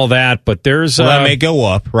forward and all that, but there's... that may go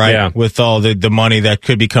up, right? Yeah. With all the money that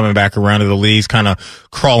could be coming back around to the leagues, kind of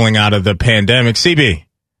crawling out of the pandemic. CB,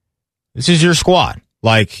 this is your squad.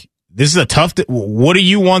 Like, this is a tough... what do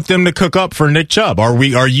you want them to cook up for Nick Chubb? Do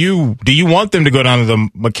you want them to go down to the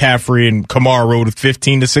McCaffrey and Kamara road with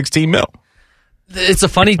 15 to 16 mil? It's a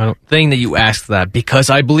funny thing that you ask that, because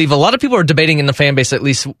I believe a lot of people are debating in the fan base, at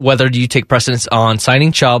least, whether do you take precedence on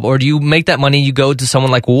signing Chubb, or do you make that money, you go to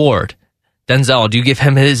someone like Ward, Denzel, do you give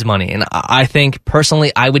him his money? And I think,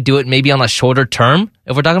 personally, I would do it maybe on a shorter term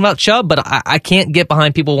if we're talking about Chubb, but I can't get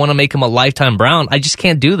behind people who want to make him a lifetime Brown. I just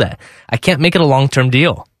can't do that. I can't make it a long-term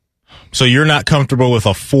deal. So you're not comfortable with a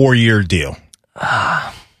 4-year deal?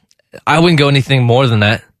 I wouldn't go anything more than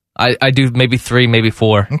that. I do maybe 3, maybe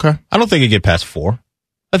 4. Okay. I don't think you get past 4.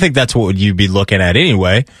 I think that's what you'd be looking at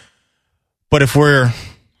anyway. But if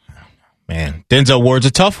Denzel Ward's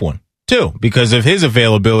a tough one, too, because of his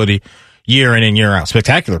availability year in and year out.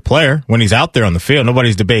 Spectacular player when he's out there on the field.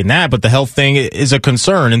 Nobody's debating that, but the health thing is a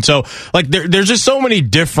concern. And so, there's just so many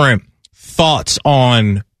different thoughts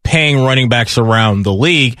on paying running backs around the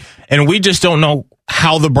league, and we just don't know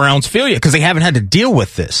how the Browns feel yet, because they haven't had to deal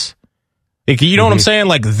with this. You know what I'm saying?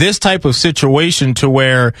 Like, this type of situation to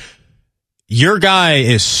where your guy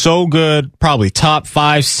is so good, probably top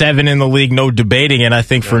 5, 7 in the league, no debating it, I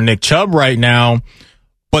think, for Nick Chubb right now.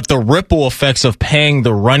 But the ripple effects of paying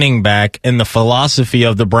the running back and the philosophy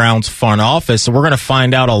of the Browns front office, and we're going to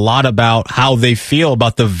find out a lot about how they feel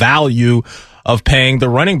about the value of paying the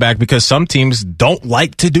running back, because some teams don't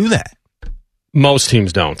like to do that. Most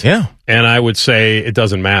teams don't. Yeah. And I would say it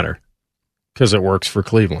doesn't matter, because it works for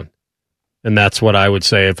Cleveland. And that's what I would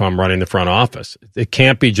say if I'm running the front office. It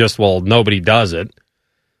can't be just, nobody does it.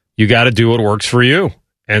 You got to do what works for you.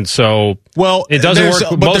 And so, it doesn't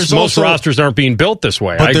work. Most rosters aren't being built this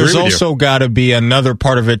way. But there's also got to be another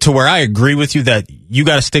part of it to where I agree with you that you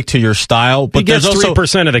got to stick to your style. But there's also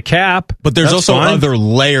 3% of the cap. But there's also other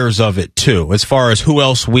layers of it too, as far as who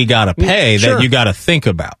else we got to pay that you got to think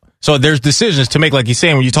about. So there's decisions to make, like you're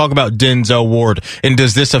saying, when you talk about Denzel Ward, and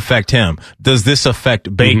does this affect him? Does this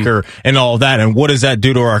affect Baker and all that? And what does that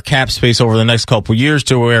do to our cap space over the next couple of years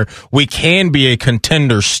to where we can be a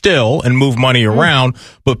contender still and move money around,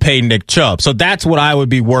 but pay Nick Chubb? So that's what I would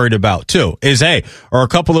be worried about too, is, are a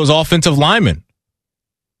couple of those offensive linemen,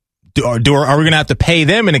 are we going to have to pay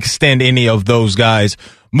them and extend any of those guys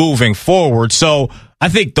moving forward? So I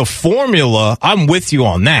think the formula, I'm with you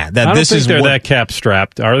on that. I don't think they're that cap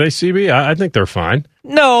strapped, are they, CB? I think they're fine.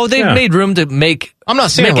 No, they've made room to make. I'm not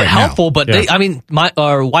saying make it helpful, but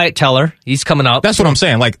Wyatt Teller, he's coming up. That's what I'm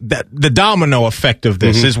saying. Like the domino effect of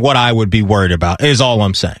this is what I would be worried about. Is all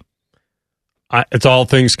I'm saying. It's all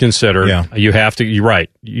things considered. Yeah. You have to. You're right.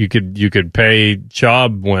 You could pay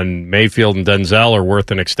Chubb when Mayfield and Denzel are worth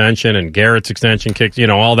an extension, and Garrett's extension kicks.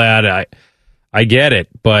 All that. I get it,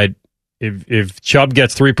 but if Chubb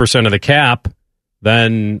gets 3% of the cap,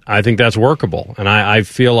 then I think that's workable, and I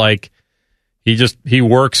feel like he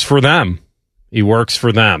works for them. He works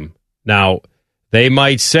for them. Now they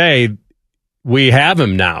might say we have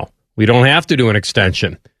him now. We don't have to do an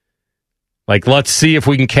extension. Like, let's see if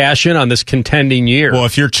we can cash in on this contending year. Well,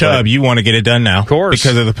 if you're Chubb, you want to get it done now. Of course.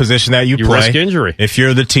 Because of the position that you play. Risk injury. If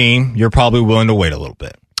you're the team, you're probably willing to wait a little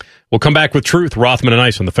bit. We'll come back with Truth, Rothman and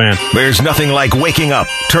Ice on The Fan. There's nothing like waking up,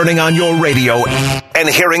 turning on your radio, and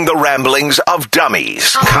hearing the ramblings of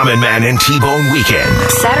dummies. Common Man and T-Bone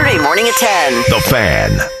Weekend. Saturday morning at 10. The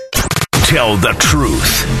Fan. Tell the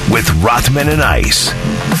truth with Rothman and Ice.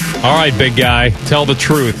 All right, big guy. Tell the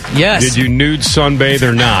truth. Yes. Did you nude sunbathe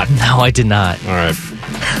or not? No, I did not. All right.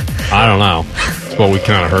 I don't know. That's what we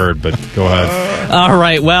kind of heard, but go ahead. All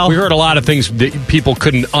right, well. We heard a lot of things that people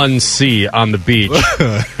couldn't unsee on the beach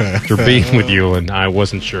after being with you, and I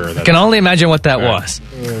wasn't sure. I can only imagine what that was.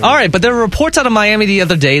 All right, but there were reports out of Miami the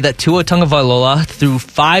other day that Tua Tagovailoa threw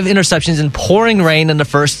 5 interceptions in pouring rain in the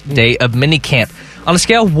first day of minicamp. On a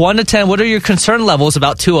scale of 1 to 10, what are your concern levels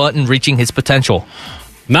about Tua and reaching his potential?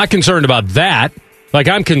 Not concerned about that. Like,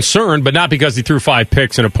 I'm concerned, but not because he threw 5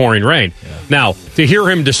 picks in a pouring rain. Yeah. Now, to hear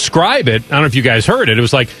him describe it, I don't know if you guys heard it, it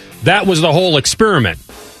was like, that was the whole experiment.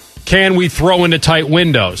 Can we throw into tight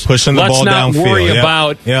windows? Pushing the ball downfield. Let's not worry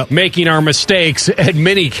about making our mistakes at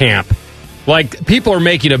minicamp. Like, people are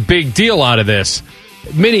making a big deal out of this.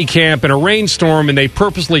 Minicamp in a rainstorm, and they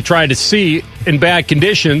purposely try to see in bad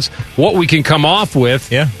conditions what we can come up with.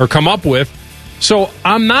 So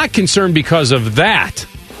I'm not concerned because of that.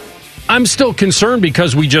 I'm still concerned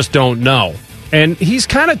because we just don't know. And he's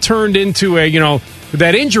kind of turned into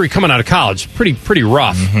that injury coming out of college, pretty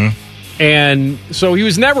rough. And so he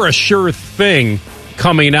was never a sure thing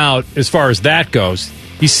coming out as far as that goes.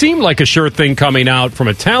 He seemed like a sure thing coming out from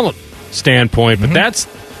a talent standpoint, but that's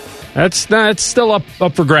still up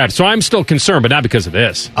for grabs. So I'm still concerned, but not because of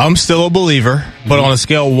this. I'm still a believer, but on a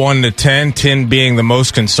scale of 1 to 10, 10 being the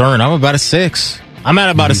most concerned, I'm about a 6. I'm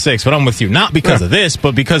at about a 6, but I'm with you. Not because of this,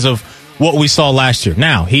 but because of what we saw last year.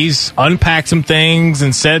 Now, he's unpacked some things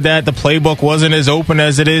and said that the playbook wasn't as open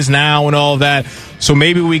as it is now and all of that. So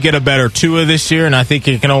maybe we get a better Tua this year, and I think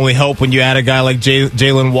it can only help when you add a guy like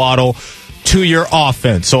Jalen Waddle to your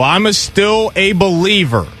offense. So I'm still a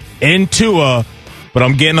believer in Tua, but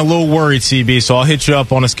I'm getting a little worried, CB, so I'll hit you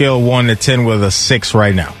up on a scale of 1 to 10 with a 6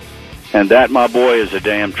 right now. And that, my boy, is the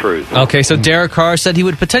damn truth. Okay, so Derek Carr said he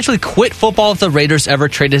would potentially quit football if the Raiders ever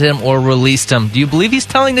traded him or released him. Do you believe he's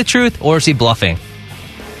telling the truth, or is he bluffing?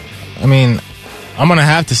 I mean, I'm going to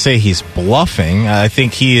have to say he's bluffing. I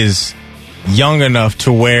think he is young enough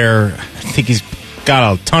to where I think he's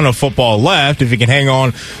got a ton of football left if he can hang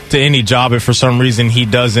on to any job if for some reason he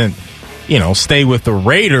doesn't, stay with the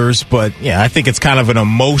Raiders. But, yeah, I think it's kind of an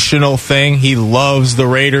emotional thing. He loves the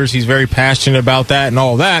Raiders. He's very passionate about that and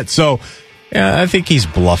all that. So, yeah, I think he's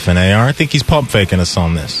bluffing, AR. I think he's pump faking us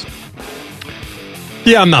on this.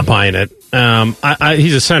 Yeah, I'm not buying it.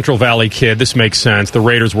 He's a Central Valley kid. This makes sense. The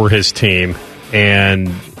Raiders were his team, and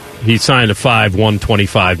he signed a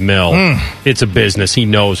 $125 million. It's a business. He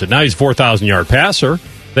knows it. Now he's a 4,000-yard passer.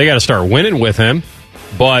 They got to start winning with him.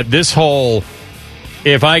 But this whole,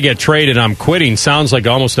 if I get traded, I'm quitting, sounds like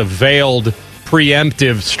almost a veiled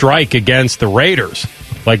preemptive strike against the Raiders.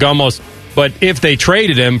 Like almost, but if they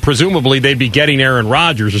traded him, presumably they'd be getting Aaron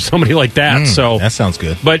Rodgers or somebody like that. So that sounds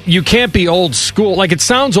good. But you can't be old school. Like, it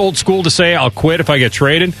sounds old school to say I'll quit if I get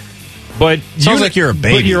traded. But sounds like you're a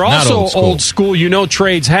baby. But you're also old school.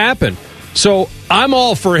 Trades happen. So I'm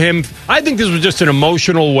all for him. I think this was just an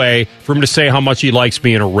emotional way for him to say how much he likes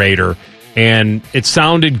being a Raider. And it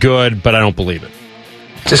sounded good, but I don't believe it.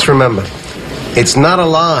 Just remember, it's not a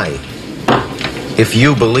lie if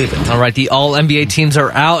you believe it. All right, the All-NBA teams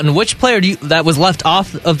are out. And which player that was left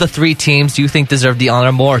off of the 3 teams do you think deserved the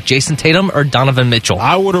honor more, Jason Tatum or Donovan Mitchell?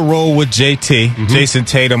 I would have rolled with JT, Jason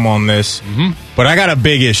Tatum on this. But I got a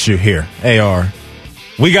big issue here, AR.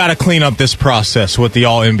 We got to clean up this process with the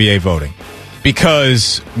All-NBA voting.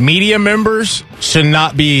 Because media members should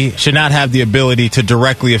not have the ability to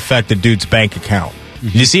directly affect a dude's bank account.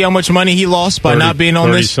 You see how much money he lost by not being on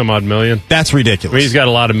 30 this? some odd million. That's ridiculous. I mean, he's got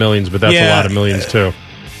a lot of millions, but that's a lot of millions too.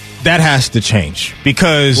 That has to change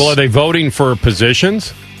because. Well, are they voting for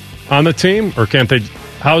positions on the team, or can't they?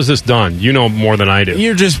 How is this done? You know more than I do.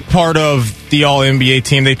 You're just part of the All-NBA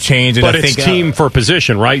team. They've changed it. But it's team for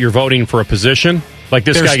position, right? You're voting for a position. Like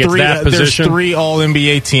this guy gets that position. There's 3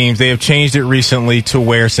 All-NBA teams. They have changed it recently to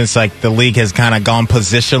where, since the league has kind of gone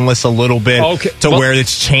positionless a little bit, where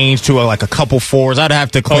it's changed to a couple 4s. I'd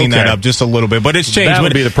have to clean that up just a little bit, but it's changed. That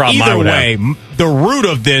would be the problem. Either way, the root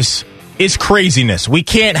of this is craziness. We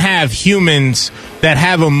can't have humans that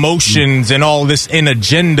have emotions and all this and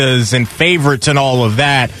agendas and favorites and all of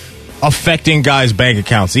that affecting guys' bank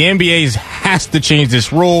accounts. The NBA has to change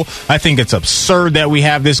this rule. I think it's absurd that we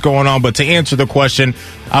have this going on, but to answer the question,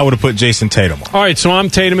 I would have put Jason Tatum on. All right, so I'm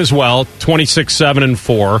Tatum as well, 26, 7, and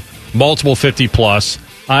 4, multiple 50-plus.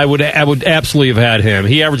 I would absolutely have had him.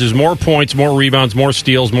 He averages more points, more rebounds, more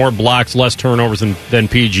steals, more blocks, less turnovers than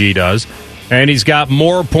PG does. And he's got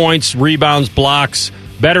more points, rebounds, blocks,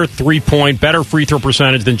 better three-point, better free throw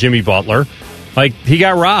percentage than Jimmy Butler. Like, he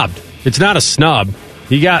got robbed. It's not a snub.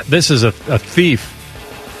 This is a thief.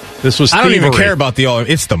 This was thievery. I don't even care about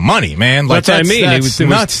it's the money, man. That's what I mean. It was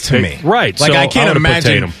nuts to me. Right. Like, so I can't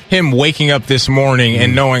imagine him waking up this morning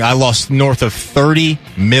and knowing I lost north of $30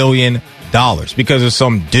 million because of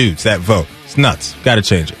some dudes that vote. It's nuts. Got to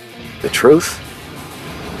change it. The truth?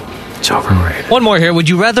 It's overrated. One more here. Would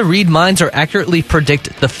you rather read minds or accurately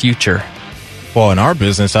predict the future? Well, in our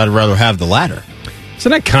business, I'd rather have the latter.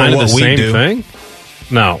 Isn't that kind of the same thing?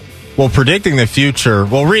 No. Well, predicting the future,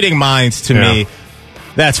 reading minds to me,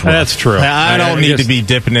 that's rough. That's true. I don't need to be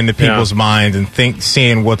dipping into people's minds and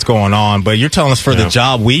seeing what's going on. But you're telling us for the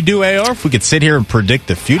job we do, AR, if we could sit here and predict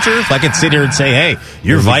the future, if I could sit here and say, hey,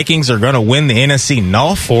 your Vikings are going to win the NFC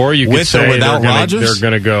North, or you could say without Rodgers, they're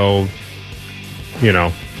going to go,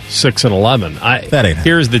 6-11. That ain't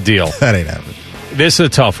Here's the deal. That ain't happening. This is a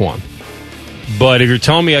tough one. But if you're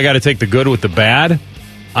telling me I got to take the good with the bad,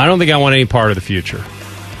 I don't think I want any part of the future.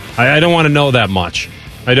 I don't want to know that much.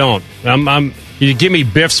 I don't. You give me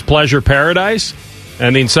Biff's Pleasure Paradise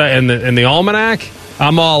and the Almanac,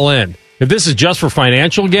 I'm all in. If this is just for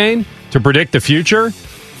financial gain, to predict the future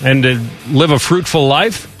and to live a fruitful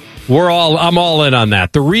life, I'm all in on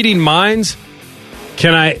that. The reading minds,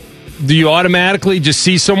 do you automatically just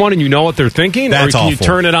see someone and you know what they're thinking? That's or can awful. you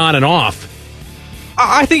turn it on and off?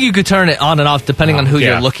 I think you could turn it on and off depending on who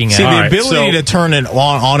you're looking at. See, the ability to turn it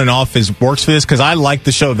on and off works for this, because I like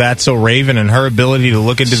the show That's So Raven, and her ability to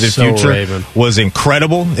look into the future was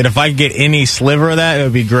incredible. And if I could get any sliver of that, it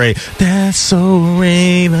would be great. That's so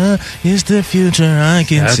Raven, is the future I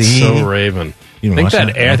can see. That's So Raven.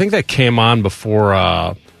 I think that came on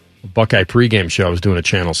before Buckeye pregame show. I was doing a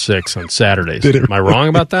Channel 6 on Saturdays. Am I wrong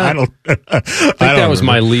about that? I think that was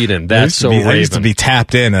my lead-in. That's So Raven. I used to be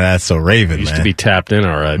tapped in, and That's So Raven. Used to be tapped in,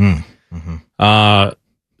 all right.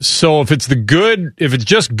 So if it's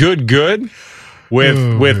just good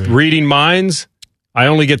with reading minds, I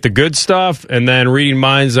only get the good stuff, and then reading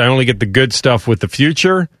minds, I only get the good stuff with the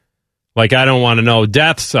future. Like, I don't want to know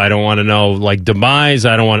deaths. I don't want to know, like, demise.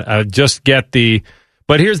 I just get the...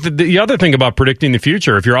 But here's the other thing about predicting the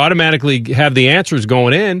future. If you automatically have the answers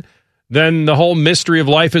going in, then the whole mystery of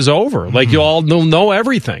life is over. Like, you'll know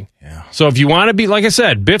everything. Yeah. So if you want to be, like I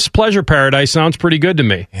said, Biff's Pleasure Paradise sounds pretty good to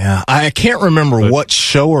me. Yeah. I can't remember what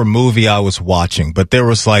show or movie I was watching, but there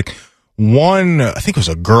was like one, I think it was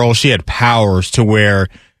a girl, she had powers to where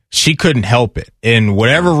she couldn't help it. In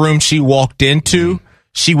whatever room she walked into,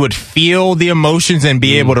 she would feel the emotions and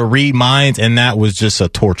be able to read minds, and that was just a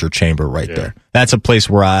torture chamber right there. That's a place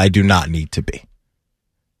where I do not need to be.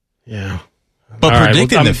 Yeah. But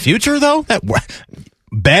predicting the future, though?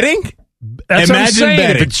 Betting? That's what I'm saying.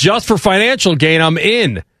 Betting. If it's just for financial gain, I'm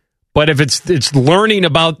in. But if it's learning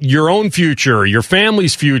about your own future, your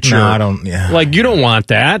family's future, no, I don't. Yeah. Like, you don't want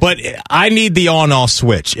that. But I need the on-off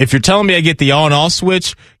switch. If you're telling me I get the on-off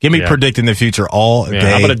switch, give me predicting the future all day.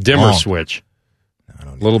 How about a dimmer switch?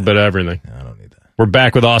 A little bit of everything. I don't need that. We're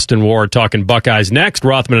back with Austin Ward talking Buckeyes next.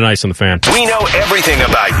 Rothman and Ice on the Fan. We know everything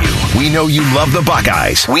about you. We know you love the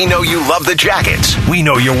Buckeyes. We know you love the Jackets. We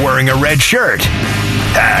know you're wearing a red shirt.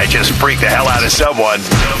 I just freaked the hell out of someone.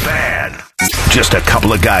 The Fan. Just a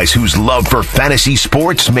couple of guys whose love for fantasy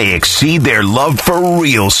sports may exceed their love for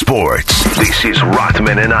real sports. This is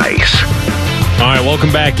Rothman and Ice. All right,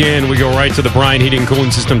 welcome back in. We go right to the Bryan Heating and Cooling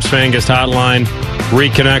Systems Fan Guest Hotline.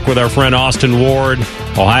 Reconnect with our friend Austin Ward,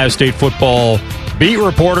 Ohio State football beat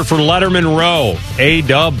reporter for Lettermen Row.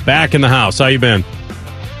 A-Dub back in the house. How you been?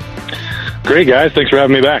 Great, guys. Thanks for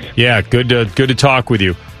having me back. Yeah, good to talk with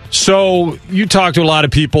you. So you talk to a lot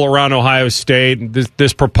of people around Ohio State.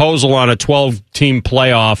 This proposal on a 12-team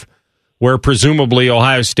playoff where presumably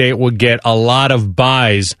Ohio State would get a lot of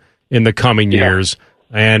byes in the coming years.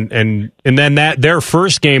 And then their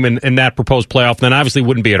first game in that proposed playoff then obviously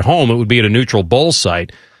wouldn't be at home. It would be at a neutral bowl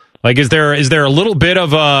site. Like, is there a little bit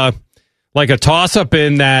of a toss-up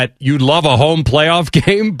in that you'd love a home playoff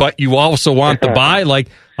game, but you also want the bye? Like,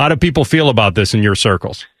 how do people feel about this in your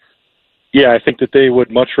circles? Yeah, I think that they would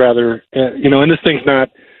much rather, and this thing's not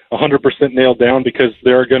 100% nailed down because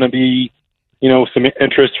there are going to be, some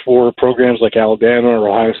interest for programs like Alabama or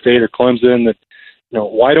Ohio State or Clemson that,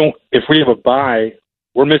 if we have a bye,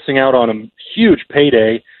 we're missing out on a huge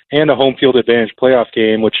payday and a home field advantage playoff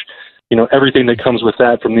game, which, everything that comes with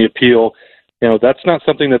that from the appeal, that's not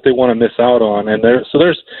something that they want to miss out on. And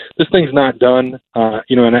this thing's not done,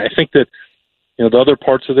 and I think that, the other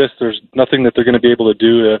parts of this, there's nothing that they're going to be able to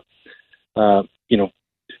do to,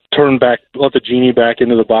 let the genie back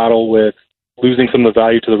into the bottle with losing some of the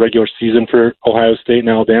value to the regular season for Ohio State and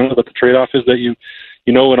Alabama. But the trade-off is that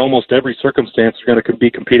in almost every circumstance, you're going to be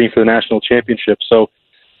competing for the national championship. So,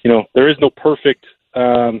 there is no perfect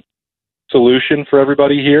solution for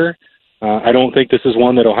everybody here. I don't think this is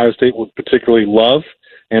one that Ohio State would particularly love,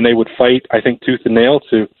 and they would fight, I think, tooth and nail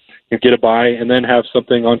to get a bye and then have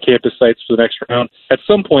something on campus sites for the next round. At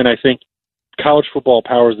some point, I think college football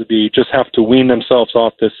powers that be just have to wean themselves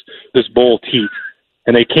off this bowl teat,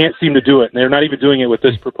 and they can't seem to do it. And they're not even doing it with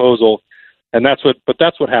this proposal. And that's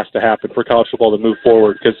what has to happen for college football to move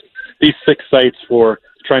forward, because these 6 sites for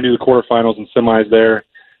trying to do the quarterfinals and semis there,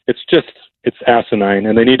 it's asinine,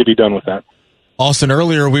 and they need to be done with that. Austin,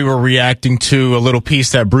 earlier we were reacting to a little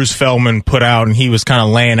piece that Bruce Feldman put out, and he was kind of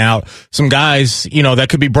laying out some guys, that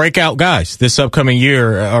could be breakout guys this upcoming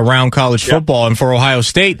year around college football. And for Ohio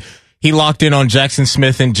State, he locked in on Jackson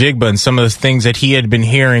Smith and Jigba and some of the things that he had been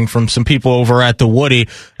hearing from some people over at the Woody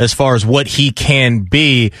as far as what he can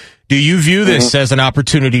be. Do you view this as an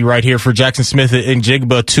opportunity right here for Jackson Smith and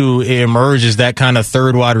Jigba to emerge as that kind of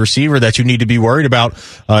third wide receiver that you need to be worried about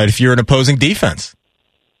if you're an opposing defense?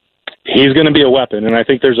 He's going to be a weapon, and I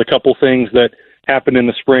think there's a couple things that happened in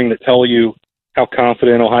the spring that tell you how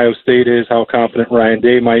confident Ohio State is, how confident Ryan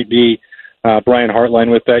Day might be, Brian Hartline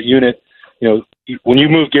with that unit. When you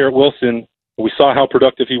move Garrett Wilson We saw how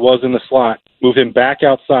productive he was in the slot. Move him back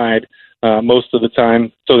outside most of the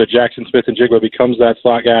time so that Jackson Smith-Njigba becomes that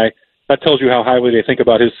slot guy. That tells you how highly they think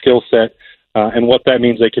about his skill set and what that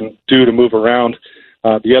means they can do to move around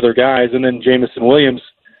the other guys. And then Jamison Williams,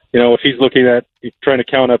 if he's looking at trying to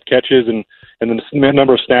count up catches and the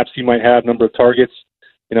number of snaps he might have, number of targets,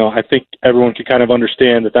 I think everyone can kind of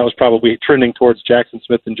understand that was probably trending towards Jackson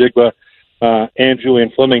Smith-Njigba and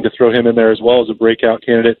Julian Fleming to throw him in there as well as a breakout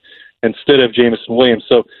candidate instead of Jamison Williams.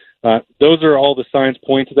 So those are all the signs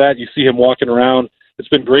point to that. You see him walking around. It's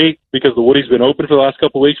been great because the Woody's been open for the last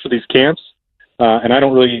couple of weeks for these camps, and I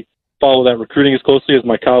don't really follow that recruiting as closely as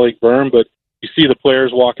my colleague Berm, but you see the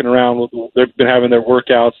players walking around. They've been having their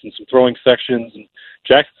workouts and some throwing sections, and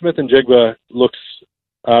Jackson Smith-Njigba looks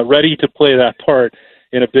ready to play that part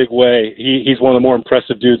in a big way. He's one of the more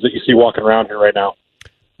impressive dudes that you see walking around here right now.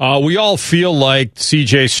 We all feel like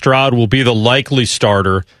C.J. Stroud will be the likely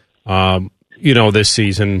starter, this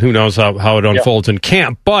season. Who knows how it unfolds in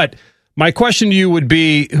camp. But my question to you would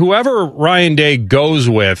be, whoever Ryan Day goes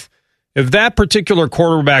with, if that particular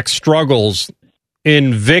quarterback struggles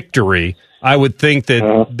in victory, I would think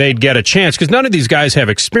that they'd get a chance because none of these guys have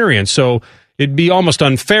experience. So it'd be almost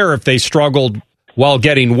unfair if they struggled while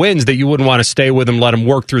getting wins that you wouldn't want to stay with them, let them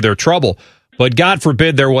work through their trouble. But God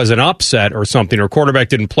forbid there was an upset or something, or quarterback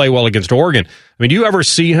didn't play well against Oregon. I mean, do you ever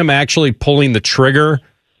see him actually pulling the trigger,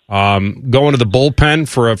 going to the bullpen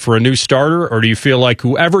for a new starter, or do you feel like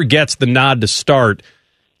whoever gets the nod to start,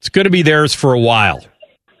 it's going to be theirs for a while?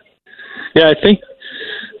 Yeah, I think,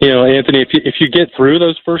 Anthony, if you get through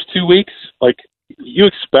those first 2 weeks, like you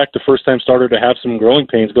expect a first-time starter to have some growing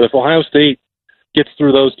pains. But if Ohio State gets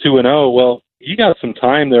through those 2-0, well, you got some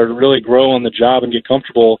time there to really grow on the job and get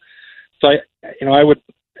comfortable. So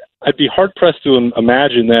I'd be hard pressed to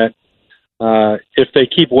imagine that if they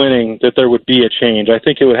keep winning, that there would be a change. I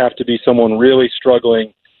think it would have to be someone really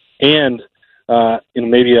struggling, and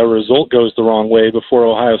maybe a result goes the wrong way before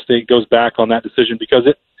Ohio State goes back on that decision, because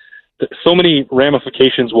so many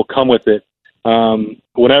ramifications will come with it.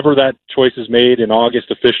 Whenever that choice is made in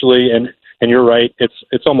August officially, and you're right,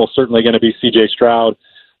 it's almost certainly going to be C.J. Stroud.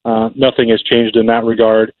 Nothing has changed in that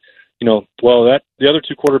regard. The other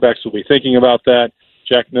two quarterbacks will be thinking about that,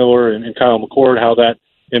 Jack Miller and Kyle McCord, how that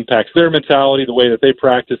impacts their mentality, the way that they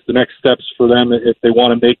practice, the next steps for them if they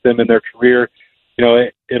want to make them in their career.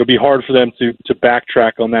 It'll be hard for them to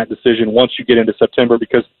backtrack on that decision once you get into September,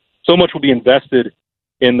 because so much will be invested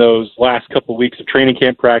in those last couple of weeks of training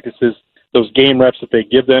camp practices, those game reps that they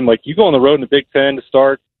give them. Like, you go on the road in the Big Ten to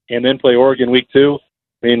start and then play Oregon week 2.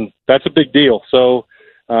 I mean, that's a big deal. So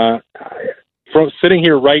from sitting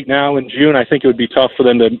here right now in June, I think it would be tough for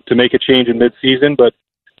them to make a change in midseason, but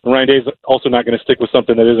Ryan Day's also not going to stick with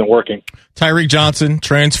something that isn't working. Tyreek Johnson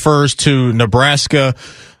transfers to Nebraska.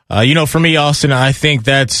 For me, Austin, I think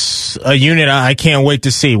that's a unit I can't wait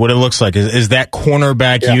to see what it looks like. Is that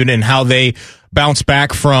cornerback unit and how they bounce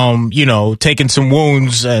back from, taking some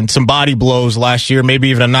wounds and some body blows last year, maybe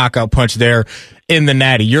even a knockout punch there in the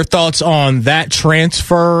Natty. Your thoughts on that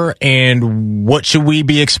transfer, and what should we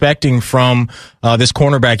be expecting from this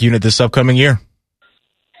cornerback unit this upcoming year?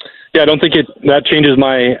 Yeah, I don't think that changes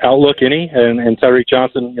my outlook any. And Tyreek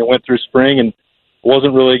Johnson went through spring and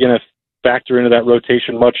wasn't really going to factor into that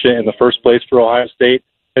rotation much in the first place for Ohio State.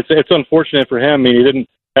 It's unfortunate for him. I mean, he didn't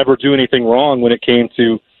ever do anything wrong when it came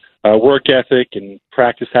to work ethic and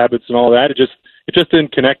practice habits and all that. It just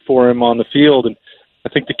didn't connect for him on the field. And I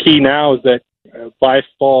think the key now is that by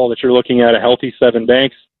fall that you're looking at a healthy Sevyn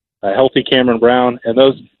Banks, a healthy Cameron Brown, and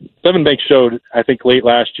those Sevyn Banks showed, I think, late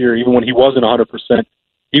last year, even when he wasn't 100%,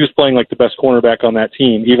 he was playing like the best cornerback on that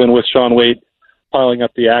team, even with Shaun Wade piling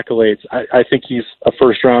up the accolades. I think he's a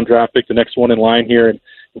first-round draft pick, the next one in line here. And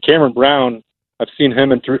Cameron Brown, I've seen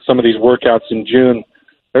him in some of these workouts in June.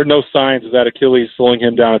 There are no signs of that Achilles slowing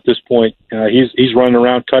him down at this point. He's running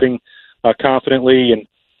around cutting confidently, and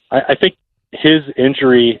I think his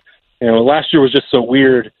injury, last year was just so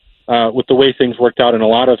weird with the way things worked out in a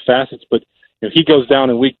lot of facets. But he goes down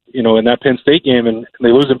in that Penn State game, and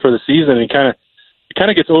they lose him for the season, and it kind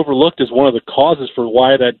of gets overlooked as one of the causes for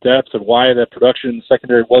why that depth and why that production in the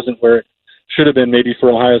secondary wasn't where it should have been maybe for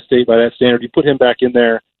Ohio State by that standard. You put him back in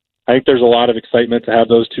there, I think there's a lot of excitement to have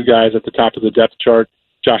those two guys at the top of the depth chart.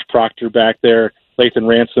 Josh Proctor back there, Lathan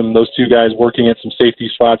Ransom, those two guys working at some safety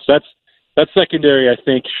spots. That secondary, I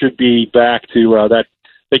think, should be back to that.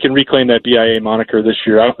 They can reclaim that BIA moniker this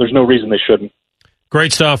year. There's no reason they shouldn't.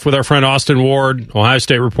 Great stuff with our friend Austin Ward, Ohio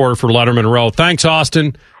State reporter for Lettermen Row. Thanks,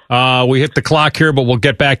 Austin. We hit the clock here, but we'll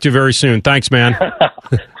get back to you very soon. Thanks, man.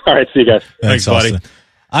 All right, see you guys. Thanks, buddy.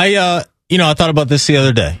 I thought about this the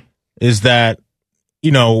other day, is that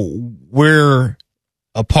we're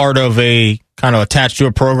a part of a kind of attached to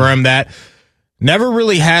a program that never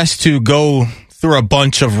really has to go through a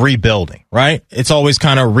bunch of rebuilding, right? It's always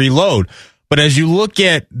kind of reload. But as you look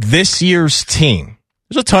at this year's team,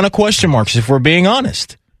 there's a ton of question marks, if we're being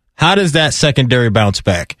honest. How does that secondary bounce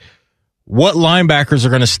back? What linebackers are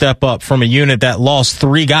going to step up from a unit that lost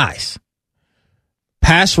 3 guys?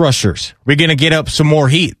 Pass rushers, we're going to get up some more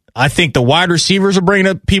heat. I think the wide receivers are bringing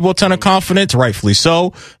up people a ton of confidence, rightfully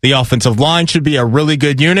so. The offensive line should be a really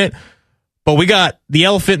good unit. But we got the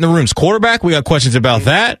elephant in the room's quarterback. We got questions about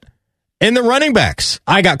that. And the running backs,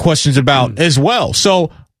 I got questions about as well.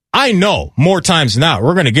 So I know more times than not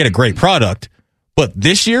we're going to get a great product. But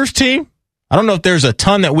this year's team, I don't know if there's a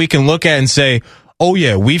ton that we can look at and say, oh,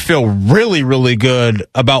 yeah, we feel really, really good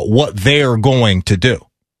about what they are going to do.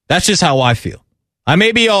 That's just how I feel. I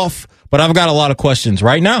may be off, but I've got a lot of questions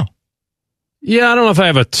right now. Yeah, I don't know if I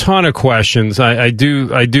have a ton of questions. I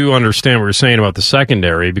do understand what you're saying about the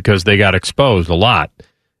secondary because they got exposed a lot.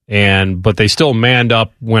 But they still manned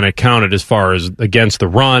up when it counted as far as against the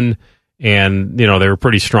run. And, they were a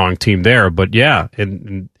pretty strong team there. But, yeah,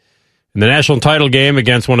 in the national title game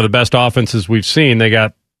against one of the best offenses we've seen, they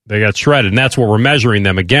got shredded. And that's what we're measuring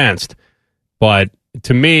them against. But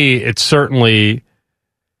to me, it's certainly,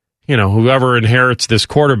 whoever inherits this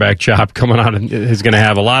quarterback job coming out is going to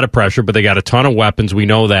have a lot of pressure, but they got a ton of weapons. We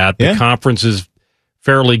know that. The conference is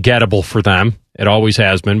fairly gettable for them. It always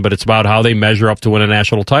has been, but it's about how they measure up to win a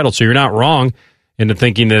national title. So you're not wrong into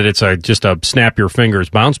thinking that it's just a snap your fingers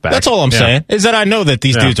bounce back. That's all I'm saying, is that I know that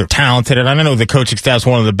these dudes are talented, and I know the coaching staff's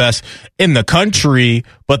one of the best in the country,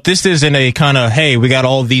 but this isn't a kind of, hey, we got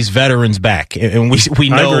all these veterans back, and we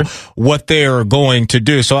know what they're going to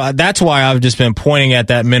do. So that's why I've just been pointing at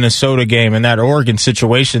that Minnesota game and that Oregon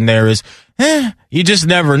situation there is, you just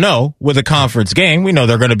never know with a conference game. We know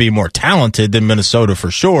they're going to be more talented than Minnesota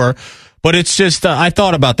for sure, but it's just, I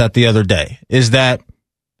thought about that the other day, is that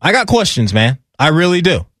I got questions, man. I really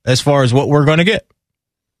do, as far as what we're going to get.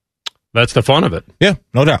 That's the fun of it. Yeah,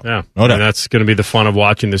 no doubt. Yeah, no doubt. And that's going to be the fun of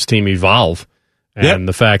watching this team evolve. And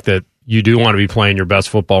the fact that you do want to be playing your best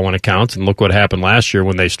football when it counts. And look what happened last year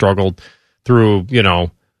when they struggled through,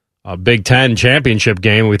 a Big Ten championship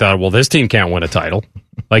game. We thought, well, this team can't win a title.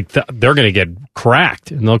 They're going to get cracked.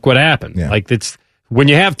 And look what happened. Yeah. It's when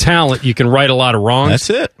you have talent, you can right a lot of wrongs. That's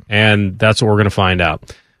it. And that's what we're going to find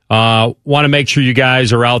out. Want to make sure you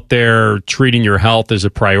guys are out there treating your health as a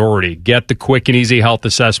priority. Get the quick and easy health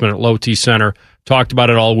assessment at Low T Center. Talked about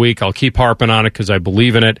it all week. I'll keep harping on it because I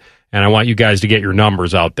believe in it, and I want you guys to get your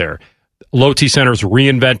numbers out there. Low T Center's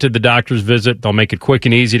reinvented the doctor's visit. They'll make it quick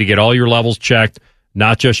and easy to get all your levels checked,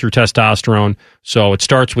 not just your testosterone. So it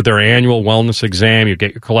starts with their annual wellness exam. You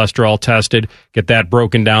get your cholesterol tested, get that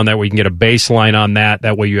broken down. That way you can get a baseline on that.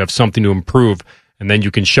 That way you have something to improve, and then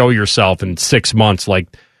you can show yourself in 6 months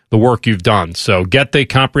the work you've done. So get the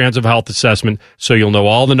comprehensive health assessment so you'll know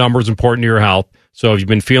all the numbers important to your health. So if you've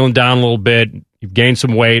been feeling down a little bit, you've gained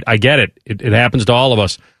some weight, I get it. It happens to all of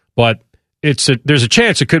us. But there's a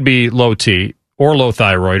chance it could be low T or low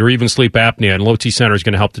thyroid or even sleep apnea, and Low T Center is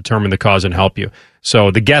going to help determine the cause and help you.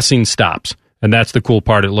 So the guessing stops, and that's the cool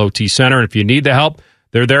part at Low T Center. And if you need the help,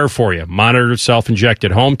 they're there for you. Monitor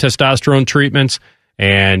self-injected home testosterone treatments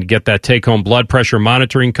and get that take-home blood pressure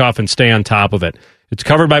monitoring cuff and stay on top of it. It's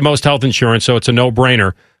covered by most health insurance, so it's a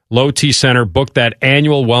no-brainer. Low T Center, book that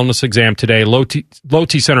annual wellness exam today.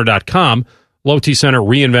 LowTCenter.com. Low T Center,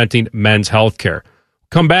 reinventing men's healthcare.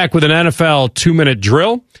 Come back with an NFL 2-minute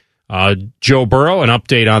drill. Joe Burrow, an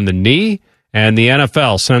update on the knee. And the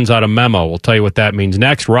NFL sends out a memo. We'll tell you what that means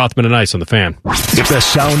next. Rothman and Ice on the Fan. If the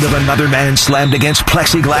sound of another man slammed against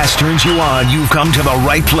plexiglass turns you on, you've come to the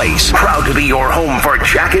right place. Proud to be your home for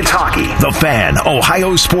Jackets hockey. The Fan,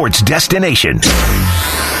 Ohio sports destination.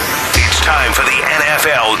 It's time for the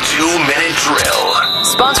NFL 2-minute drill.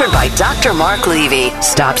 Sponsored by Dr. Mark Levy.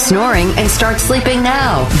 Stop snoring and start sleeping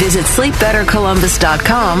now. Visit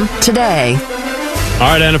sleepbettercolumbus.com today. All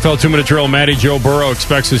right, NFL 2-minute drill. Matty, Joe Burrow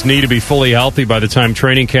expects his knee to be fully healthy by the time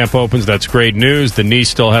training camp opens. That's great news. The knee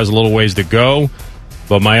still has a little ways to go.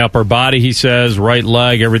 But my upper body, he says, right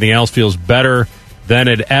leg, everything else feels better than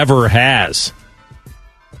it ever has.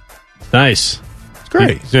 Nice. It's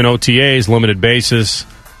great. He's in OTAs, limited basis,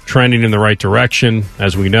 trending in the right direction,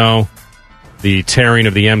 as we know. The tearing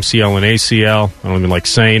of the MCL and ACL, I don't even like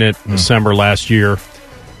saying it, December last year.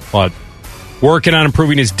 But working on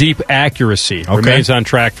improving his deep accuracy. Okay. Remains on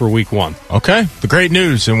track for week 1. Okay. The great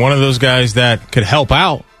news, and one of those guys that could help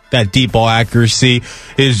out that deep ball accuracy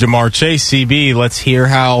is Jamar Chase. CB, let's hear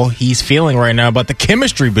how he's feeling right now about the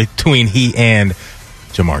chemistry between he and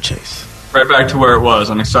Jamar Chase. right back to where it was.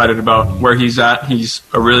 I'm excited about where he's at. He's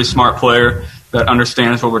a really smart player that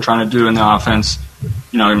understands what we're trying to do in the offense.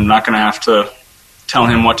 You know, I'm not going to have to tell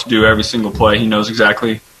him what to do every single play. He knows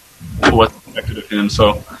exactly what's expected of him.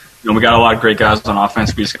 So, you know, we got a lot of great guys on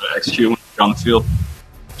offense. We just got to execute when we get on the field.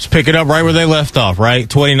 Just pick it up right where they left off, right?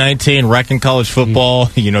 2019, wrecking college football.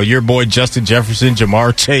 You know, your boy Justin Jefferson,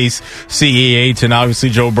 Jamar Chase, CEH, and obviously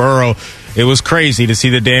Joe Burrow. It was crazy to see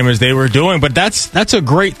the damage they were doing, but that's a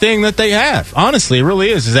great thing that they have. Honestly, it really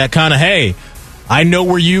is that kind of, hey, I know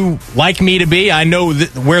where you like me to be. I know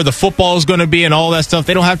where the football is going to be and all that stuff.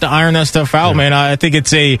 They don't have to iron that stuff out, man. I think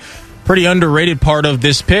it's a pretty underrated part of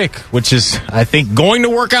this pick, which is, I think, going to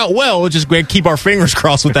work out well. We'll just keep our fingers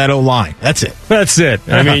crossed with that O-line. That's it. That's it.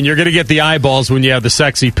 I mean, you're going to get the eyeballs when you have the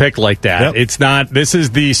sexy pick like that. Yep. It's not, this is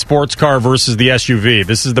the sports car versus the SUV.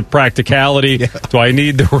 This is the practicality. Yeah. Do I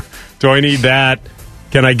need that?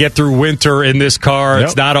 Can I get through winter in this car? Yep.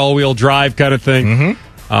 It's not all-wheel drive kind of thing.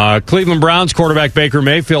 Mm-hmm. Cleveland Browns quarterback Baker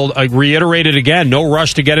Mayfield reiterated again, no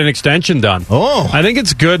rush to get an extension done. Oh, I think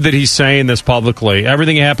it's good that he's saying this publicly.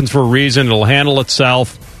 Everything happens for a reason. It'll handle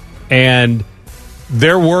itself. And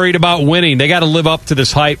they're worried about winning. They got to live up to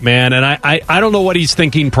this hype, man. And I don't know what he's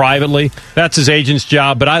thinking privately. That's his agent's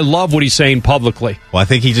job. But I love what he's saying publicly. Well, I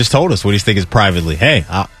think he just told us what he's thinking privately. Hey,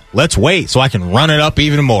 let's wait so I can run it up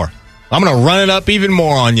even more. I'm going to run it up even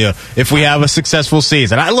more on you if we have a successful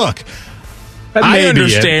season. I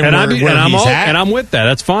understand where he's at. And I'm with that.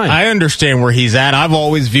 That's fine. I understand where he's at. I've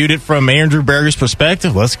always viewed it from Andrew Berry's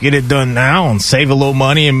perspective. Let's get it done now and save a little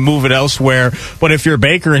money and move it elsewhere. But if you're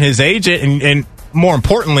Baker and his agent, and more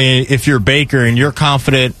importantly, if you're Baker and you're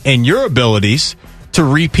confident in your abilities to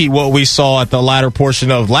repeat what we saw at the latter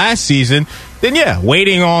portion of last season, then yeah,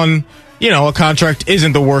 waiting on, a contract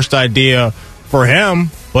isn't the worst idea for him.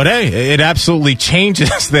 But hey, it absolutely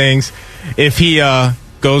changes things if he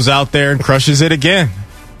goes out there and crushes it again.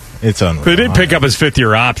 It's unreal. They did pick up his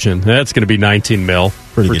fifth-year option. That's going to be $19 million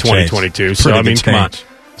for 2022. So, I mean, come on.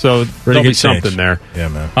 So, there'll be something there. Yeah,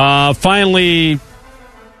 man. Finally,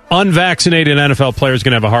 unvaccinated NFL players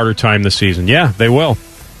going to have a harder time this season. Yeah, they will.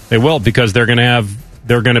 They will, because they're going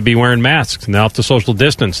to be wearing masks, and they'll have to social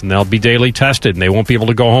distance, and they'll be daily tested, and they won't be able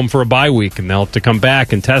to go home for a bye week, and they'll have to come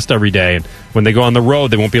back and test every day. And when they go on the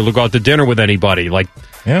road, they won't be able to go out to dinner with anybody.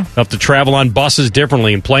 They'll have to travel on buses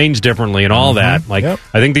differently and planes differently and all that. I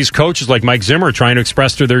think these coaches like Mike Zimmer are trying to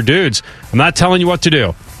express to their dudes, I'm not telling you what to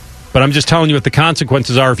do, but I'm just telling you what the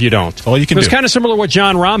consequences are if you don't. All you can do. It's kind of similar to what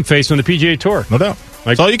John Rahm faced on the PGA Tour. No doubt.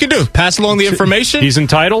 That's all you can do. Pass along the information. He's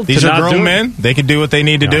entitled. These are grown men. They can do what they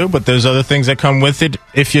need to do, but there's other things that come with it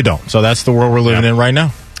if you don't. So that's the world we're living in right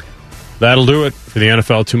now. That'll do it for the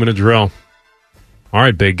NFL 2-minute drill. All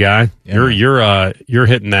right, big guy. Yeah, you're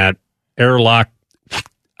hitting that airlock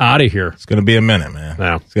out of here. It's going to be a minute, man.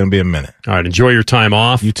 Yeah. It's going to be a minute. All right, enjoy your time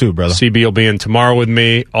off. You too, brother. CB will be in tomorrow with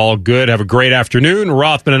me. All good. Have a great afternoon.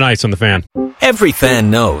 Rothman and Ice on the Fan. Every fan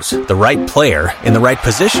knows the right player in the right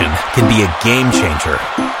position can be a game changer.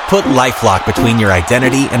 Put LifeLock between your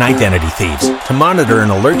identity and identity thieves to monitor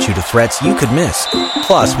and alert you to threats you could miss.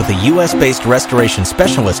 Plus, with a U.S.-based restoration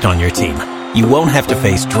specialist on your team, you won't have to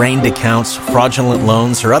face drained accounts, fraudulent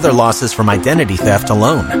loans, or other losses from identity theft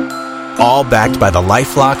alone. All backed by the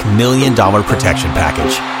LifeLock $1 Million Protection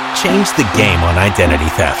Package. Change the game on identity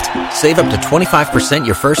theft. Save up to 25%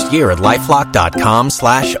 your first year at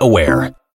LifeLock.com/aware.